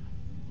it?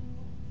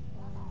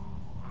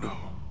 No,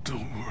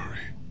 don't worry.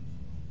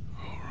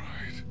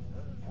 Alright.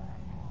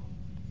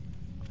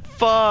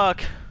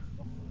 Fuck.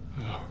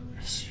 Oh,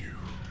 it's you.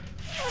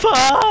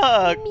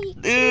 Fuck!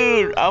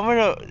 Dude, I'm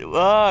gonna...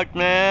 Fuck,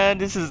 man.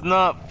 This is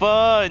not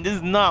fun. This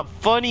is not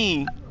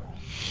funny.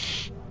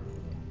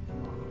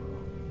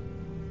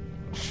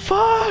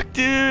 Fuck,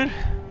 dude.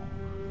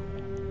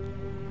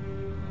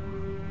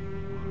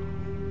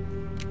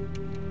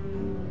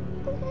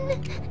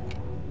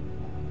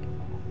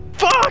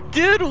 Fuck,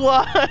 dude,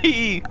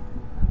 why?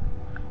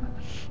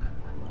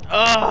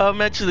 Oh, I'm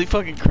actually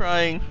fucking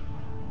crying.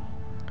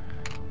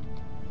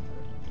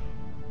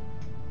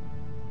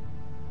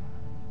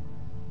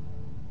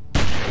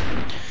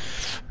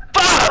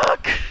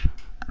 Fuck!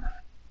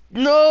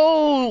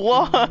 No,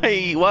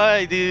 why?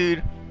 Why,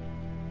 dude?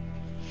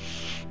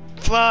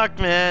 Fuck,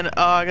 man.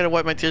 Oh, I gotta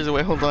wipe my tears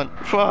away. Hold on.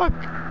 Fuck.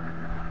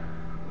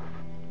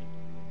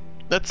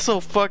 That's so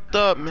fucked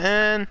up,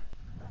 man.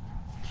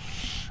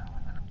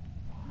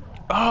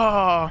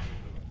 Oh.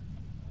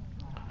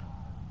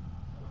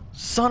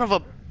 Son of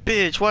a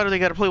bitch. Why do they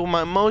gotta play with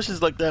my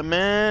emotions like that,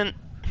 man?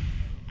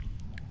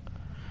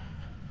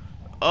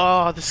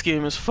 Oh, this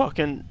game is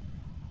fucking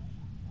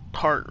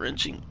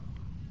heart-wrenching.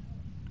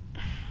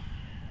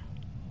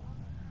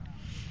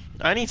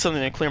 I need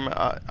something to clear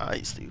my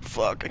eyes, dude.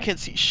 Fuck, I can't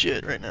see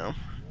shit right now.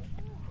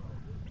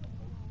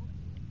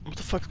 What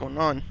the fuck's going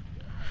on?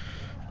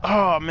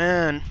 Oh,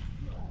 man.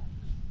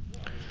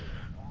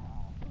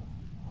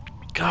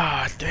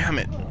 God damn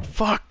it.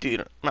 Fuck,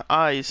 dude. My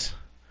eyes.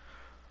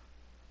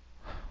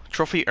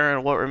 Trophy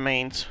earned. What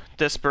remains?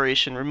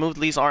 Desperation. Removed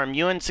Lee's arm.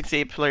 UN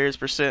 68 players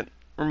percent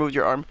removed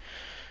your arm.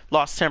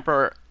 Lost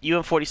temper.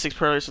 UN 46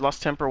 players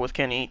lost temper with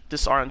Kenny.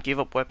 Disarmed. Gave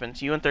up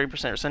weapons. UN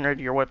 30%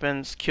 surrendered your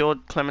weapons.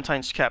 Killed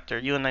Clementine's captor.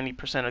 UN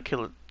 90%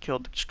 of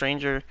killed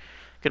stranger.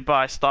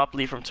 Goodbye. Stop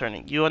Lee from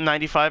turning. UN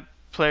 95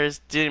 players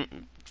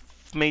didn't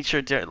made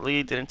sure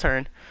Lee didn't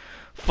turn.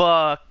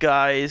 Fuck,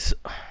 guys.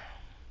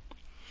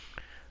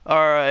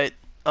 Alright.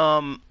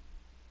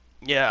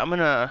 Yeah, I'm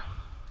gonna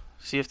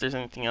see if there's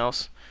anything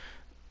else.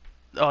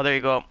 Oh, there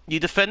you go. You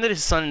defended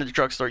his son in the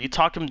drugstore. You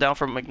talked him down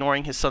from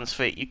ignoring his son's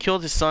fate. You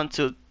killed his son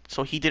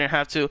so he didn't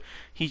have to.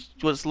 He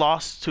was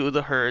lost to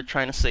the herd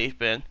trying to save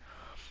Ben.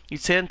 You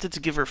attempted to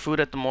give her food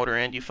at the motor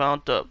inn. You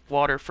found the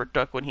water for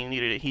Duck when he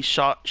needed it.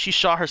 She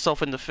shot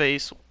herself in the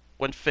face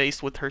when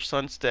faced with her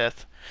son's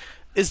death.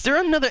 Is there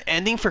another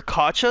ending for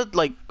Katja?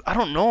 Like, I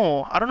don't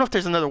know. I don't know if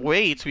there's another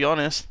way, to be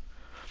honest.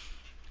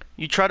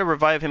 You tried to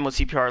revive him with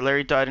CPR.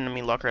 Larry died in the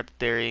meat locker at the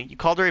dairy. You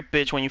called her a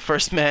bitch when you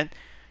first met.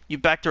 You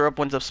backed her up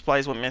when the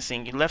supplies went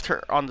missing. You left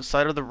her on the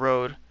side of the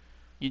road.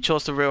 You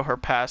chose to reveal your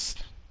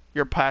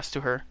past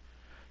to her.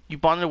 You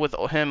bonded with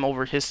him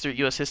over history,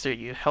 U.S. history.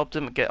 You helped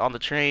him get on the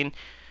train.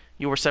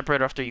 You were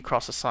separated after you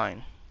crossed the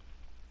sign.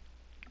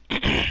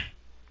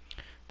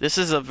 This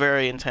is a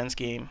very intense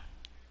game.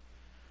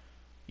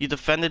 You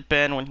defended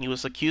Ben when he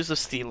was accused of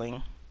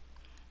stealing.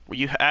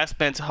 You asked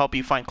Ben to help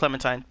you find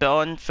Clementine.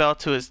 Ben fell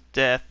to his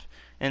death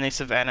in a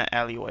Savannah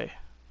alleyway.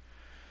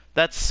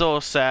 That's so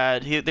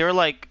sad. They were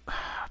like,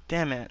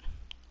 damn it.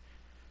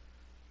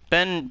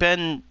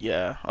 Ben,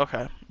 yeah,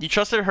 okay. You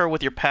trusted her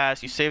with your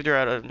past. You saved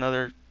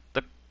her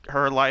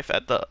her life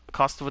at the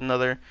cost of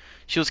another.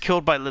 She was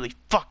killed by Lily.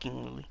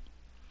 Fucking Lily.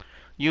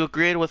 You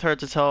agreed with her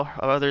to tell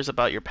others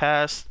about your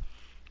past.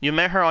 You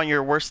met her on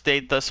your worst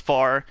date thus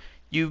far.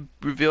 You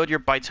revealed your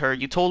bite to her.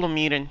 You told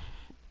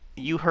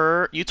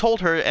her you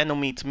told her and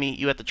Omi to meet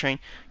you at the train.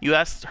 You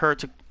asked her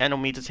and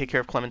Omi to take care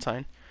of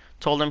Clementine.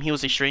 Told him he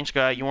was a strange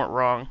guy. You weren't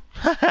wrong.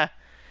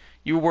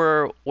 You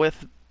were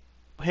with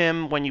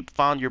him when you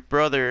found your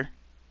brother.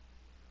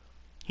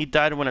 He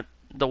died when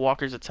the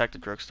walkers attacked the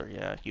drugstore.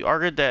 Yeah. You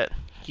argued that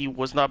he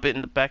was not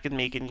bitten back in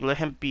Macon. You let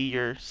him be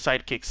your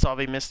sidekick, solve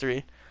a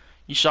mystery.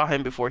 You shot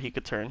him before he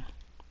could turn.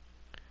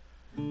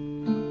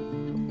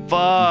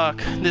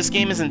 Fuck. This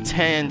game is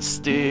intense,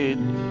 dude.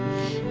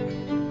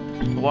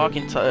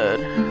 Walking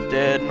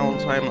Dead, no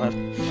time left.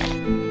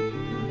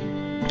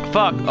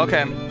 Fuck,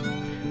 okay.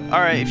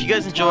 Alright, if you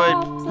guys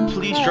enjoyed,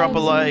 please drop a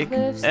like,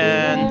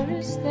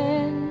 and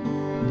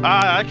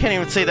I can't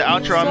even say the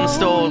outro, I'm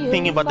still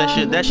thinking about that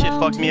shit. That shit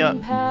fucked me up.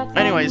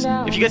 Anyways,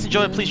 if you guys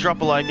enjoyed, please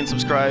drop a like and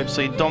subscribe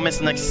so you don't miss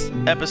the next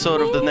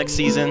episode of the next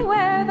season.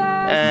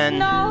 And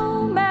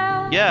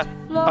yeah,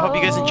 I hope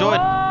you guys enjoyed.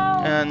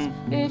 And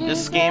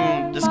this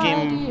game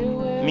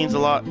means a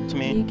lot to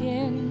me.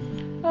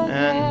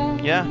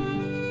 And yeah,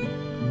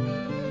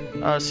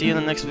 I'll see you in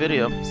the next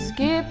video.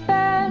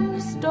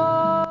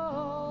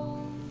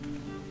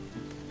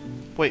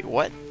 Wait,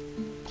 what?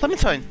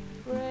 Clementine?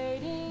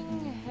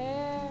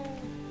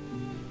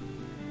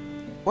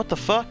 What the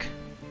fuck?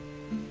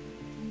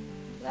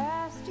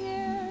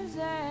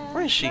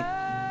 Where is she?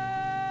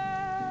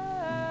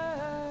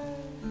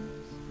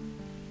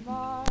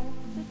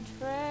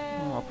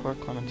 Oh, poor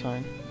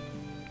Clementine.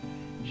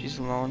 She's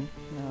alone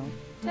now.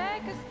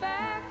 Take us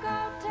back,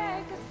 oh,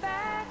 take us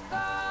back,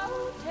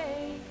 oh,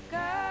 take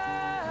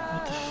us.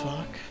 What the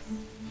fuck?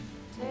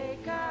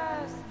 Take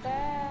us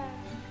back.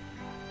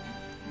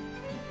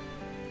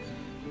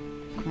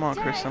 Come on,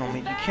 Kristen,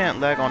 you can't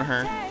lag on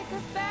her.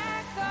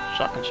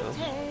 Shotgun shells.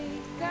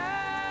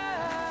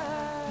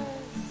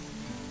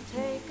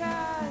 Take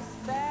us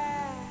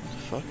back. What the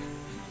fuck?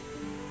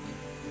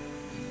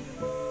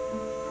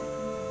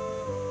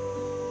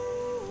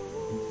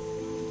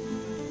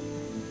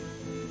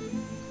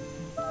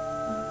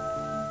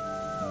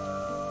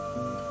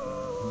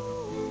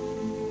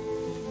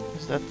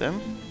 Is that them?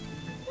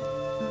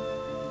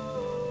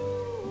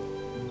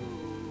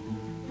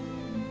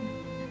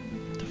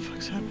 What the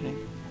fuck's happening?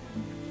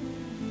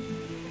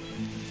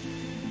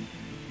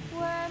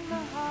 When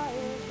the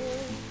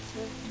harvest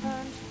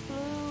turns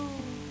blue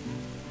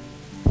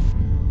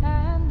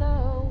and the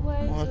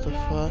waves What the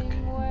fuck?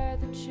 where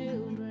the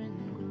children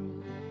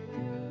grew,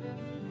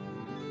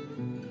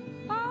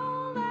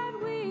 all that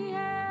we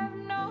have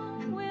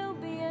known will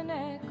be an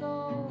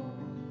echo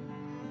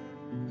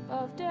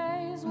of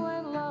days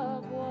when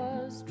love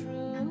was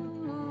true.